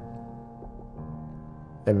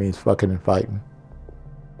 That means fucking and fighting.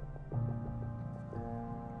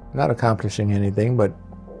 Not accomplishing anything, but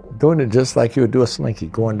doing it just like you would do a slinky,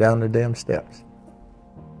 going down the damn steps.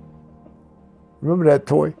 Remember that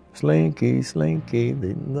toy? Slinky, Slinky.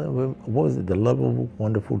 What was it? The lovable,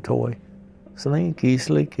 wonderful toy. Slinky,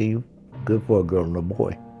 Slinky. Good for a girl and a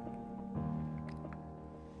boy.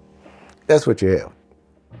 That's what you have.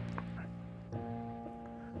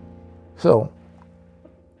 So,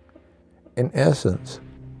 in essence,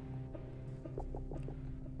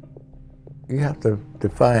 You have to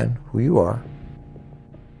define who you are.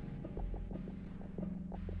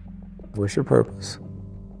 What's your purpose?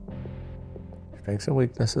 Strengths and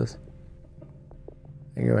weaknesses.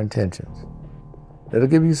 And your intentions. That'll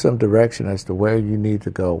give you some direction as to where you need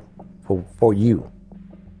to go for you.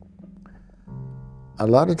 A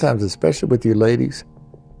lot of times, especially with you ladies,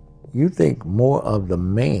 you think more of the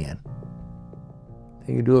man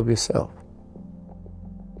than you do of yourself.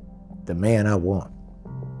 The man I want.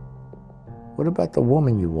 What about the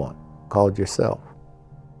woman you want, called yourself?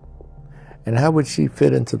 And how would she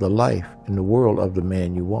fit into the life and the world of the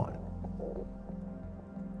man you want?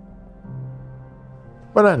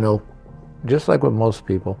 But I know, just like with most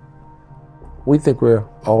people, we think we're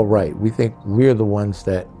all right. We think we're the ones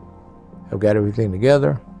that have got everything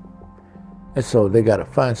together. And so they got to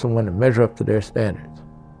find someone to measure up to their standards.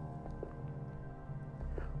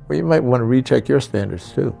 Well, you might want to recheck your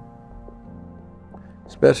standards too.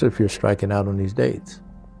 Especially if you're striking out on these dates.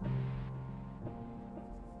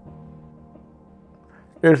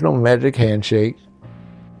 There's no magic handshake.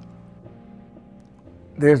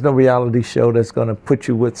 There's no reality show that's going to put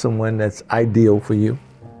you with someone that's ideal for you.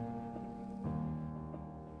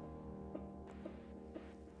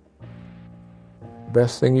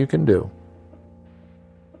 Best thing you can do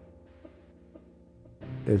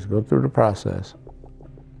is go through the process,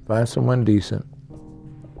 find someone decent,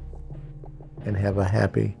 and have a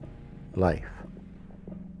happy life.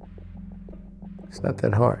 It's not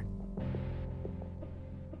that hard.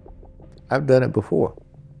 I've done it before.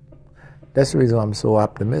 That's the reason I'm so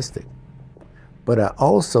optimistic. But I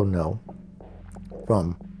also know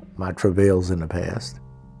from my travails in the past,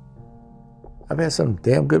 I've had some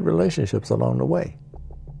damn good relationships along the way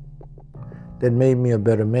that made me a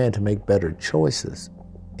better man to make better choices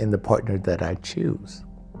in the partner that I choose.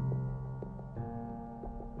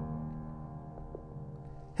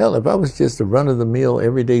 Hell, if I was just a run-of-the-mill,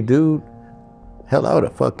 everyday dude, hell, I would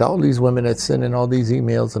have fucked all these women that send in all these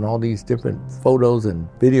emails and all these different photos and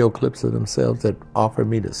video clips of themselves that offer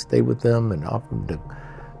me to stay with them and offer me to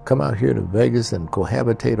come out here to Vegas and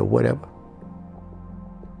cohabitate or whatever.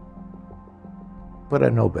 But I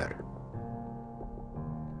know better.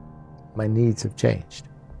 My needs have changed.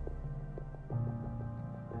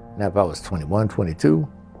 Now, if I was 21, 22,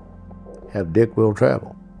 have dick, will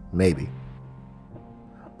travel. Maybe.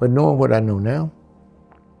 But knowing what I know now,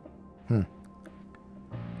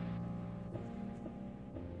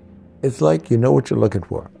 it's like you know what you're looking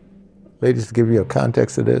for. Ladies, to give you a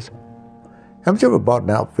context of this, haven't you ever bought an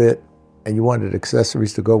outfit and you wanted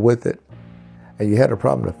accessories to go with it, and you had a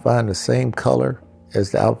problem to find the same color as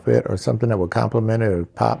the outfit or something that would complement it or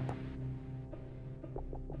pop?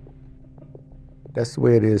 That's the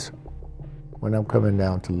way it is when I'm coming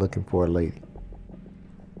down to looking for a lady.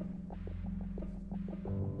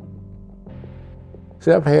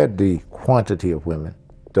 See, I've had the quantity of women,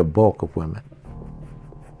 the bulk of women.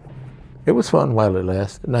 It was fun while it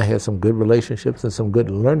lasted, and I had some good relationships and some good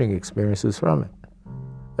learning experiences from it,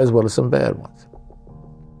 as well as some bad ones.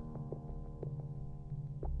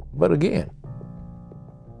 But again,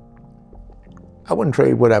 I wouldn't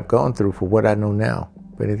trade what I've gone through for what I know now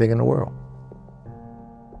for anything in the world.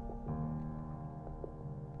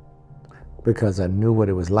 Because I knew what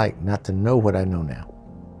it was like not to know what I know now.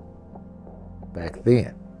 Back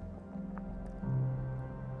then.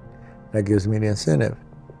 That gives me the incentive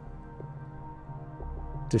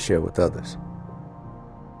to share with others.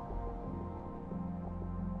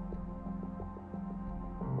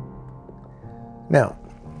 Now,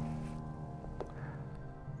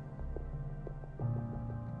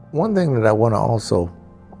 one thing that I want to also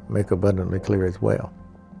make abundantly clear as well.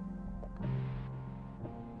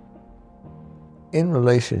 In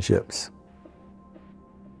relationships,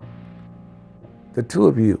 the two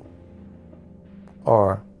of you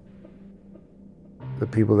are the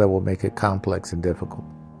people that will make it complex and difficult.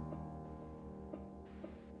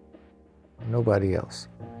 Nobody else.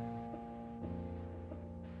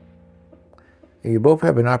 And you both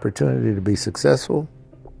have an opportunity to be successful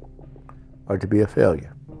or to be a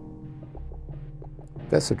failure.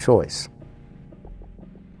 That's a choice.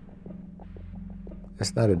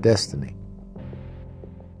 It's not a destiny.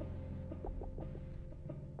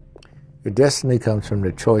 Your destiny comes from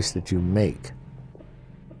the choice that you make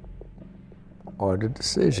or the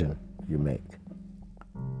decision you make.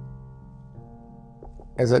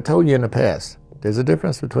 As I told you in the past, there's a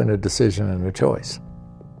difference between a decision and a choice.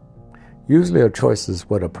 Usually a choice is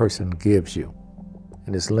what a person gives you,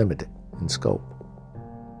 and it's limited in scope.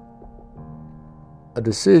 A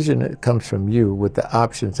decision comes from you with the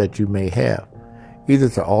options that you may have, either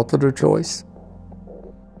to alter the choice,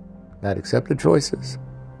 not accept the choices,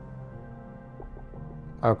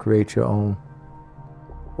 or create your own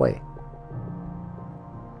way.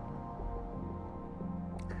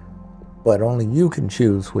 But only you can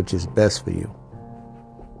choose which is best for you,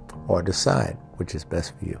 or decide which is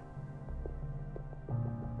best for you.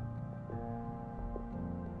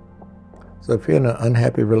 So if you're in an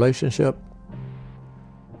unhappy relationship,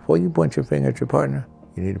 before you point your finger at your partner,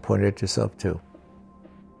 you need to point it at yourself too.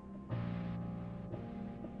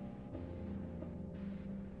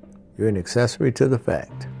 You're an accessory to the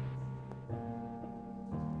fact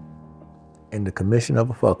in the commission of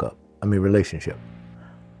a relationship.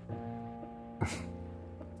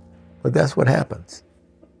 But that's what happens.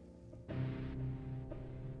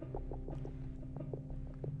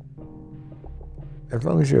 As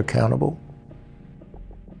long as you're accountable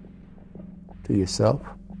to yourself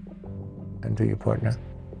and to your partner,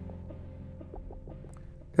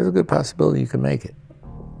 there's a good possibility you can make it.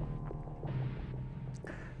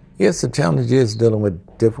 Yes, the challenge is dealing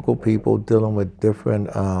with difficult people, dealing with different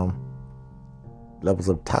levels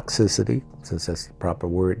of toxicity, since that's the proper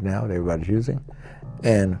word now that everybody's using,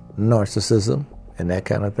 and narcissism and that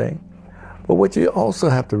kind of thing. But what you also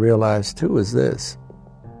have to realize too is this: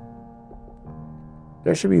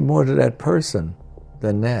 there should be more to that person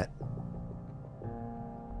than that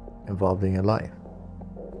involved in your life.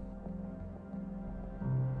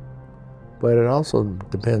 But it also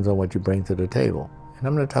depends on what you bring to the table. And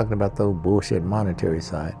I'm not talking about the bullshit monetary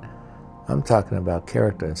side. I'm talking about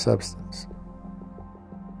character and substance.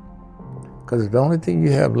 Because if the only thing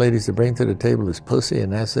you have, ladies, to bring to the table is pussy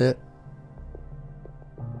and that's it,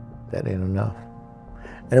 that ain't enough.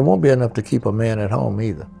 And it won't be enough to keep a man at home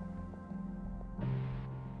either.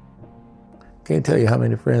 Can't tell you how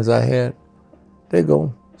many friends I had. They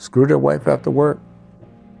go screw their wife after work,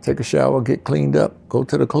 take a shower, get cleaned up, go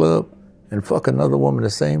to the club, and fuck another woman the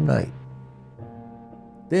same night.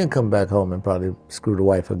 Then come back home and probably screw the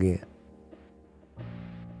wife again.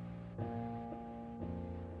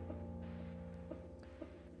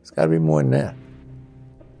 It's got to be more than that.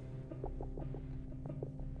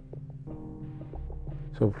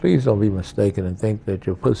 So please don't be mistaken and think that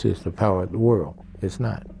your pussy is the power of the world. It's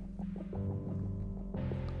not.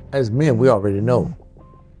 As men, we already know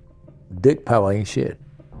dick power ain't shit.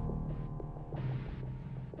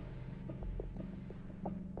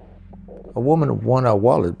 A woman won our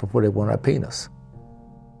wallet before they won our penis.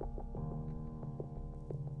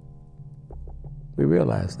 We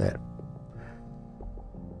realize that.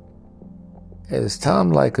 As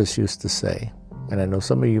Tom Likas used to say, and I know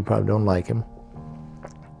some of you probably don't like him,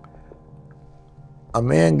 a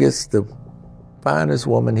man gets the finest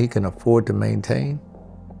woman he can afford to maintain,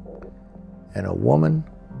 and a woman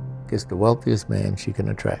gets the wealthiest man she can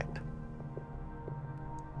attract.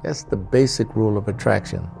 That's the basic rule of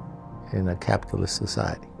attraction in a capitalist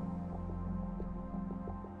society.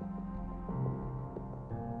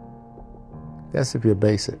 That's if you're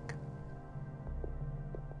basic.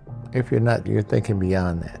 If you're not, you're thinking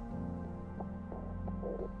beyond that.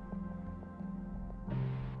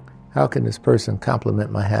 How can this person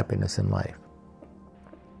complement my happiness in life?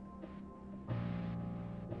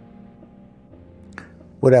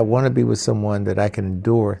 Would I want to be with someone that I can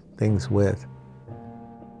endure things with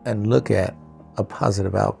and look at a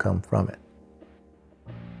positive outcome from it?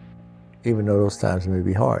 Even though those times may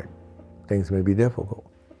be hard, things may be difficult.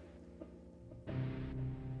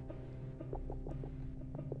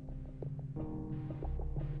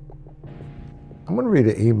 I'm going to read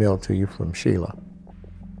an email to you from Sheila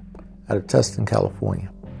out of Tustin,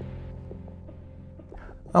 California.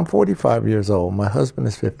 I'm 45 years old. My husband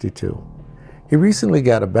is 52. He recently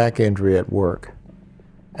got a back injury at work,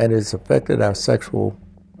 and it's affected our sexual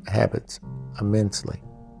habits immensely.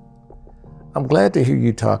 I'm glad to hear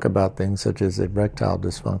you talk about things such as erectile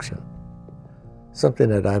dysfunction, something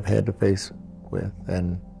that I've had to face with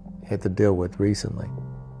and had to deal with recently.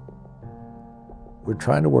 We're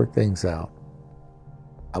trying to work things out.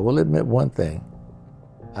 I will admit one thing.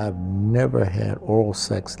 I've never had oral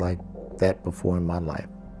sex like that before in my life.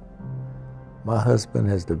 My husband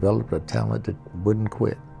has developed a talent that wouldn't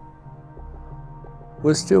quit.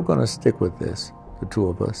 We're still going to stick with this, the two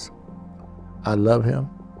of us. I love him.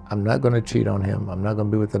 I'm not going to cheat on him. I'm not going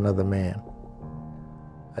to be with another man.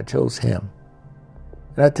 I chose him.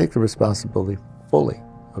 And I take the responsibility fully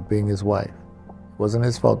of being his wife. It wasn't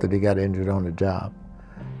his fault that he got injured on the job.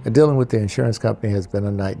 And dealing with the insurance company has been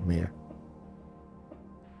a nightmare.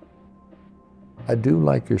 I do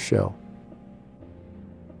like your show.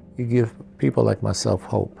 You give people like myself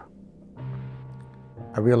hope.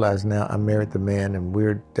 I realize now I'm married to a man and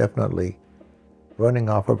we're definitely running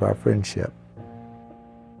off of our friendship.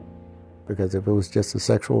 Because if it was just a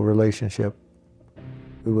sexual relationship,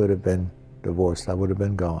 we would have been divorced. I would have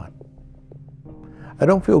been gone. I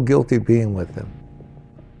don't feel guilty being with him.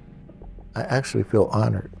 I actually feel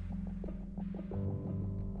honored.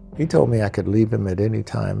 He told me I could leave him at any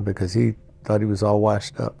time because he thought he was all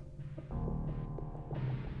washed up.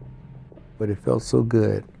 But it felt so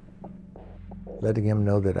good letting him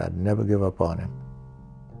know that I'd never give up on him,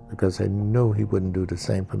 because I knew he wouldn't do the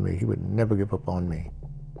same for me. He would never give up on me.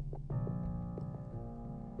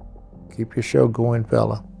 Keep your show going,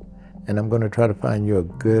 fella, and I'm going to try to find you a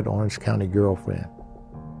good Orange County girlfriend.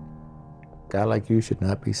 A guy like you should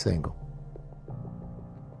not be single.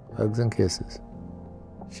 Hugs and kisses.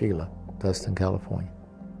 Sheila, Tustin, California.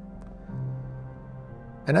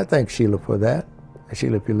 And I thank Sheila for that. And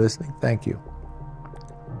Sheila, if you're listening, thank you.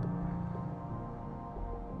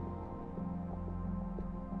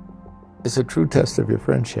 It's a true test of your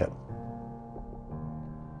friendship.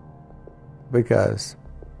 Because,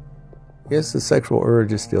 yes, the sexual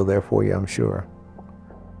urge is still there for you, I'm sure.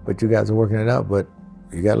 But you guys are working it out. But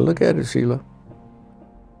you got to look at it, Sheila.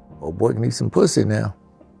 Old boy can eat some pussy now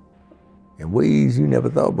in ways you never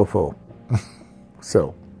thought before.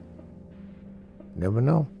 So, never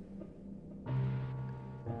know.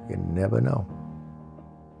 You never know.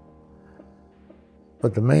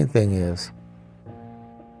 But the main thing is,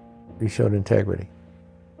 you showed integrity.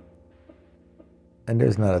 And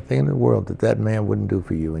there's not a thing in the world that that man wouldn't do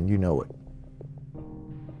for you, and you know it.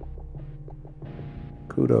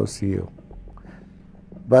 Kudos to you.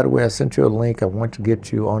 By the way, I sent you a link. I want to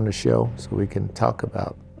get you on the show so we can talk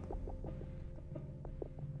about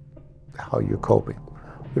how you're coping.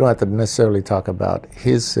 We don't have to necessarily talk about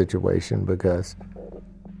his situation because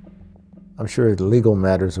I'm sure legal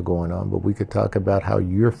matters are going on, but we could talk about how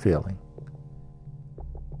you're feeling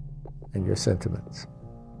and your sentiments.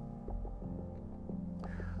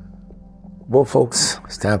 Well, folks,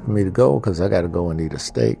 it's time for me to go because I got to go and eat a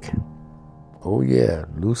steak. Oh, yeah,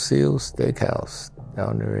 Lucille's Steakhouse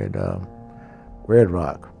down there at Red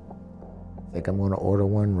Rock. I think I'm going to order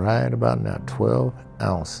one right about now, 12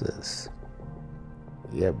 ounces.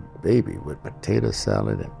 Yeah, baby, with potato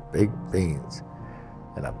salad and baked beans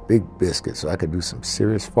and a big biscuit so I could do some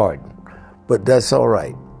serious farting. But that's all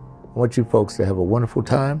right. I want you folks to have a wonderful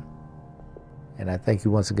time. And I thank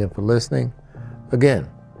you once again for listening. Again,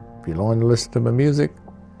 if you want to listen to my music,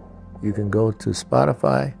 you can go to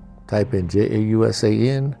Spotify, type in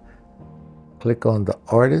JAUSAN, click on the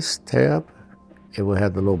Artist tab. It will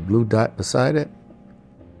have the little blue dot beside it.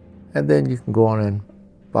 And then you can go on and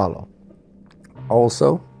follow.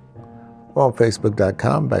 Also, we're on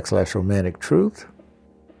Facebook.com/Romantic Truth.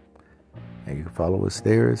 And you can follow us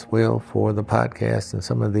there as well for the podcast and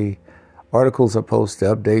some of the articles I post,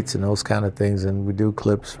 the updates and those kind of things. And we do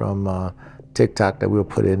clips from TikTok that we'll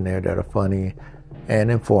put in there that are funny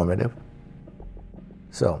and informative.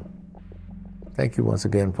 So, thank you once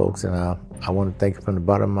again, folks. And I want to thank you from the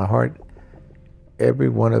bottom of my heart, every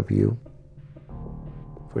one of you,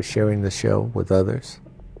 for sharing the show with others.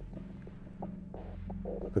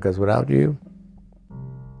 Because without you,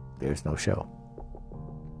 there's no show.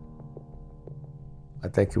 I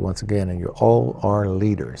thank you once again, and you all are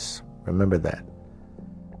leaders. Remember that.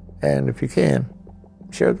 And if you can,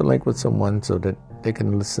 share the link with someone so that they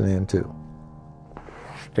can listen in too.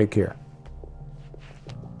 Take care.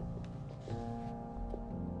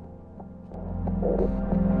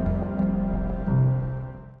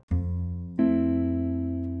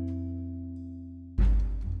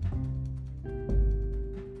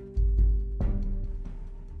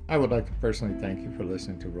 I would like to personally thank you for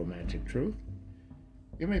listening to Romantic Truth.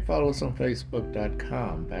 You may follow us on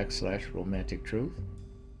Facebook.com/Romantic Truth.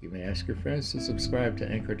 You may ask your friends to subscribe to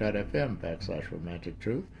Anchor.fm/Romantic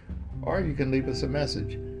Truth, or you can leave us a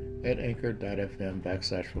message at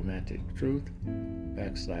Anchor.fm/Romantic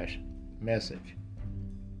Truth/message.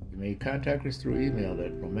 You may contact us through email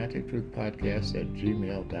at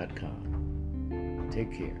romantictruthpodcast@gmail.com.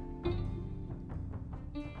 Take care.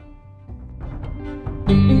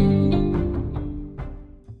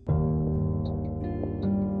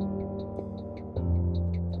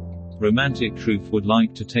 Romantic Truth would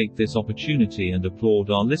like to take this opportunity and applaud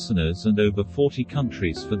our listeners and over 40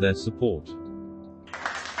 countries for their support.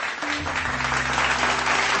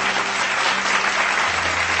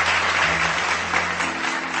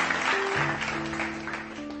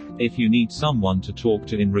 If you need someone to talk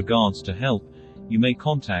to in regards to help, you may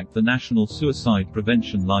contact the National Suicide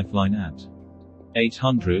Prevention Lifeline at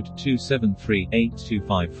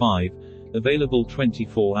 800-273-8255, available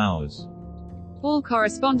 24 hours. All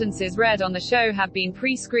correspondences read on the show have been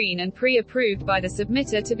pre-screened and pre-approved by the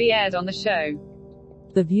submitter to be aired on the show.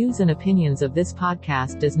 The views and opinions of this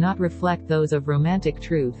podcast does not reflect those of Romantic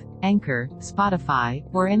Truth, Anchor, Spotify,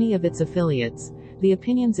 or any of its affiliates. The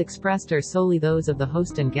opinions expressed are solely those of the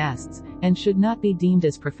host and guests, and should not be deemed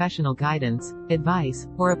as professional guidance, advice,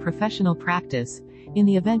 or a professional practice. In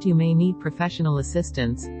the event you may need professional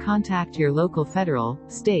assistance, contact your local federal,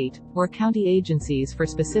 state, or county agencies for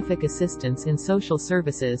specific assistance in social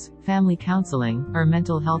services, family counseling, or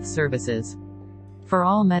mental health services. For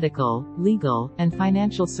all medical, legal, and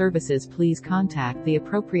financial services, please contact the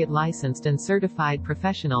appropriate licensed and certified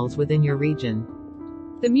professionals within your region.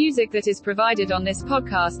 The music that is provided on this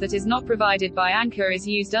podcast that is not provided by Anchor is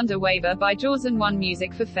used under waiver by Jaws and One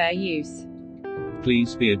Music for fair use.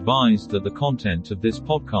 Please be advised that the content of this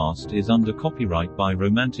podcast is under copyright by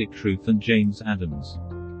Romantic Truth and James Adams.